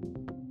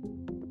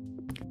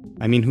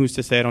 I mean, who's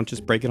to say I don't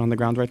just break it on the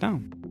ground right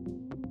now?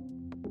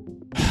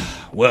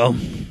 Well,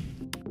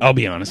 I'll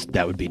be honest,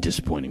 that would be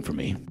disappointing for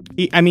me.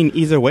 I mean,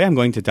 either way, I'm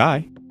going to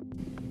die.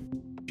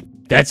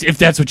 If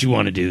that's what you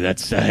want to do,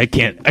 that's I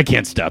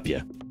can't stop you.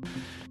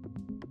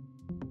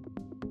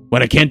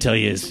 What I can tell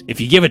you is, if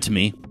you give it to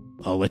me,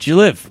 I'll let you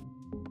live.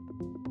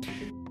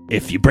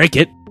 If you break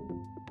it,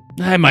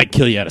 I might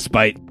kill you out of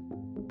spite.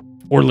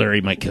 Or Larry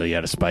might kill you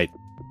out of spite.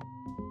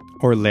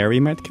 Or Larry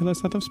might kill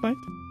us out of spite?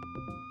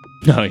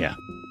 Oh, yeah.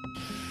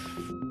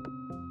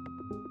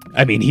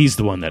 I mean, he's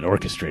the one that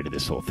orchestrated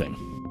this whole thing.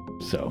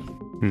 So.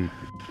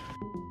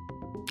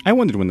 I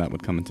wondered when that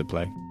would come into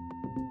play.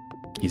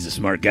 He's a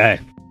smart guy.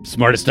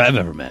 Smartest I've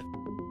ever met.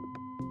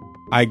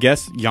 I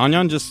guess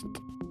Yan just...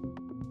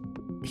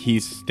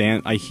 He's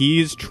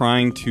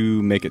trying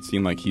to make it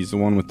seem like he's the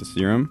one with the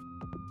serum.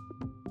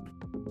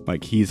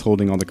 Like, he's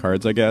holding all the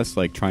cards, I guess.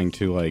 Like, trying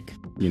to, like,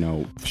 you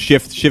know,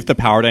 shift the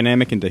power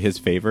dynamic into his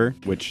favor,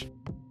 which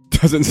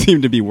doesn't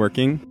seem to be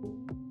working.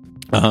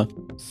 Uh-huh.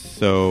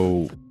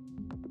 So...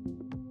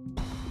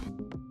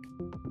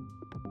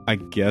 I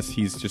guess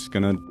he's just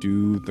gonna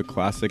do the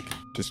classic,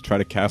 just try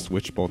to cast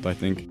Witch Bolt, I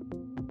think.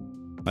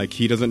 Like,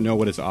 he doesn't know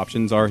what his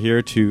options are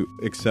here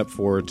except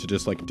for to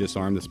just, like,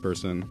 disarm this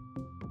person.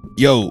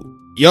 Yo,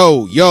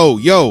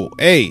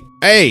 hey,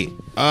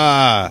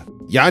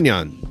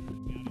 Yan.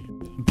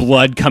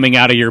 Blood coming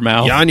out of your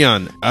mouth.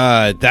 Yan,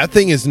 that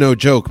thing is no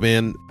joke,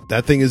 man.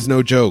 That thing is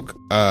no joke.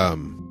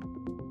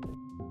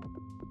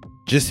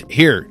 Just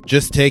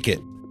take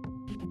it.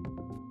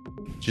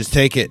 Just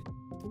take it.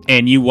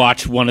 And you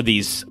watch one of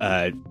these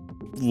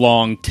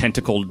long,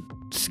 tentacled,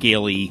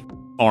 scaly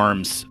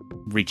arms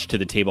reach to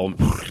the table and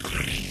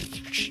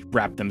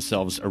wrap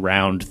themselves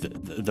around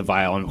the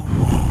vial and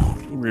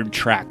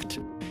retract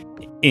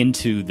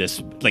into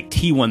this, like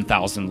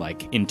T-1000,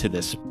 like, into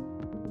this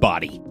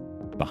body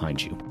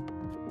behind you.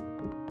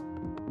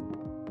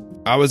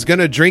 I was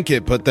gonna drink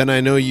it, but then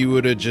I know you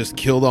would have just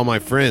killed all my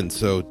friends,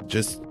 so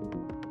just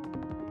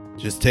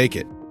take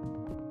it.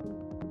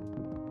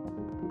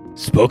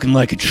 Spoken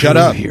like a true Shut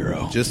up.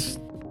 hero. Just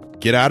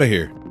get out of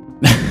here.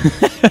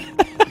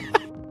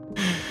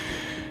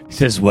 He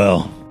says,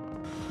 well,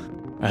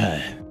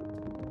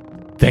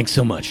 thanks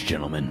so much,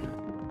 gentlemen.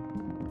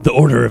 The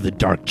Order of the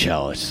Dark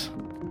Chalice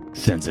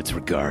sends its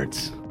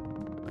regards.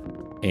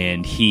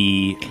 And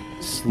he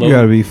slowly... You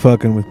gotta be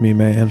fucking with me,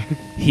 man.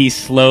 He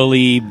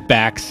slowly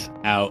backs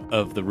out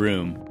of the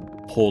room,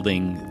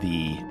 holding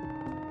the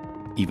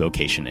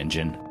evocation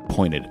engine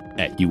pointed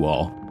at you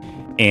all.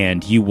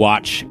 And you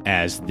watch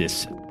as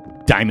this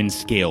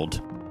diamond-scaled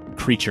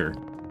creature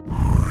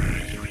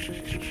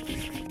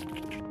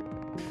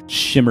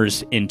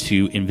shimmers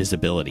into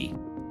invisibility.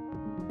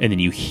 And then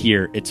you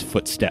hear its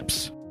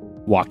footsteps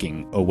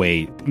walking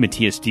away.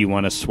 Matthias, do you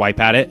want to swipe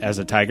at it as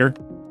a tiger?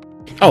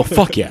 Oh,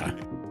 fuck yeah.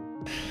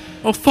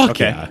 Oh, fuck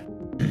Okay. yeah.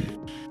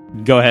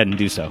 Go ahead and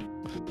do so.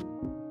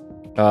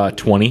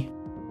 20.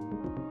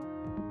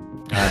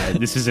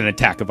 This is an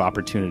attack of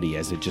opportunity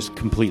as it just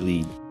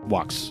completely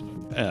walks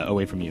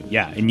away from you.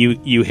 Yeah, and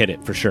you hit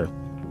it for sure.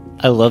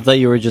 I love that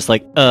you were just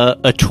like,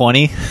 a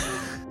 20.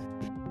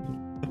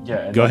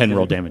 Yeah. Go ahead and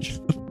roll damage.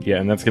 Yeah,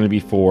 and that's going to be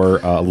for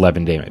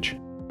 11 damage.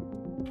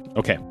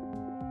 Okay.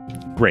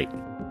 Great.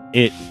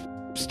 It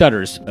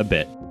stutters a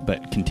bit,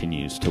 but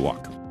continues to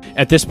walk.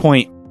 At this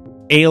point,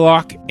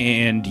 Alok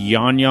and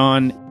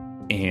Yan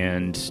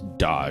and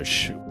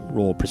Dodge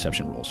roll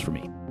perception rolls for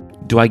me.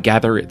 Do I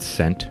gather its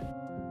scent?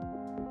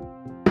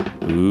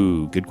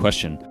 Ooh, good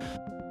question.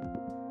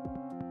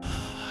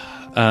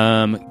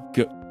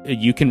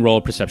 You can roll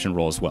a perception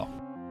roll as well.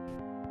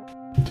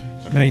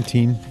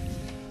 19.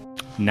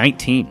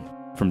 19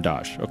 from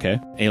Dodge. Okay.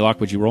 Alok,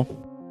 would you roll?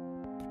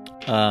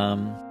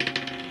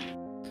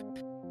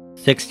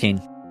 16.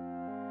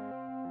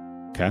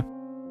 Okay.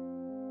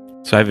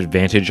 So I have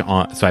advantage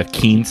on. So I have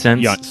keen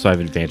sense. Yeah. So I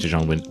have advantage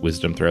on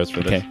wisdom throws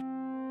for this. Okay.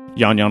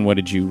 Yon, what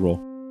did you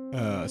roll?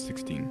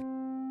 16.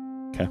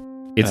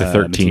 It's a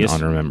 13 Matthias?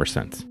 on remember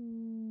sense.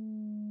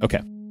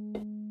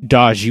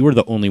 Dodge, you were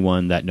the only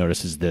one that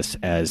notices this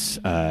as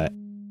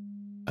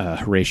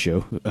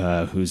Horatio,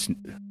 who's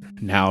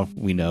now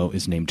we know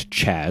is named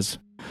Chaz,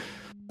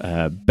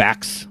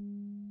 backs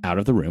out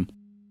of the room,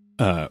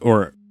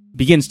 or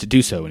begins to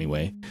do so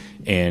anyway,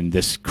 and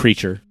this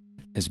creature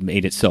has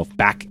made itself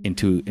back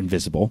into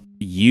invisible.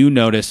 You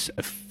notice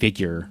a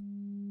figure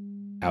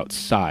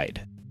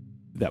outside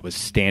that was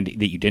standing,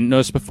 that you didn't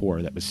notice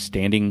before, that was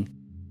standing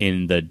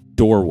in the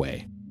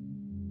doorway,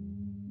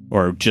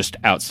 or just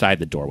outside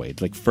the doorway,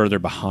 like further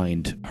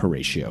behind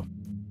Horatio,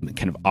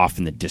 kind of off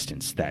in the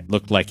distance, that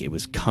looked like it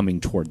was coming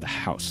toward the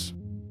house,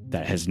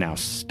 that has now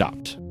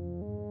stopped.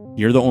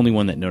 You're the only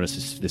one that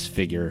notices this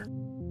figure,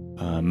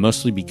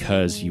 mostly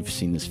because you've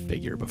seen this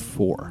figure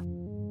before.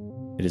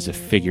 It is a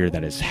figure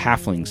that is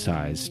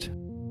halfling-sized,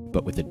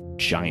 but with a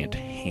giant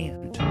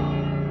hand.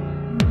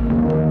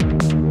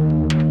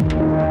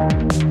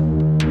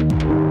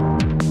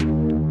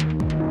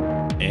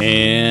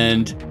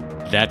 And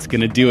that's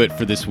going to do it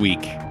for this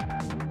week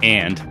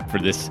and for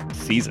this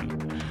season.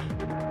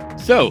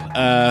 So,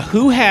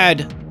 who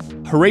had...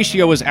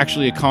 Horatio was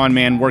actually a con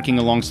man working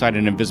alongside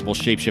an invisible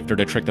shapeshifter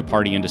to trick the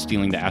party into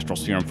stealing the astral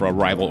serum for a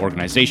rival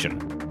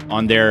organization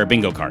on their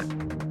bingo card.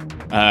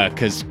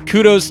 Because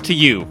kudos to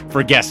you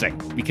for guessing,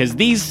 because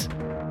these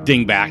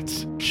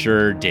dingbats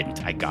sure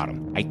didn't. I got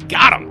them.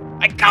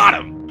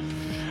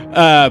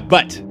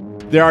 But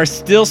there are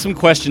still some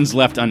questions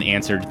left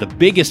unanswered, the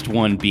biggest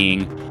one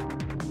being,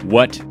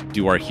 what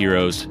do our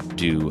heroes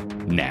do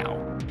now?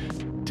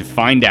 To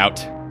find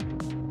out,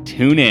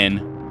 tune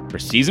in for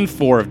Season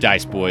 4 of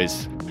Dice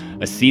Boys,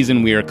 a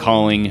season we are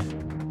calling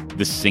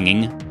The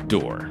Singing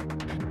Door.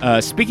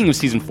 Speaking of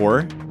Season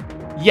 4,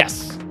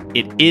 yes,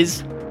 it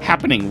is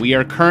happening. We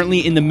are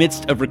currently in the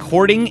midst of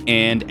recording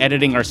and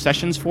editing our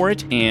sessions for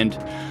it, and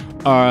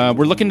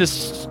we're looking to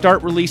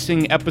start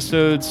releasing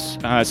episodes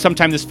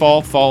sometime this fall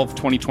of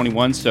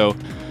 2021, so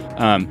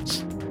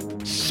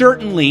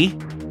certainly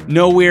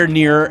nowhere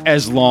near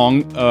as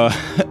long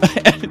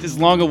as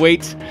long a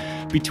wait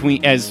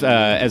between as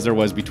there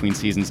was between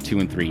seasons 2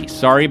 and 3.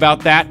 Sorry about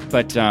that,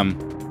 but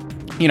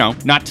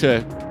not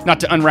to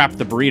unwrap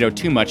the burrito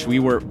too much. We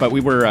were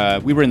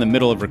in the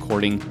middle of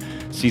recording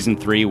season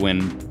 3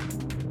 when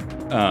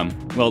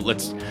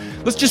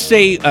let's just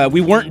say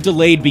we weren't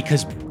delayed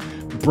because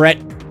Brett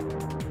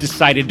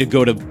decided to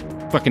go to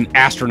fucking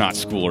astronaut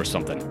school or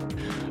something.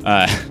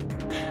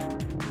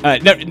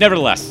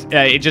 Nevertheless,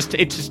 it just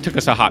took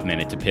us a hot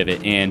minute to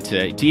pivot and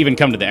to even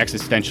come to the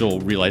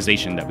existential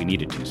realization that we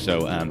needed to.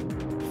 So,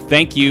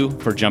 thank you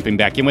for jumping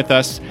back in with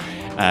us.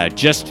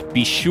 Just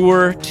be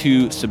sure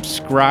to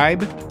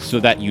subscribe so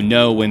that you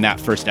know when that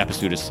first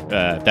episode of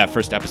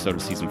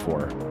season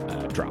 4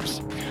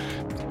 drops.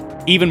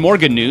 Even more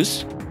good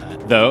news,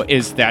 though,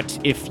 is that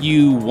if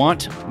you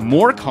want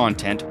more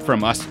content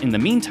from us in the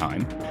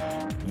meantime,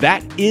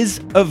 that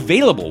is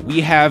available. We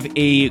have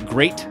a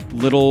great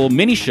little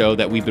mini show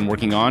that we've been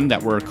working on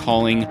that we're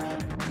calling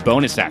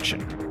Bonus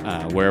Action,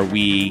 where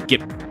we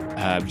get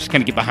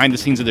behind the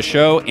scenes of the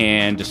show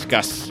and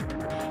discuss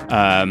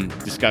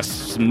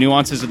some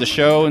nuances of the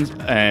show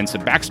and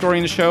some backstory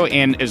in the show,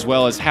 and as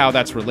well as how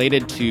that's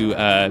related to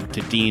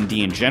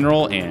D&D in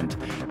general, and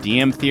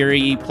DM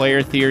theory,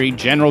 player theory,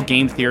 general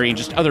game theory, and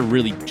just other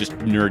really just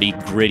nerdy,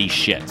 gritty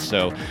shit.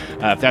 So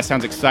if that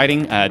sounds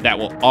exciting, that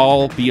will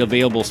all be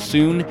available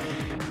soon,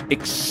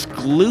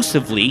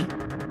 exclusively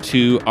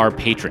to our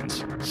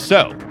patrons.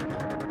 So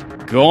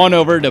go on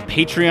over to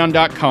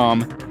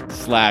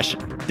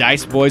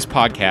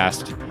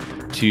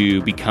patreon.com/DiceBoysPodcast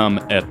to become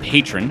a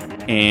patron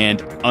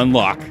and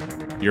unlock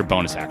your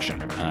bonus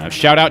action.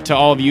 Shout out to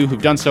all of you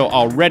who've done so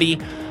already.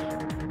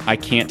 I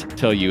can't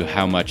tell you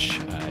how much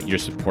your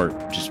support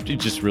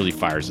just really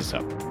fires us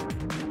up.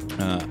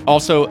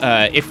 Also,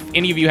 if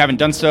any of you haven't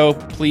done so,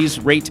 please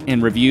rate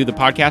and review the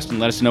podcast and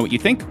let us know what you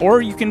think,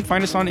 or you can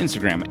find us on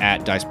Instagram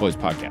at Dice Boys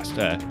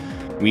Podcast.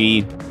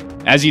 We,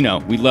 as you know,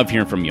 we love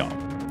hearing from y'all.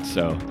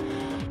 So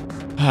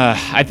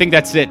I think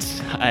that's it.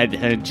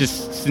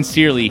 Just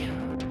sincerely,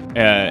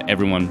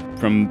 everyone,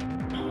 from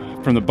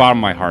the bottom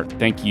of my heart,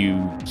 thank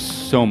you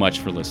so much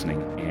for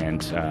listening.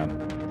 And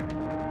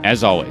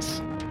as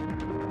always,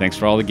 thanks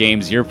for all the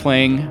games you're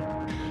playing,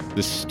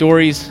 the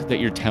stories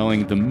that you're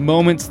telling, the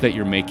moments that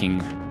you're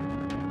making.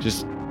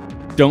 Just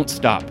don't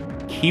stop.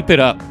 Keep it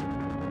up.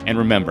 And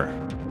remember,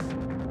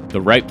 the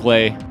right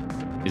play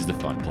is the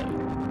fun play.